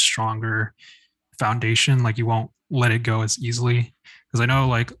a much stronger foundation. Like, you won't let it go as easily, because I know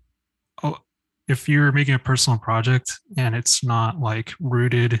like, if you're making a personal project and it's not like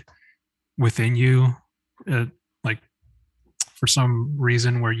rooted within you, like for some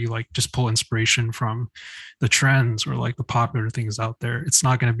reason where you like just pull inspiration from the trends or like the popular things out there, it's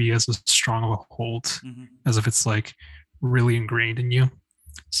not going to be as strong of a hold as if it's like really ingrained in you.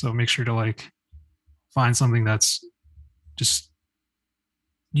 So make sure to like find something that's just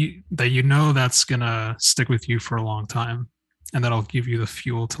that's gonna stick with you for a long time, and that'll give you the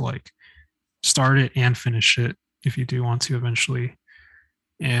fuel to like start it and finish it if you do want to eventually.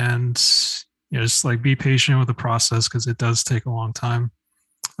 And just like be patient with the process, because it does take a long time.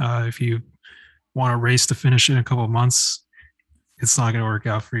 If you want to race to finish it in a couple of months, it's not going to work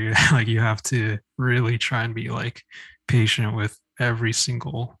out for you. Like, you have to really try and be like patient with every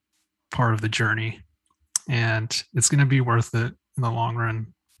single part of the journey, and it's going to be worth it in the long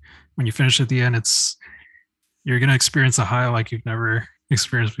run. When you finish at the end, you're going to experience a high like you've never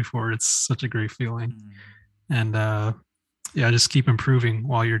experienced before. It's such a great feeling. And just keep improving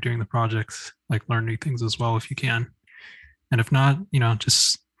while you're doing the project, like learn new things as well if you can. And if not,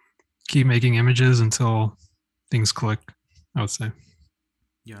 just keep making images until things click, I would say.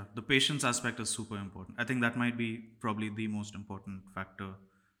 Yeah, the patience aspect is super important. I think that might be probably the most important factor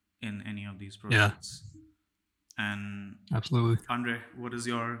in any of these projects. Yeah. And absolutely. Andre, what is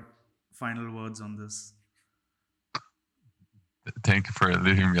your final words on this? Thank you for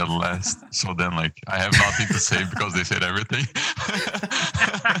leaving me at last. So then, like, I have nothing to say because they said everything.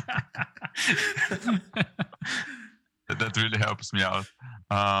 That really helps me out.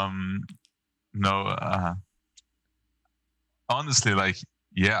 Honestly, like,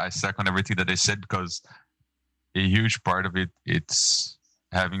 yeah, I second everything that they said, because a huge part of it's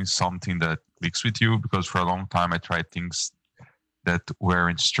having something that clicks with you. Because for a long time, I tried things that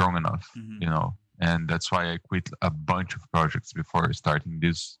weren't strong enough, and that's why I quit a bunch of projects before starting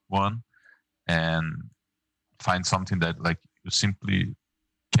this one, and find something that like you simply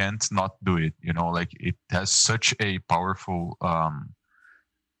can't not do it. Like, it has such a powerful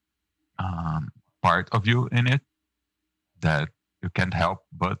part of you in it that you can't help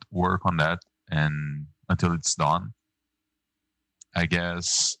but work on that and until it's done. I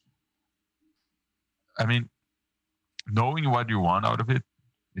guess, I mean, knowing what you want out of it,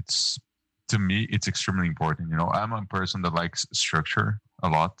 to me, it's extremely important. You know, I'm a person that likes structure a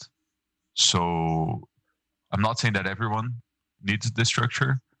lot. So I'm not saying that everyone needs the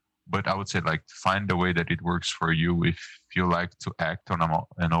structure, but I would say like find the way that it works for you. If you like to act on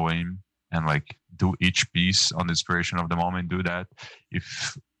an OAIM and like do each piece on the inspiration of the moment, do that.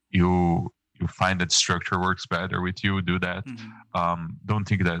 If you find that structure works better with you, do that. Don't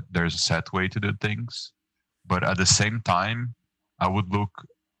think that there's a set way to do things, but at the same time, I would look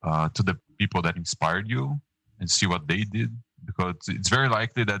to the people that inspired you and see what they did, because it's very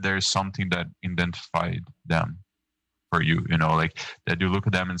likely that there's something that identified them for you, you know, like that you look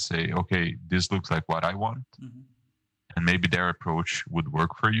at them and say, okay, this looks like what I want. And maybe their approach would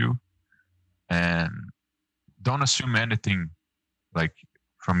work for you. And don't assume anything like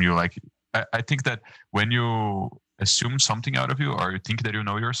from you. Like, I think that when you assume something out of you, or you think that you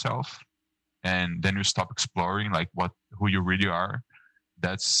know yourself, and then you stop exploring like who you really are,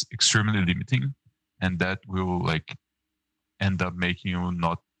 that's extremely limiting, and that will like end up making you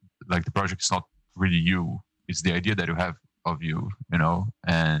not like the project's not really you. It's the idea that you have of you, you know,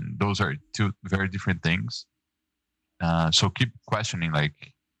 and those are two very different things. So keep questioning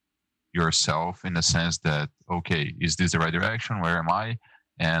like yourself in the sense that, okay, is this the right direction? Where am I?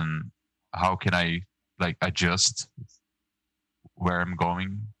 And how can I like adjust where I'm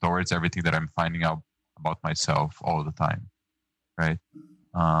going towards everything that I'm finding out about myself all the time, right?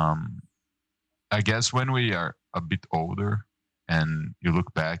 I guess when we are a bit older and you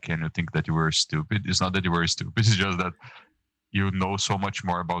look back and you think that you were stupid, it's not that you were stupid, it's just that you know so much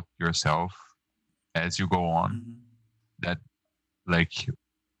more about yourself as you go on, that like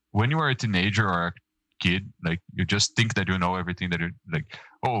when you are a teenager or a kid, like you just think that you know everything, that you're like,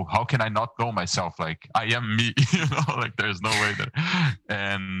 oh, how can I not know myself? Like I am me, you know, like there's no way that,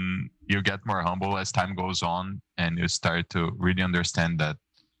 and you get more humble as time goes on, and you start to really understand that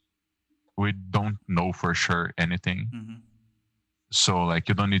we don't know for sure anything. So like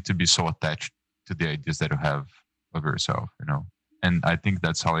you don't need to be so attached to the ideas that you have of yourself, you know. And I think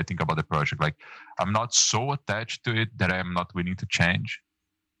that's how I think about the project. Like I'm not so attached to it that I am not willing to change,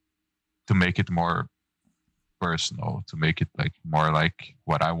 to make it more personal, to make it like more like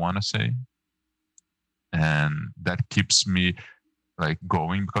what I want to say. And that keeps me like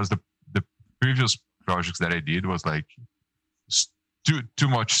going, because the previous projects that I did was like too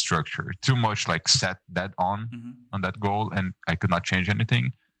much structure, too much like set that on that goal, and I could not change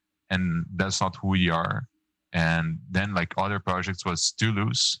anything, and that's not who we are. And then like other projects was too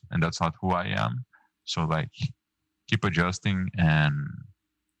loose, and that's not who I am. So like keep adjusting, and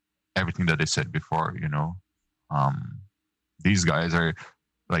everything that I said before, you know, these guys are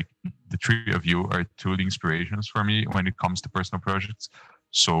like, the three of you are truly inspirations for me when it comes to personal projects.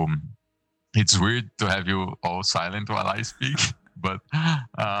 So it's weird to have you all silent while I speak, but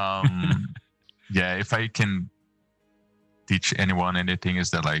yeah, if I can teach anyone anything, is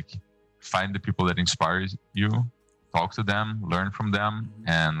that like find the people that inspire you, talk to them, learn from them,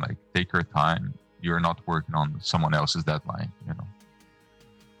 and like take your time. You're not working on someone else's deadline, you know.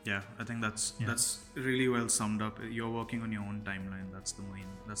 Yeah, I think that's really well summed up. You're working on your own timeline. That's the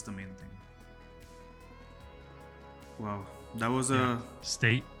main thing. Wow, that was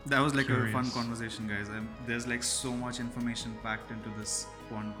like curious. A fun conversation, guys. There's like so much information packed into this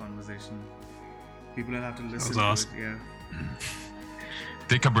one conversation. People will have to listen to it. Yeah.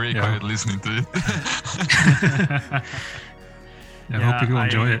 Take a break while listening to it. I hope people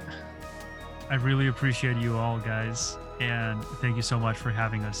enjoy it. I really appreciate you all, guys. And thank you so much for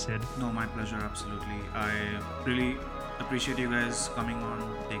having us, Sid. No, my pleasure, absolutely. I really appreciate you guys coming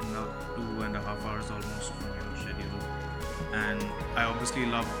on, taking out 2.5 hours almost from your schedule. And I obviously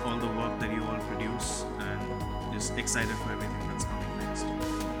love all the work that you all produce, and just excited for everything that's coming next.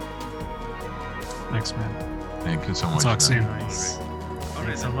 Thanks, man. Thank you so much. Talk soon. Nice. All right.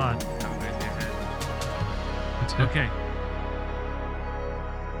 Thanks a lot. Have a great day ahead. Okay.